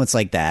little moments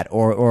like that.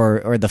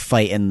 Or the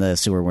fight in the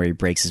sewer where he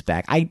breaks his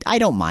back. I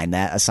don't mind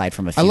that aside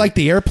from a few. I like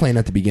the airplane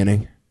at the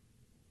beginning.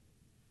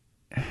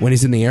 When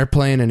he's in the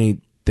airplane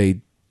and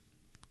they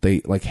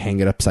like hang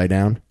it upside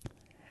down.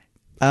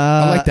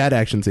 I like that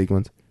action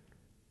sequence.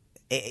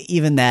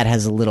 Even that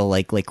has a little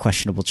like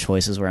questionable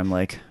choices where I'm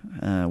like,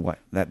 what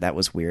that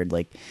was weird.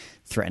 Like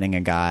threatening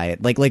a guy,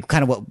 like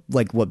kind of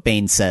what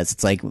Bane says.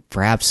 It's like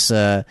perhaps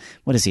what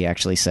does he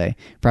actually say?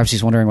 Perhaps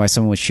he's wondering why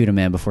someone would shoot a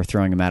man before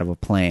throwing him out of a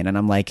plane. And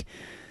I'm like,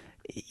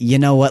 you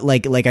know what?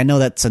 Like I know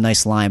that's a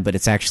nice line, but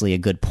it's actually a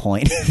good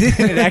point.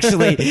 It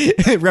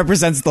actually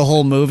represents the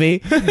whole movie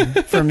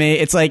for me.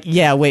 It's like,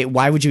 yeah, wait,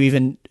 why would you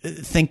even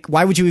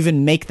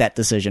make that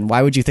decision?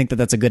 Why would you think that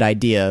that's a good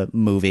idea,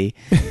 movie?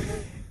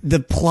 The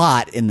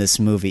plot in this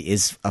movie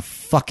is a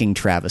fucking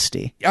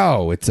travesty.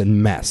 Oh, it's a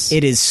mess.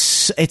 It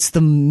is. It's the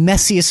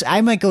messiest.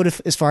 I might go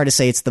as far to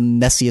say it's the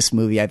messiest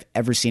movie I've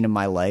ever seen in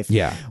my life.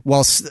 Yeah.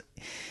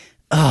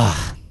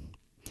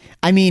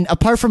 I mean,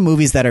 apart from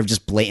movies that are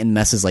just blatant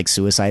messes like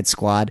Suicide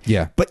Squad.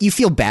 Yeah. But you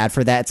feel bad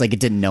for that. It's like it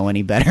didn't know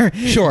any better.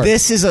 Sure.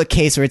 This is a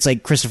case where it's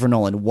like, Christopher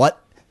Nolan,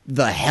 what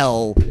the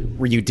hell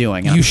were you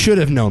doing? You should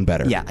have known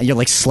better. Yeah. You're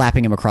like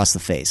slapping him across the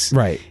face.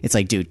 Right. It's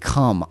like, dude,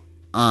 come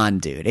on,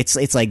 dude.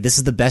 It's like this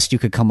is the best you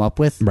could come up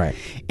with. Right.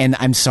 And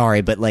I'm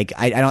sorry, but like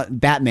I don't.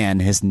 Batman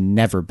has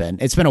never been.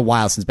 It's been a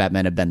while since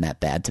Batman had been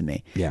that bad to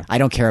me. Yeah. I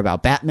don't care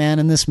about Batman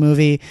in this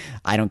movie.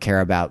 I don't care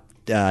about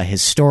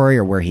his story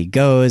or where he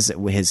goes,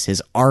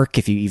 his arc,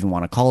 if you even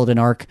want to call it an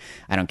arc.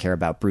 I don't care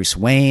about Bruce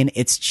Wayne.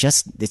 It's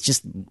just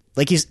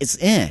like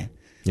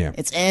Yeah.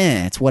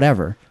 It's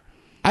whatever.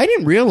 I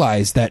didn't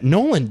realize that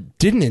Nolan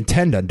didn't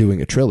intend on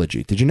doing a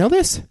trilogy. Did you know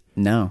this?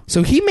 No.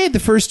 So he made the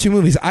first two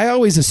movies. I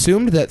always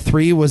assumed that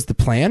 3 was the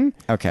plan.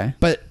 Okay.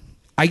 But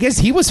I guess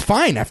he was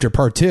fine after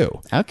part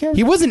 2. Okay.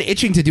 He wasn't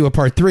itching to do a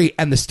part 3,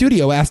 and the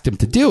studio asked him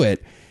to do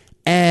it.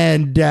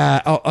 And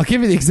I'll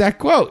give you the exact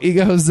quote. He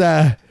goes,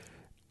 on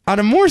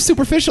a more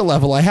superficial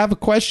level, I have a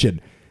question.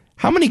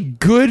 How many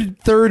good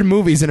third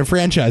movies in a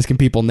franchise can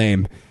people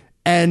name?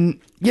 And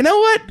you know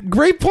what?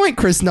 Great point,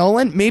 Chris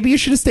Nolan. Maybe you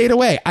should have stayed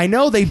away. I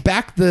know they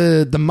backed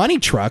the money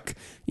truck.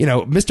 You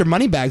know, Mr.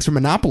 Moneybags from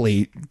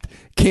Monopoly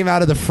came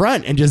out of the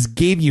front and just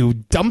gave you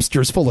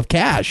dumpsters full of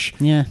cash.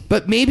 Yeah.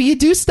 But maybe you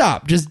do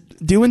stop. Just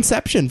do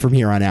Inception from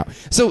here on out.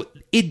 So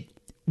it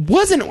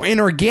wasn't an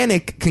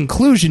organic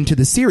conclusion to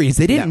the series.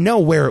 They didn't know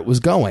where it was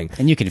going.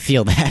 And you can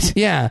feel that.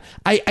 Yeah.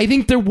 I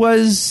think there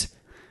was,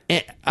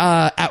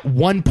 at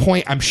one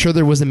point, I'm sure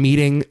there was a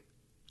meeting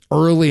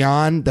early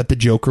on that the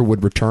Joker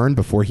would return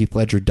before Heath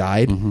Ledger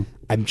died. Mm-hmm.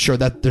 I'm sure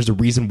that there's a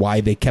reason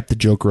why they kept the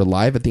Joker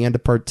alive at the end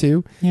of part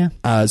 2.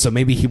 Yeah. So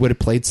maybe he would have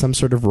played some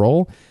sort of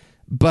role.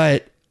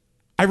 But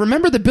I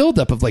remember the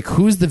buildup of like,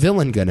 who's the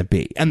villain going to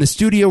be? And the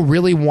studio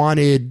really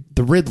wanted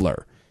the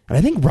Riddler. And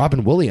I think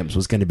Robin Williams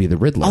was going to be the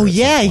Riddler. Oh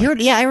yeah,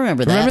 I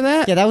remember that. Remember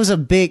that? Yeah, that was a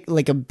big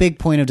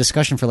point of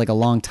discussion for like a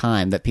long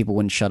time that people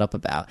wouldn't shut up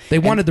about. They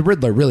wanted the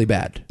Riddler really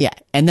bad. Yeah,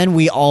 and then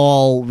we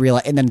all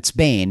realize, and then it's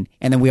Bane,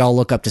 and then we all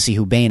look up to see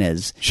who Bane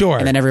is. Sure.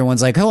 And then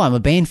everyone's like, "Oh, I'm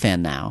a Bane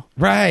fan now."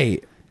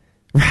 Right.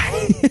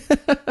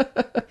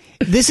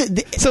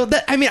 So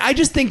that, I mean, I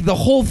just think the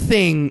whole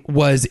thing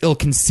was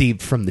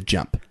ill-conceived from the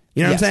jump.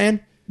 You know what I'm saying?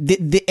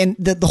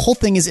 The whole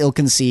thing is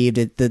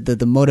ill-conceived.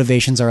 The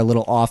motivations are a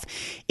little off.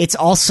 It's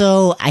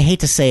also, I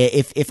hate to say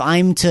it, if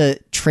I'm to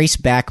trace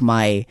back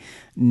my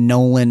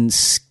Nolan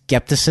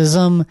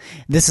skepticism,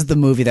 this is the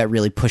movie that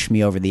really pushed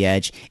me over the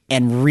edge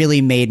and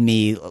really made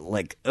me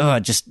like,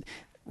 just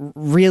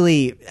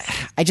really,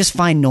 I just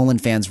find Nolan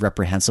fans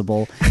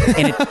reprehensible,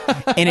 and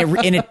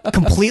it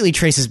completely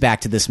traces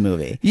back to this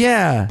movie.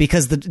 Yeah,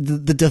 because the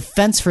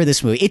defense for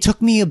this movie, it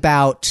took me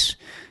about.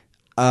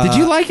 Did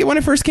you like it when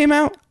it first came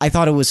out? I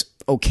thought it was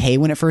okay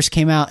when it first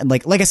came out, and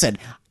like I said,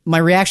 my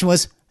reaction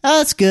was,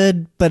 "Oh, it's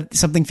good," but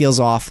something feels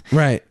off.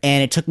 Right,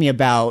 and it took me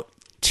about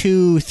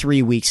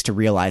 2-3 weeks to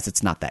realize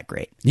it's not that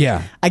great.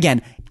 Yeah.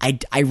 Again,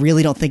 I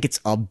really don't think it's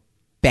a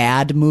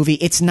bad movie.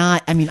 It's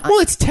not. I mean, well,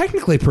 it's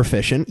technically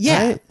proficient.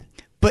 Yeah. Right?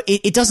 But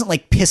it doesn't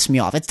like piss me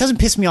off. It doesn't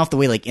piss me off the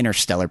way like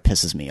Interstellar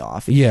pisses me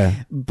off. Yeah.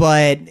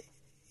 But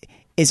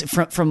is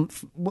from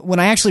when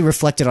I actually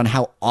reflected on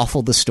how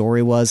awful the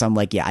story was, I'm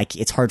like, yeah,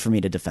 it's hard for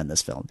me to defend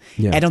this film.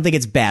 Yeah. I don't think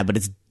it's bad, but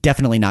it's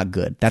definitely not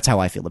good. That's how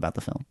I feel about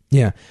the film.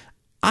 Yeah.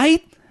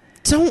 I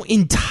don't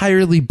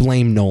entirely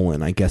blame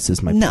Nolan, I guess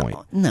is my point.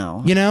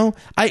 No. You know?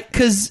 But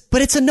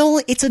it's a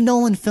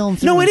Nolan film.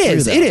 No, it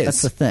is. It is.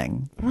 That's the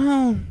thing.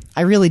 Well,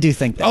 I really do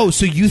think that. Oh,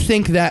 so you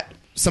think that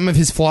some of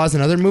his flaws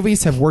in other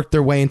movies have worked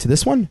their way into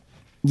this one?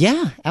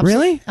 Yeah,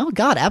 absolutely. Really? Oh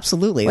God,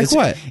 absolutely. Like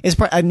what?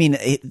 I mean,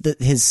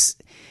 his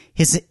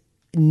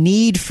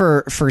need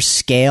for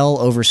scale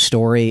over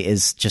story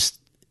is just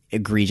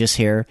egregious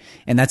here,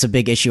 and that's a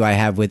big issue I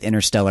have with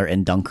Interstellar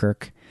and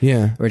Dunkirk.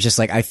 Yeah, where it's just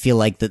like I feel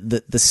like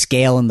the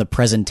scale and the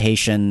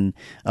presentation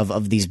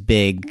of these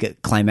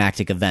big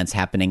climactic events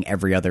happening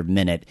every other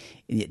minute,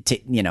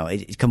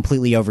 it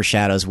completely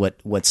overshadows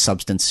what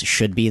substance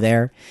should be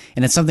there,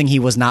 and it's something he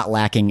was not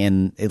lacking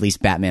in at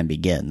least Batman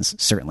Begins,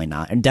 certainly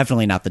not, and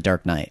definitely not The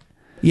Dark Knight.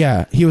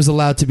 Yeah, he was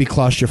allowed to be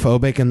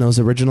claustrophobic in those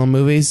original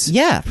movies.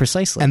 Yeah,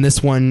 precisely. And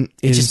this one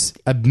is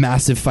a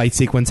massive fight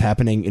sequence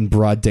happening in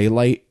broad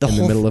daylight in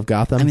the middle of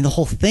Gotham. I mean, the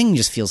whole thing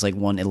just feels like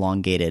one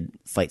elongated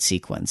fight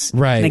sequence.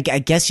 Right. And I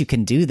guess you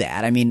can do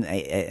that. I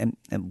mean,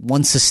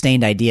 one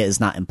sustained idea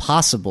is not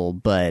impossible,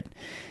 but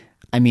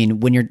I mean,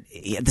 when you're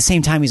at the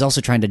same time, he's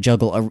also trying to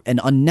juggle an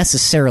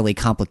unnecessarily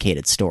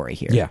complicated story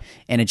here. Yeah.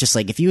 And it's just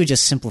like, if you had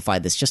just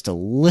simplified this just a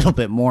little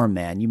bit more,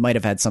 man, you might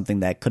have had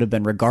something that could have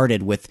been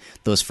regarded with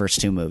those first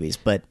two movies.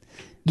 But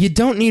you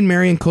don't need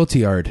Marion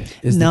Cotillard.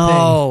 The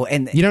thing.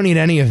 And you don't need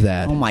any of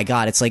that. Oh my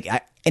God. It's like,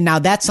 and now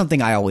that's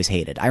something I always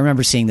hated. I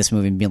remember seeing this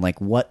movie and being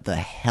like, what the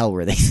hell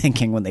were they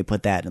thinking when they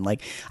put that? And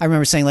like, I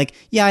remember saying like,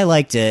 yeah, I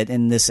liked it.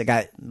 And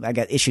I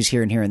got issues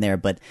here and there,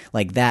 but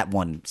like that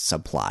one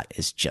subplot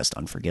is just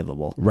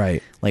unforgivable.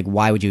 Right. Like,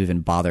 why would you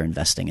even bother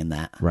investing in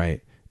that?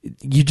 Right.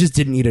 You just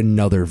didn't need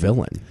another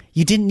villain.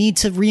 You didn't need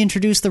to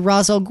reintroduce the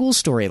Ra's al Ghul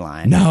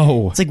storyline.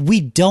 No. It's like, we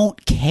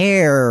don't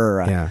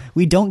care. Yeah.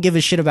 We don't give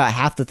a shit about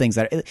half the things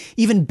that are,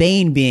 even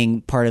Bane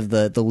being part of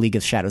the League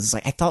of Shadows. It's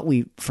like, I thought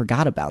we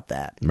forgot about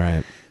that.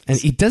 Right.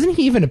 And doesn't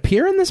he even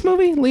appear in this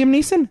movie, Liam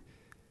Neeson?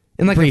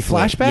 In like Briefly.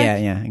 a flashback?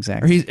 Yeah,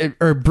 exactly.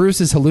 Or Bruce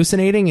is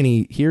hallucinating and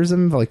he hears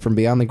him like from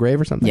beyond the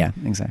grave or something? Yeah,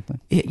 exactly.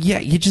 Yeah,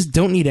 you just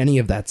don't need any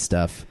of that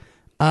stuff.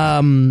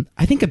 I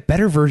think a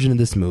better version of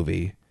this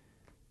movie...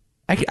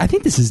 I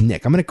think this is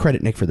Nick. I'm going to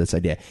credit Nick for this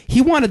idea.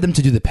 He wanted them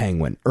to do the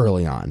Penguin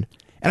early on.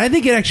 And I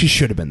think it actually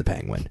should have been the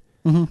Penguin.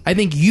 Mm-hmm. I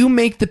think you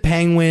make the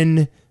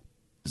Penguin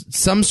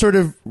some sort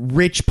of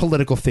rich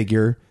political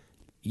figure.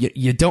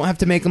 You don't have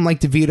to make him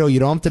like DeVito.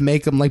 You don't have to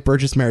make him like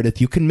Burgess Meredith.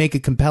 You can make a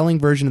compelling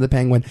version of the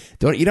Penguin.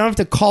 You don't have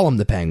to call him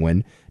the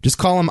Penguin. Just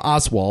call him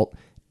Oswalt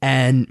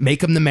and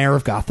make him the mayor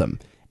of Gotham.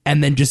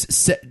 And then just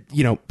set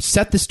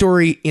the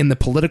story in the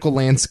political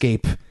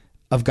landscape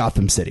of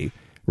Gotham City.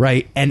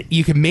 Right, and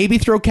you can maybe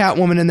throw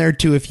Catwoman in there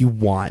too if you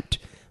want,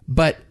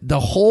 but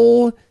the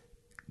whole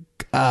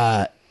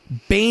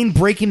Bane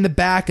breaking the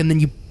back and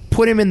then you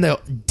put him in the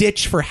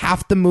ditch for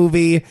half the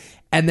movie,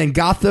 and then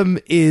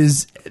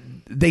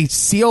they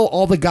seal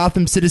all the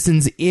Gotham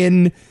citizens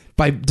in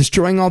by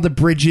destroying all the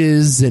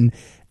bridges, and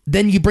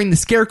then you bring the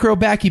Scarecrow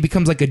back. He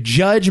becomes like a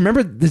judge.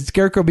 Remember, the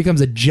Scarecrow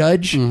becomes a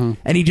judge, and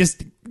he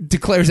just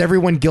declares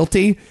everyone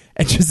guilty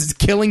and just is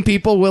killing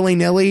people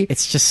willy-nilly.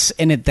 It's just,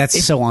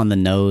 that's so on the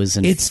nose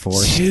and it's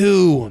forced.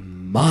 Too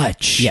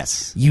much.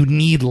 Yes. You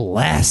need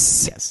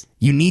less. Yes.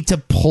 You need to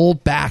pull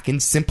back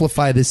and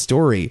simplify this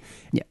story.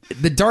 Yeah.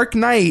 The Dark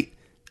Knight,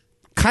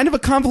 kind of a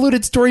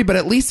convoluted story, but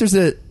at least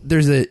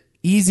there's a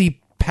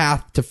easy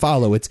path to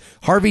follow. It's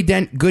Harvey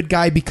Dent, good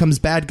guy becomes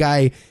bad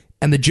guy,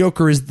 and the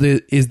Joker is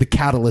the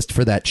catalyst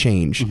for that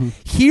change. Mm-hmm.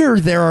 Here,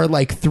 there are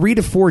like 3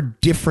 to 4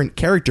 different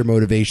character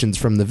motivations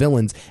from the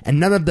villains,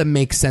 and none of them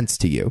make sense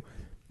to you.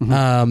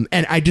 Mm-hmm.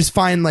 And I just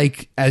find,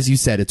 like, as you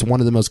said, it's one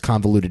of the most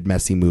convoluted,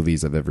 messy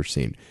movies I've ever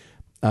seen.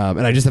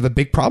 And I just have a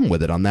big problem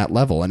with it on that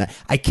level. And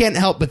I can't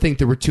help but think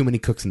there were too many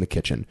cooks in the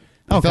kitchen.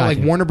 I felt like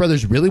Warner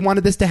Brothers really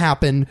wanted this to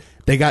happen.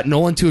 They got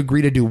Nolan to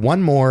agree to do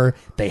one more.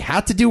 They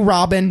had to do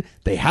Robin.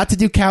 They had to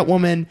do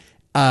Catwoman.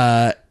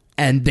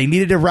 and they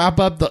needed to wrap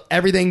up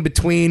everything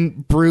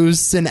between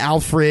Bruce and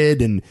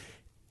Alfred and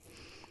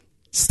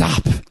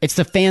stop. It's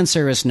the fan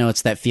service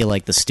notes that feel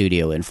like the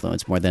studio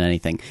influence more than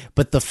anything.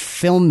 But the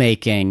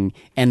filmmaking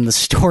and the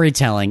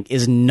storytelling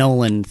is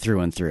Nolan through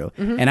and through.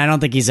 And I don't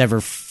think he's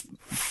ever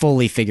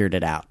fully figured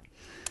it out.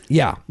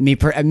 Yeah.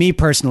 Me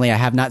personally, I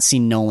have not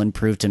seen Nolan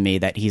prove to me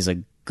that he's a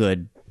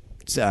good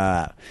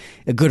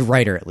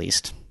writer, at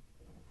least.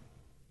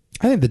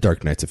 I think The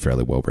Dark Knight's a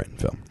fairly well-written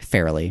film.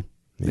 Fairly.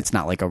 Yeah. It's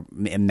not like a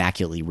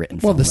immaculately written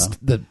well,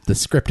 film, the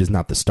script is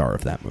not the star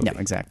of that movie. No,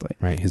 exactly.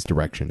 Right? His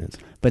direction is.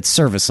 But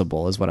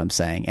serviceable is what I'm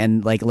saying.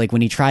 And like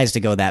when he tries to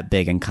go that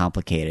big and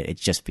complicated, it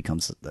just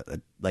becomes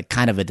like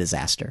kind of a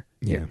disaster.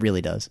 Yeah. It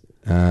really does.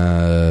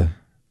 Yeah,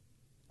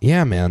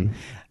 man.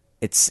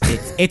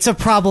 It's a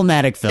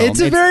problematic film.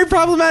 It's a very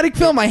problematic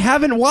film. I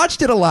haven't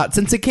watched it a lot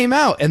since it came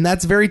out, and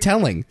that's very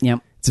telling. Yep.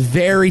 It's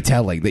very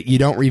telling that you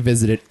don't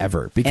revisit it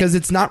ever because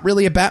it's not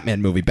really a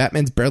Batman movie.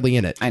 Batman's barely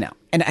in it. I know.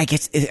 And I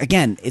guess,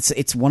 again,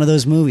 it's one of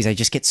those movies. I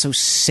just get so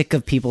sick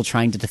of people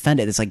trying to defend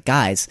it. It's like,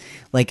 guys,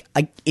 like,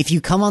 if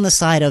you come on the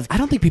side of... I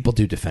don't think people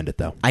do defend it,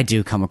 though. I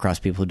do come across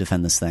people who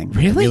defend this thing.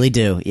 Really? I really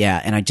do.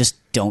 Yeah. And I just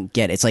don't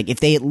get it. It's like,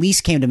 if they at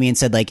least came to me and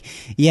said, like,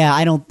 yeah,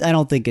 I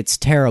don't think it's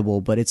terrible,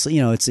 but it's,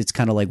 you know, it's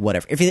kind of like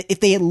whatever. If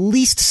they at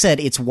least said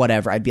it's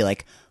whatever, I'd be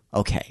like,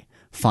 okay,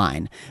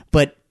 fine.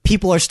 But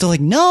people are still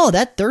like, no,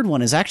 that third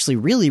one is actually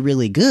really,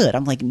 really good.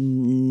 I'm like,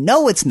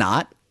 no, it's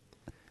not.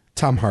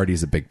 Tom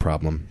Hardy's a big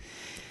problem.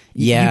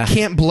 Yeah. You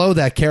can't blow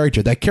that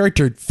character. That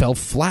character fell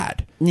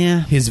flat. Yeah.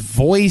 His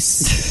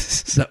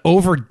voice, the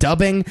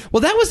overdubbing.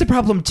 Well, that was the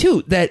problem,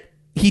 too, that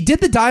he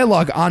did the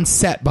dialogue on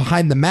set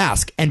behind the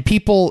mask, and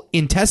people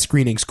in test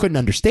screenings couldn't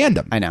understand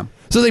him. I know.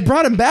 So they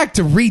brought him back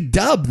to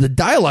redub the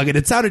dialogue, and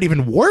it sounded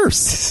even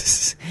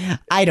worse.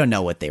 I don't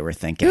know what they were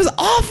thinking. It was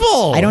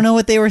awful. I don't know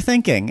what they were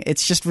thinking.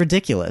 It's just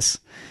ridiculous.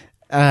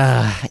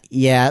 No,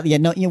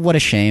 what a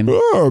shame.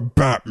 Oh,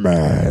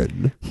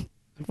 Batman.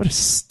 What a...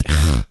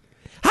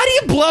 How do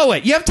you blow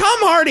it? You have Tom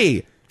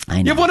Hardy.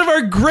 I know. You have one of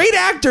our great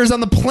actors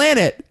on the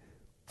planet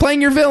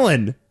playing your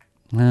villain.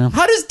 Well,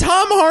 how does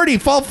Tom Hardy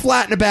fall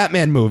flat in a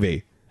Batman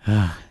movie?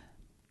 I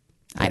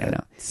don't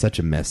know. Such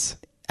a miss.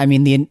 I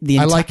mean,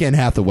 I like Anne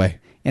Hathaway.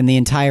 And the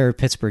entire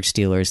Pittsburgh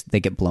Steelers,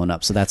 they get blown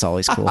up, so that's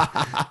always cool.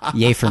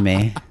 Yay for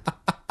me.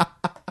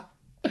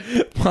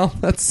 Well,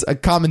 that's a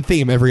common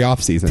theme every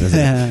offseason, isn't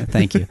it?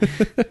 Thank you.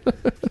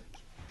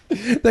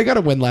 They got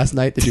a win last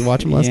night. Did you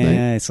watch them last night?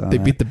 Yeah, I saw They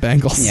that. beat the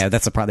Bengals. Yeah,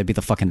 that's the problem. They beat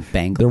the fucking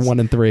Bengals. They're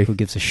 1-3. Who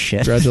gives a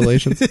shit?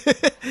 Congratulations.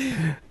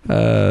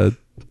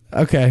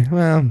 Okay,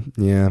 well,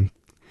 yeah.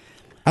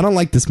 I don't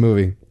like this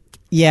movie.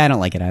 Yeah, I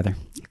don't like it either.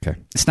 Okay.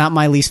 It's not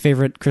my least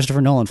favorite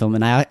Christopher Nolan film,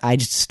 and I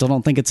just still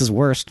don't think it's his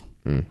worst.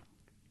 Let's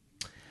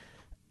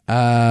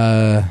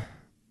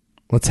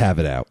have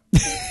it out.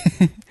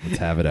 Let's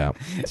have it out.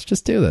 Let's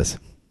just do this.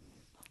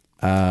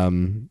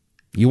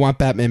 You want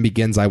Batman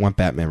Begins, I want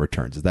Batman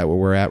Returns. Is that where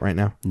we're at right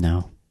now?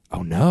 No.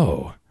 Oh,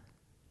 no.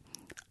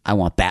 I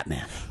want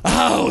Batman.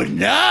 Oh,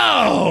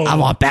 no. I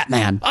want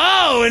Batman.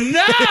 Oh,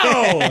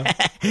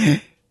 no.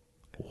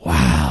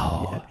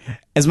 Wow.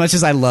 As much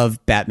as I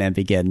love Batman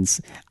Begins,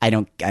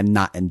 I'm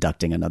not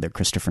inducting another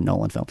Christopher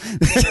Nolan film.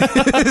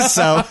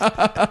 So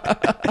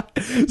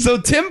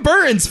Tim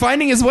Burton's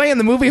finding his way in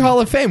the Movie Hall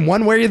of Fame,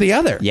 one way or the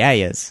other. Yeah,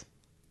 he is.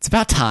 It's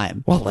about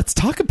time. Well, let's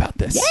talk about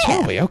this,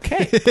 shall we?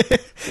 Okay.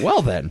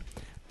 Well, then.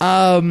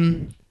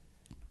 My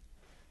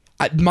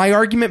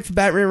argument for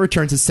Batman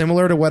Returns is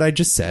similar to what I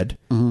just said.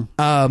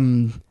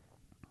 Mm-hmm.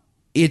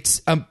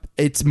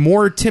 It's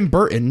more Tim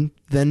Burton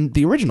than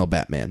the original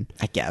Batman,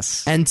 I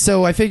guess. And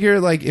so I figure,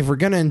 like, if we're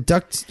gonna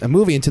induct a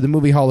movie into the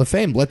Movie Hall of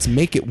Fame, let's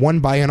make it one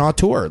by an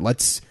auteur.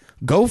 Let's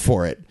go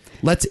for it.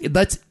 Let's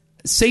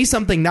say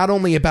something not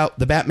only about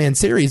the Batman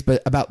series,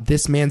 but about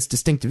this man's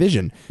distinct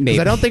vision. Because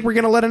I don't think we're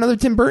gonna let another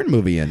Tim Burton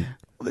movie in.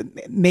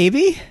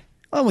 Maybe.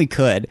 Well, we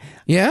could.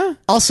 Yeah.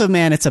 Also,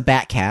 man, it's a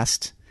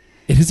Batcast.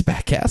 It is a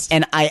Batcast.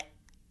 And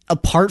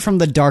apart from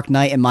The Dark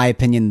Knight, in my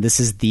opinion, this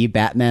is the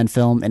Batman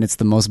film, and it's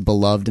the most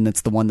beloved, and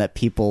it's the one that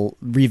people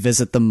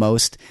revisit the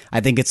most.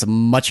 I think it's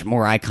much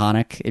more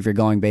iconic if you're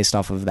going based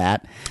off of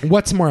that.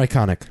 What's more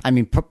iconic? I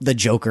mean, the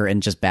Joker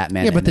and just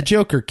Batman. Yeah, but the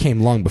Joker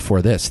came long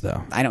before this,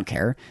 though. I don't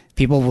care.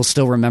 People will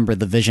still remember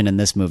the vision in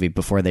this movie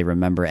before they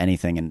remember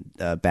anything in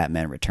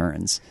Batman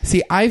Returns.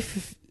 See, I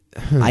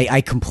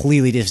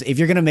completely just... If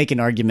you're going to make an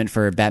argument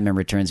for Batman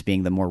Returns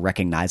being the more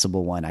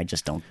recognizable one, I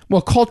just don't...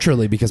 Well,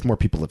 culturally, because more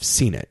people have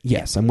seen it.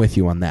 Yes, I'm with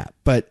you on that.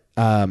 But,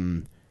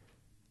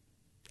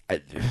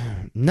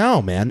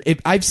 no, man.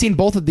 I've seen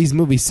both of these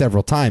movies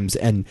several times,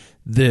 and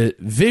the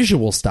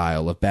visual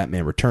style of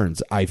Batman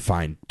Returns I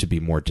find to be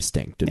more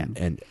distinct.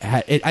 And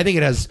I think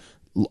it has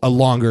a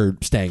longer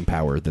staying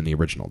power than the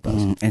original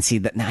does. And see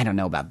that I don't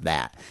know about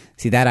that.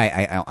 See that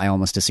I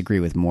almost disagree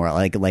with more.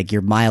 Like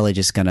your mileage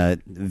is gonna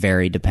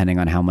vary depending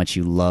on how much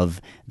you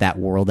love that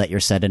world that you're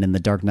set in the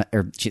Dark Knight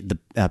or the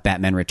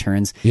Batman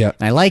Returns. Yeah,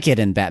 and I like it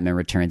in Batman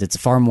Returns. It's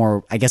far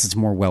more. I guess it's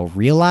more well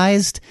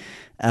realized.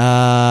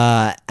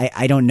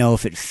 I don't know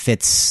if it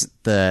fits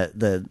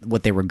the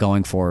what they were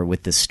going for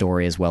with this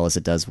story as well as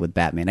it does with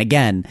Batman.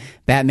 Again,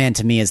 Batman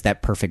to me is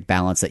that perfect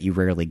balance that you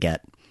rarely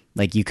get.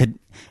 Like you could,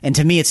 and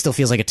to me, it still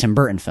feels like a Tim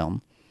Burton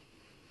film.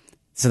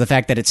 So the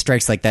fact that it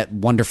strikes like that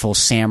wonderful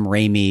Sam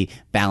Raimi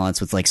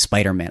balance with like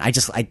Spider-Man, I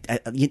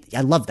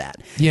love that.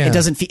 Yeah, it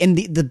doesn't feel. And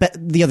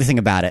the other thing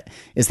about it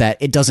is that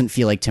it doesn't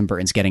feel like Tim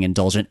Burton's getting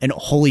indulgent. And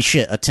holy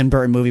shit, a Tim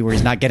Burton movie where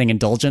he's not getting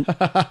indulgent.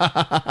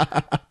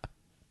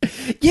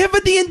 Yeah,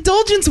 but the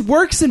indulgence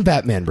works in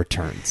Batman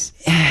Returns.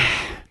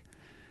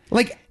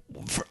 Like,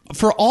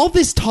 for all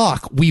this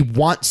talk, we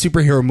want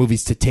superhero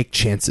movies to take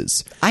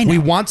chances. I know. We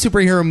want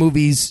superhero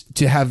movies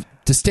to have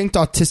distinct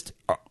autistic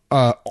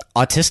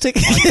autistic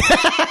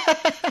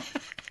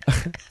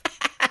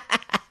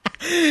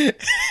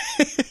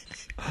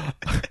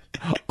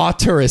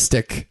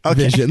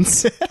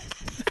visions.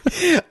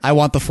 I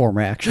want the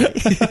former, actually.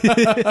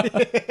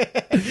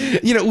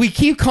 We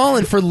keep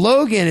calling for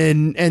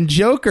Logan and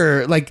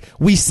Joker. Like,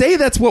 we say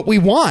that's what we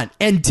want.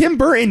 And Tim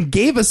Burton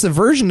gave us a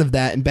version of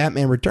that in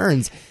Batman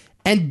Returns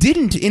and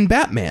didn't in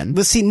Batman.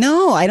 But see,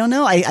 no, I don't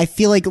know. I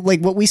feel like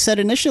what we said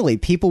initially,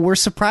 people were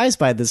surprised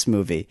by this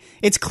movie.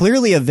 It's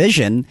clearly a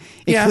vision.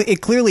 It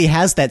clearly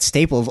has that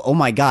staple of, oh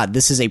my God,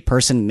 this is a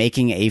person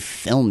making a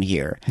film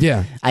here.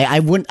 Yeah.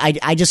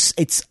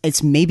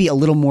 It's maybe a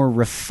little more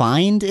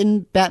refined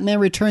in Batman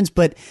Returns,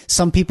 but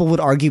some people would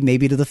argue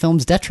maybe to the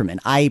film's detriment.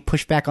 I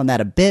push back on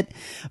that a bit.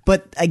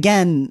 But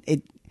again,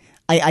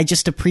 I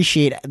just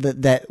appreciate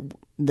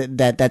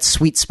that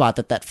sweet spot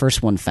that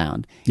first one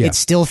found. Yeah. It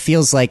still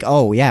feels like,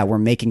 oh yeah, we're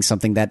making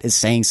something that is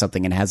saying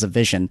something and has a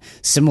vision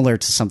similar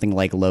to something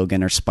like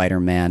Logan or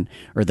Spider-Man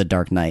or The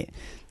Dark Knight,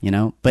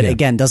 but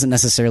again, doesn't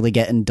necessarily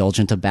get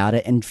indulgent about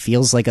it and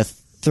feels like a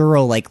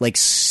thorough, like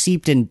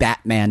seeped in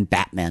Batman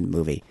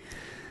movie.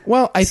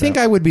 Well, I think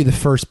I would be the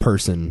first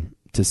person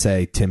to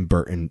say Tim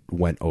Burton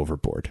went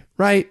overboard,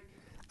 right?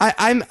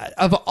 I'm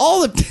of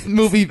all the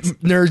movie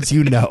nerds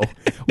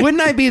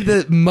wouldn't I be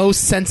the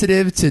most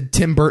sensitive to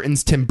Tim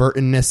Burton's Tim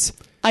Burtonness?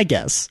 I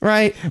guess.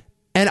 Right?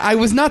 And I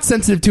was not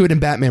sensitive to it in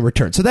Batman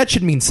Returns, so that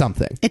should mean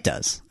something. It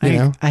does.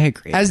 I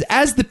agree.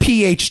 As the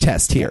pH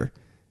test here,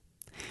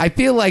 I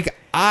feel like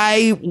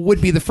I would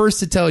be the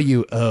first to tell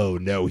you, oh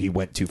no, he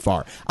went too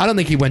far. I don't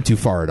think he went too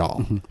far at all.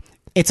 Mm-hmm.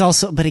 It's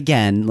also, but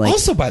again, like...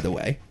 Also, by the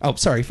way... Oh,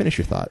 sorry, finish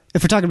your thought.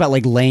 If we're talking about,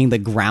 like, laying the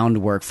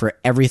groundwork for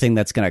everything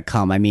that's going to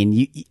come, I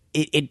mean,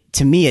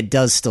 to me, it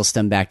does still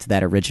stem back to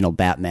that original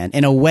Batman.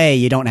 In a way,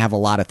 you don't have a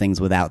lot of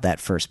things without that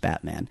first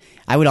Batman.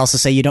 I would also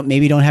say you don't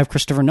have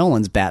Christopher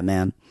Nolan's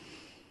Batman.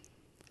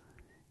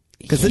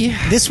 Because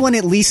this one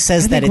at least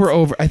says that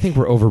I think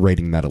we're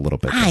overrating that a little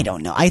bit. I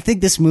don't know. I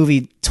think this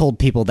movie told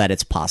people that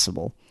it's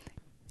possible.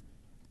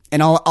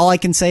 And all I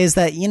can say is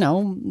that,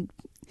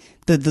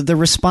 the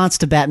response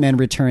to Batman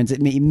Returns,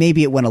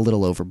 maybe it went a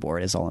little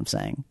overboard, is all I'm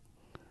saying.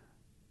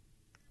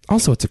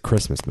 Also, it's a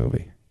Christmas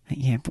movie.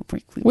 Yeah,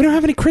 we don't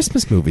have any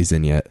Christmas movies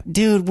in yet.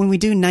 Dude, when we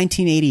do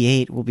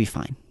 1988, we'll be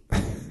fine.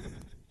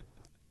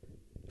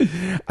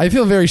 I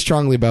feel very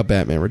strongly about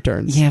Batman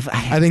Returns. Yeah,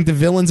 I think the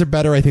villains are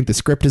better. I think the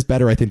script is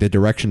better. I think the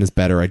direction is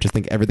better. I just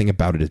think everything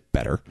about it is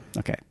better.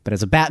 Okay, but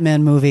as a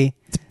Batman movie...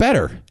 It's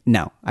better.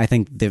 No, I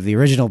think the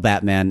original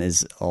Batman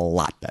is a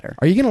lot better.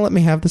 Are you going to let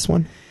me have this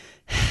one?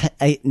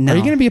 No. Are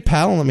you going to be a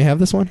pal and let me have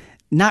this one?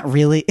 Not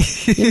really.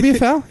 You going to be a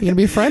pal? You going to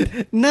be a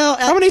friend? No.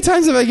 How many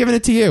times have I given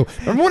it to you?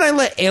 Remember when I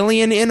let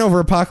Alien in over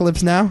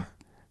Apocalypse Now?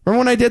 Remember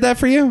when I did that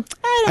for you?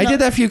 I did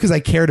that for you because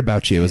I cared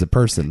about you as a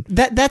person.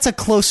 That's a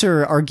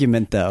closer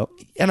argument, though.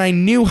 And I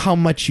knew how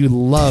much you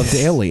loved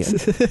Alien.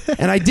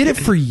 And I did it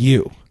for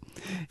you.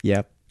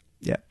 Yep.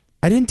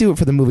 I didn't do it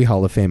for the Movie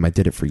Hall of Fame. I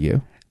did it for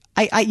you.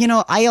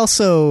 I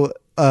also...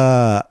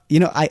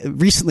 I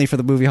recently for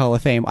the Movie Hall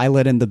of Fame, I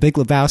let in The Big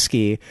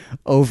Lebowski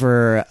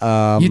over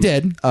you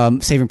did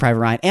Saving Private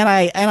Ryan, and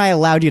I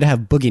allowed you to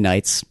have Boogie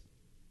Nights,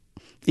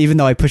 even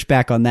though I pushed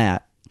back on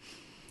that.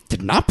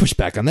 Did not push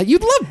back on that. You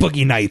love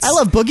Boogie Nights. I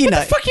love Boogie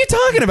Nights. What the fuck are you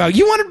talking about?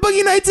 You wanted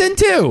Boogie Nights in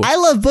too. I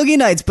love Boogie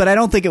Nights, but I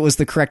don't think it was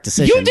the correct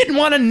decision. You didn't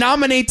want to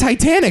nominate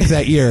Titanic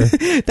that year.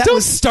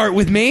 Don't start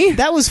with me.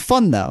 That was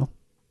fun though.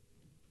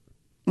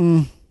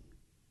 All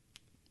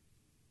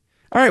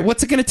right,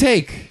 what's it going to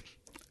take?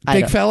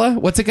 Big fella,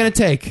 what's it going to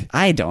take?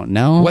 I don't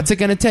know. What's it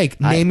going to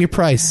take? Name your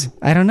price.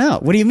 I don't know.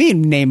 What do you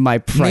mean, name my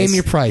price? Name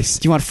your price.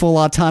 Do you want full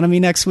autonomy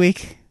next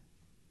week?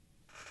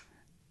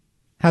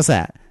 How's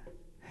that?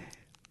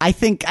 I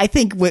think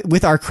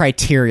with our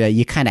criteria,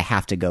 you kind of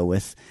have to go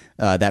with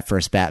that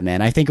first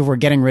Batman. I think if we're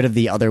getting rid of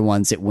the other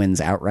ones, it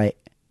wins outright.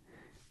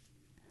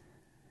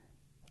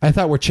 I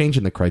thought we're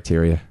changing the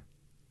criteria.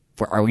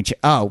 Are we?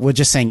 We're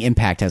just saying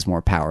Impact has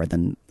more power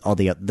than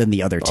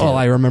the other two. Oh,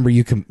 I remember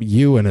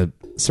you and a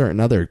certain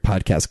other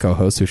podcast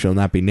co-host who shall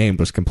not be named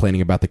was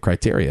complaining about the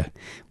criteria.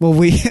 Well,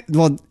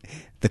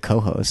 the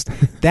co-host,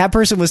 that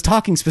person was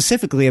talking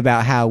specifically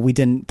about how we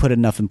didn't put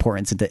enough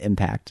importance into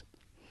Impact.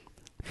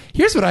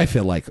 Here's what I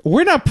feel like: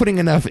 we're not putting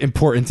enough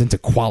importance into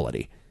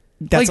quality.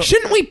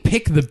 Shouldn't we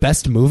pick the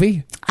best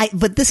movie?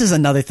 But this is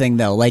another thing,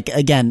 though. Like,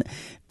 again,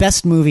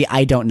 best movie.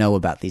 I don't know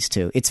about these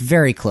two. It's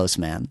very close,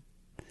 man.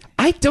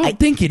 I don't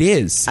think it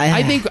is.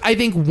 I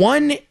think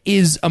one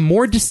is a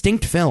more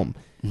distinct film.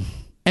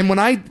 And when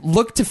I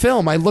look to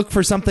film, I look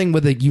for something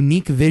with a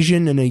unique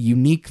vision and a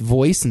unique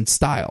voice and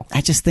style. I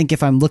just think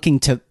if I'm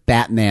looking to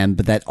Batman,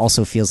 but that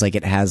also feels like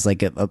it has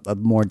like a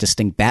more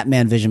distinct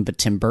Batman vision, but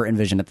Tim Burton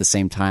vision at the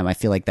same time, I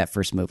feel like that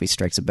first movie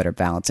strikes a better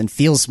balance and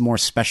feels more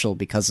special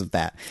because of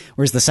that.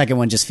 Whereas the second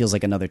one just feels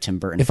like another Tim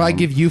Burton If film. I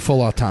give you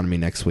full autonomy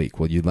next week,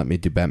 will you let me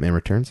do Batman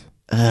Returns?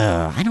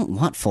 I don't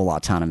want full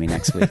autonomy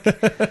next week.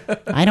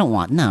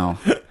 No,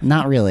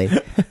 not really.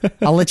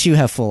 I'll let you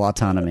have full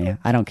autonomy.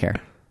 I don't care.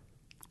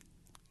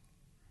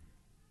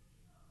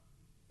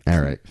 All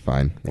right,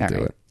 fine. We'll do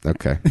right. it.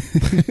 Okay.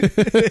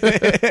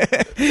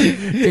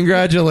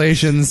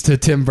 Congratulations to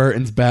Tim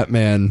Burton's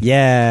Batman.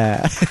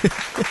 Yeah.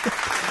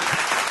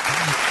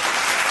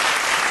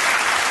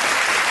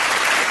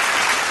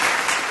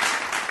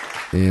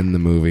 In the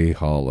movie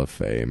Hall of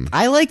Fame.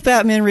 I like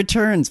Batman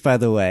Returns, by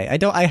the way.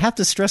 I have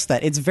to stress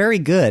that. It's very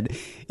good.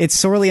 It's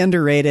sorely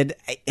underrated.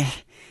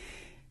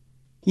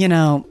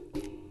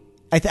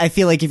 I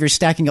feel like if you're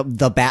stacking up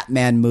the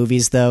Batman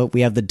movies, though, we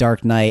have The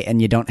Dark Knight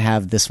and you don't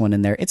have this one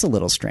in there. It's a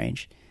little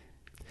strange.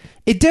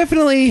 It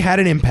definitely had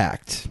an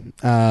impact.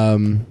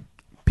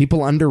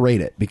 People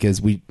underrate it because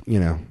we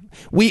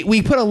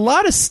put a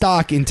lot of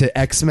stock into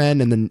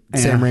X-Men and then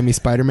Sam Raimi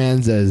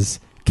Spider-Man's as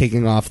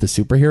kicking off the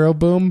superhero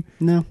boom.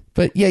 No.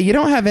 But yeah, you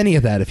don't have any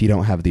of that if you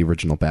don't have the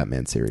original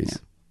Batman series.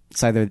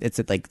 Yeah.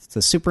 It's like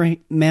the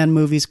Superman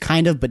movies,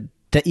 kind of, but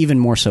even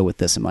more so with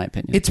this, in my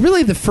opinion. It's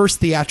really the first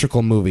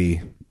theatrical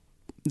movie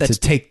to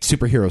take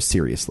superheroes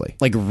seriously.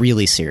 Like,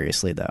 really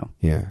seriously, though.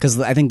 Yeah. Because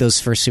I think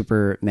those first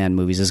Superman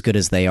movies, as good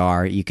as they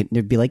are,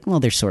 you'd be like, well,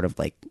 they're sort of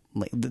like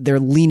they're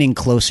leaning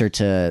closer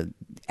to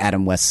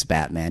Adam West's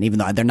Batman, even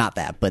though they're not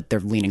that, but they're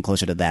leaning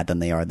closer to that than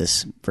they are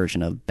this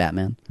version of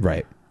Batman.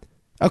 Right.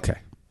 Okay.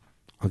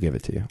 I'll give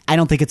it to you. I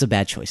don't think it's a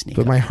bad choice,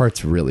 Nico. But my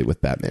heart's really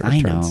with Batman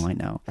Returns. I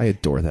know. I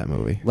adore that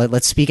movie.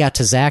 Let's speak out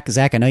to Zach.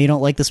 Zach, I know you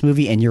don't like this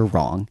movie, and you're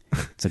wrong.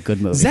 It's a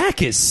good movie.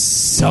 Zach is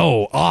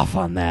so off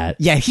on that.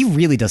 Yeah, he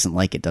really doesn't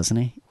like it, doesn't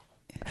he?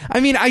 I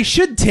mean, I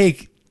should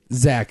take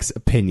Zach's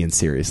opinion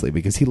seriously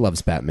because he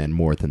loves Batman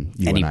more than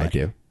you and I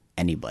do.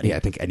 Anybody. Yeah,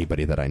 I think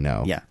anybody that I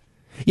know. Yeah.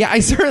 Yeah, I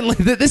certainly...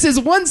 This is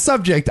one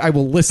subject I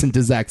will listen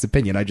to Zach's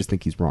opinion. I just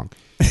think he's wrong.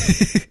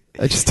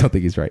 I just don't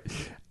think he's right.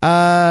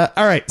 All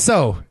right,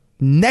 so...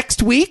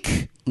 Next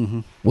week,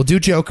 we'll do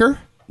Joker.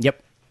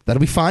 Yep.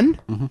 That'll be fun.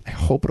 I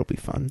hope it'll be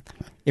fun.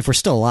 If we're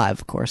still alive,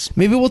 of course.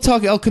 Maybe we'll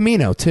talk El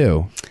Camino,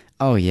 too.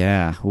 Oh,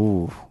 yeah.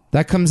 Ooh.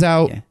 That comes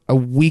out a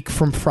week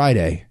from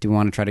Friday. Do you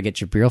want to try to get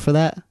Jabril for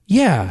that?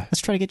 Yeah.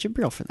 Let's try to get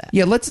Jabril for that.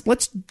 Yeah,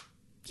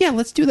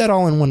 let's do that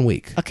all in 1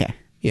 week. Okay.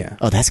 Yeah.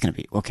 Oh, that's going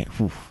to be... Okay.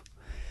 Whew.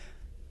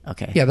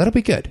 Okay. Yeah, that'll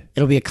be good.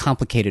 It'll be a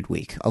complicated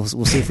week.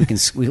 We'll see if we can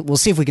we'll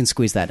see if we can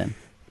squeeze that in.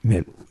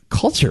 Man,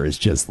 culture is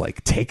just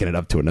like taking it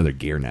up to another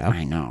gear now.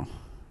 I know.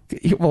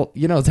 Well,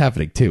 you know what's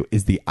happening too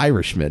is The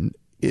Irishman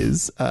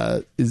is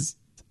it's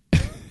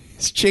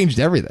changed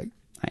everything.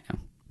 I know.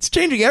 It's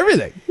changing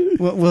everything.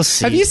 We'll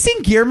see. Have you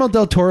seen Guillermo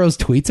del Toro's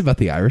tweets about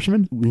The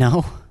Irishman?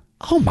 No.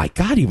 Oh my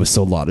God, he was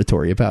so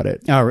laudatory about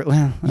it. Oh,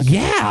 well. Okay.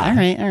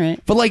 Yeah. All right.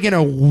 But like in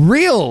a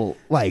real,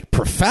 like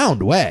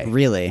profound way.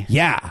 Really?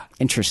 Yeah.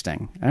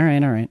 Interesting. All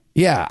right.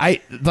 Yeah.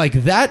 I like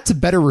that's a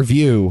better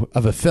review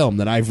of a film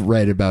that I've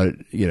read about,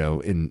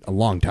 in a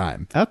long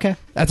time. Okay.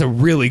 That's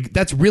really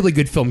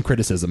good film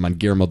criticism on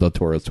Guillermo del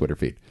Toro's Twitter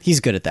feed.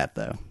 He's good at that,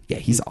 though. Yeah,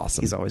 he's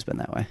awesome. He's always been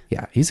that way.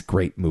 Yeah, he's a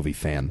great movie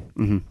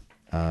fan.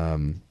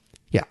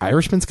 Yeah,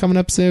 Irishman's coming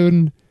up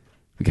soon.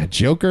 We got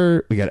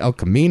Joker. We got El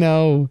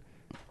Camino.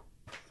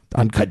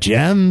 Uncut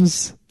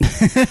Gems.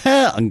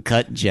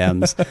 Uncut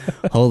Gems.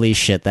 Holy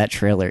shit, that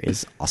trailer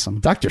is awesome.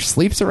 Dr.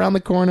 Sleep's around the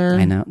corner.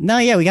 I know. No,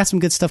 yeah, we got some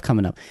good stuff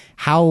coming up.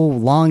 How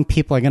long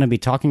people are going to be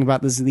talking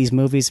about these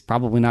movies?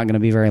 Probably not going to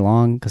be very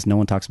long because no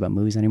one talks about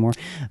movies anymore.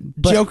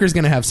 But Joker's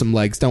going to have some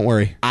legs. Don't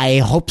worry. I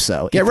hope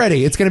so. Get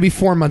ready. It's going to be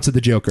 4 months of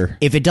the Joker.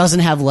 If it doesn't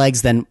have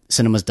legs, then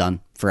cinema's done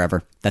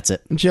forever. That's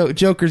it.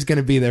 Joker's going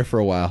to be there for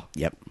a while.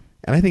 Yep.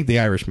 And I think The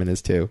Irishman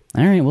is too.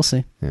 All right, we'll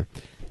see. Yeah.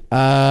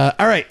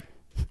 All right.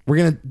 We're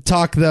going to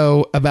talk,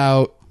 though,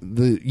 about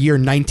the year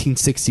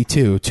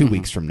 1962, 2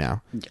 weeks from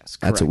now. Yes, correct.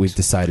 That's what we've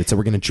decided. So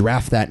we're going to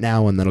draft that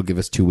now, and that'll give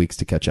us 2 weeks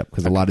to catch up,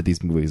 because a lot of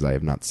these movies I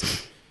have not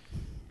seen.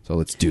 So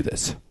let's do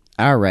this.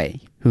 All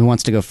right. Who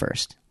wants to go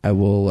first? I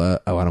will... I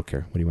don't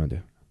care. What do you want to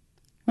do?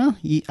 Well,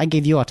 I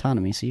gave you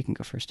autonomy, so you can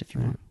go first if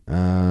you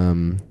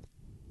want.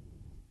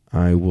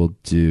 I will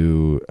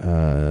do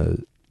To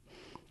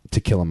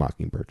Kill a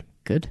Mockingbird.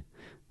 Good.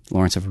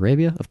 Lawrence of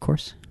Arabia, of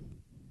course.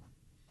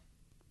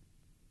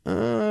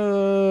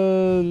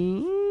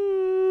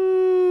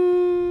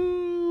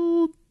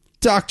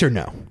 Dr.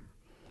 No.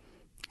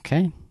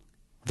 Okay.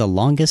 The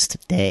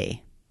Longest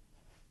Day.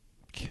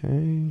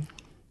 Okay.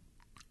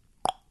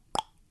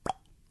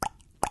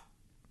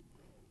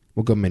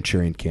 We'll go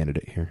Manchurian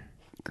Candidate here.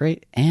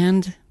 Great.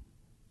 And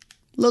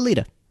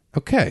Lolita.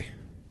 Okay.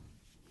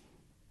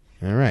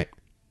 All right.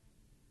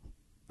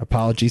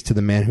 Apologies to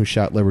the man who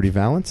shot Liberty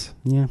Valance.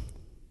 Yeah.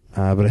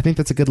 But I think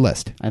that's a good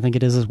list. I think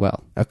it is as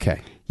well.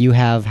 Okay. You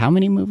have how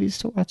many movies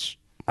to watch?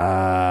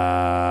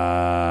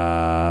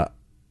 I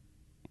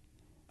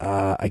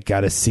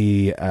gotta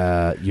see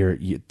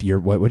your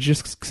what would you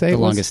just say? The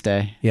Longest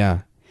Day.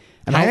 Yeah.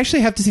 And I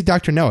actually have to see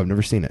Dr. No. I've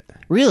never seen it.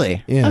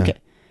 Really? Yeah. Okay.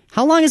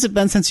 How long has it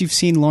been since you've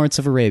seen Lawrence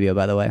of Arabia,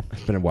 by the way?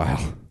 It's been a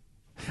while.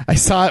 I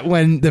saw it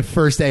when the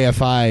first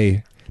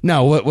AFI.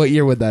 No, what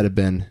year would that have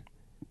been?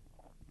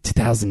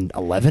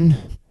 2011?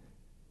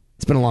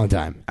 It's been a long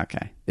time.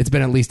 Okay. It's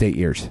been at least 8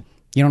 years.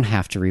 You don't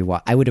have to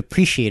rewatch. I would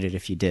appreciate it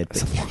if you did. But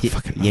It's a long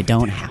fucking movie, you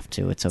don't dude. have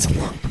to. It's okay. It's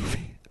a long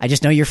movie. I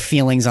just know your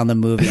feelings on the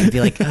movie. I'd be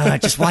like,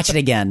 just watch it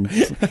again.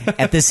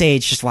 At this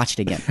age, just watch it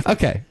again.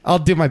 Okay, I'll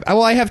do my...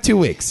 Well, I have 2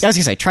 weeks. I was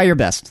going to say, try your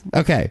best.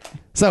 Okay,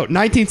 so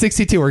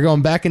 1962, we're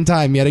going back in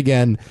time yet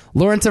again.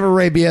 Lawrence of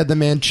Arabia, The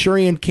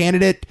Manchurian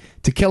Candidate,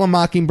 To Kill a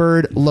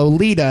Mockingbird,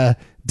 Lolita,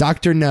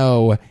 Dr.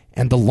 No,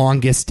 and The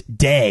Longest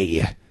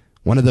Day.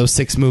 One of those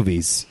 6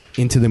 movies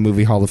into the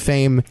Movie Hall of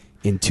Fame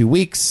in 2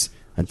 weeks.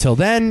 Until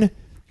then,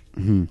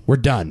 we're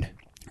done.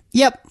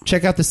 Yep.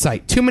 Check out the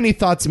site,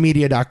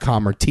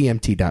 toomanythoughtsmedia.com or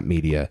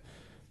tmt.media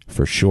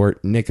for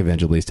short. Nick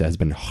Evangelista has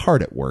been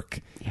hard at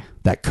work. Yeah.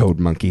 That code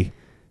monkey.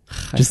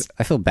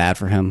 I feel bad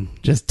for him.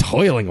 Just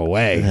toiling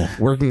away,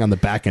 working on the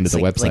back end of the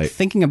website. Like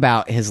thinking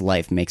about his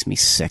life makes me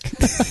sick.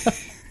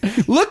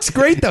 Looks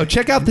great, though.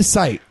 Check out the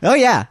site. Oh,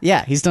 yeah.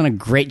 Yeah. He's done a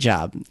great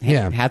job.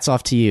 Yeah. Hats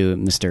off to you,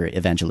 Mr.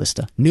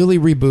 Evangelista. Newly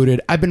rebooted.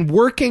 I've been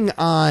working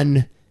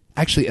on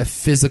actually a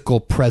physical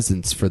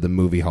presence for the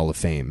Movie Hall of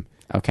Fame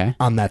Okay.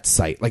 on that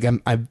site. Like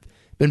I've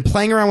been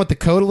playing around with the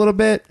code a little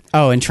bit.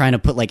 Oh, and trying to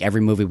put like every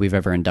movie we've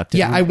ever inducted.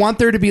 Yeah, in? I want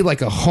there to be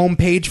like a home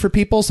page for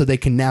people so they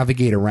can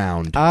navigate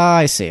around.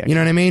 I see. You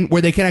know what I mean?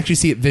 Where they can actually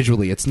see it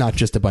visually. It's not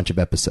just a bunch of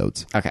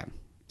episodes. Okay.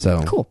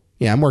 So Cool.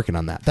 Yeah, I'm working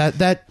on that.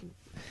 That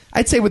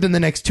I'd say within the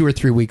next 2 or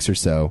 3 weeks or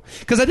so.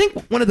 Because I think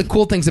one of the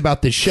cool things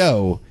about this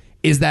show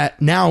is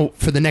that now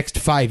for the next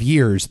 5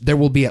 years there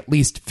will be at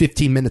least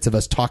 15 minutes of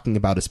us talking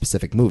about a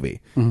specific movie.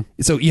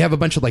 So you have a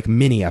bunch of like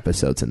mini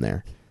episodes in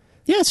there.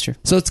 Yeah, that's true.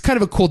 So it's kind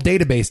of a cool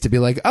database to be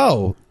like,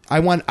 oh,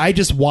 I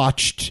just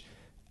watched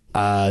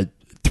 3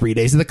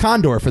 Days of the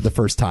Condor for the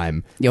first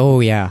time.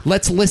 Oh, yeah.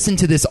 Let's listen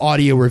to this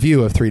audio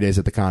review of 3 Days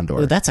of the Condor.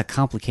 Oh, that's a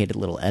complicated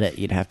little edit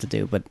you'd have to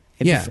do, but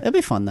it'd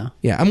be fun, though.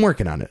 Yeah, I'm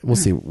working on it. We'll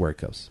see where it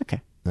goes.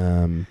 Okay.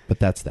 But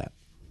that's that.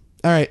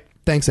 All right.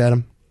 Thanks,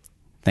 Adam.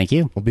 Thank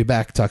you. We'll be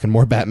back talking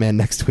more Batman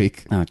next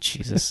week. Oh,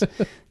 Jesus.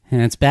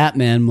 And it's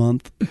Batman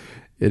month.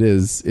 It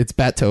is. It's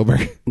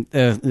Battober.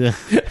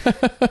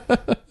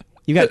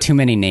 You got too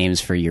many names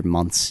for your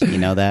months. You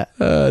know that?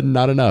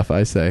 Not enough,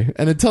 I say.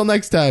 And until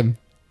next time.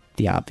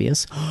 The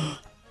obvious.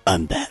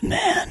 I'm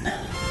Batman.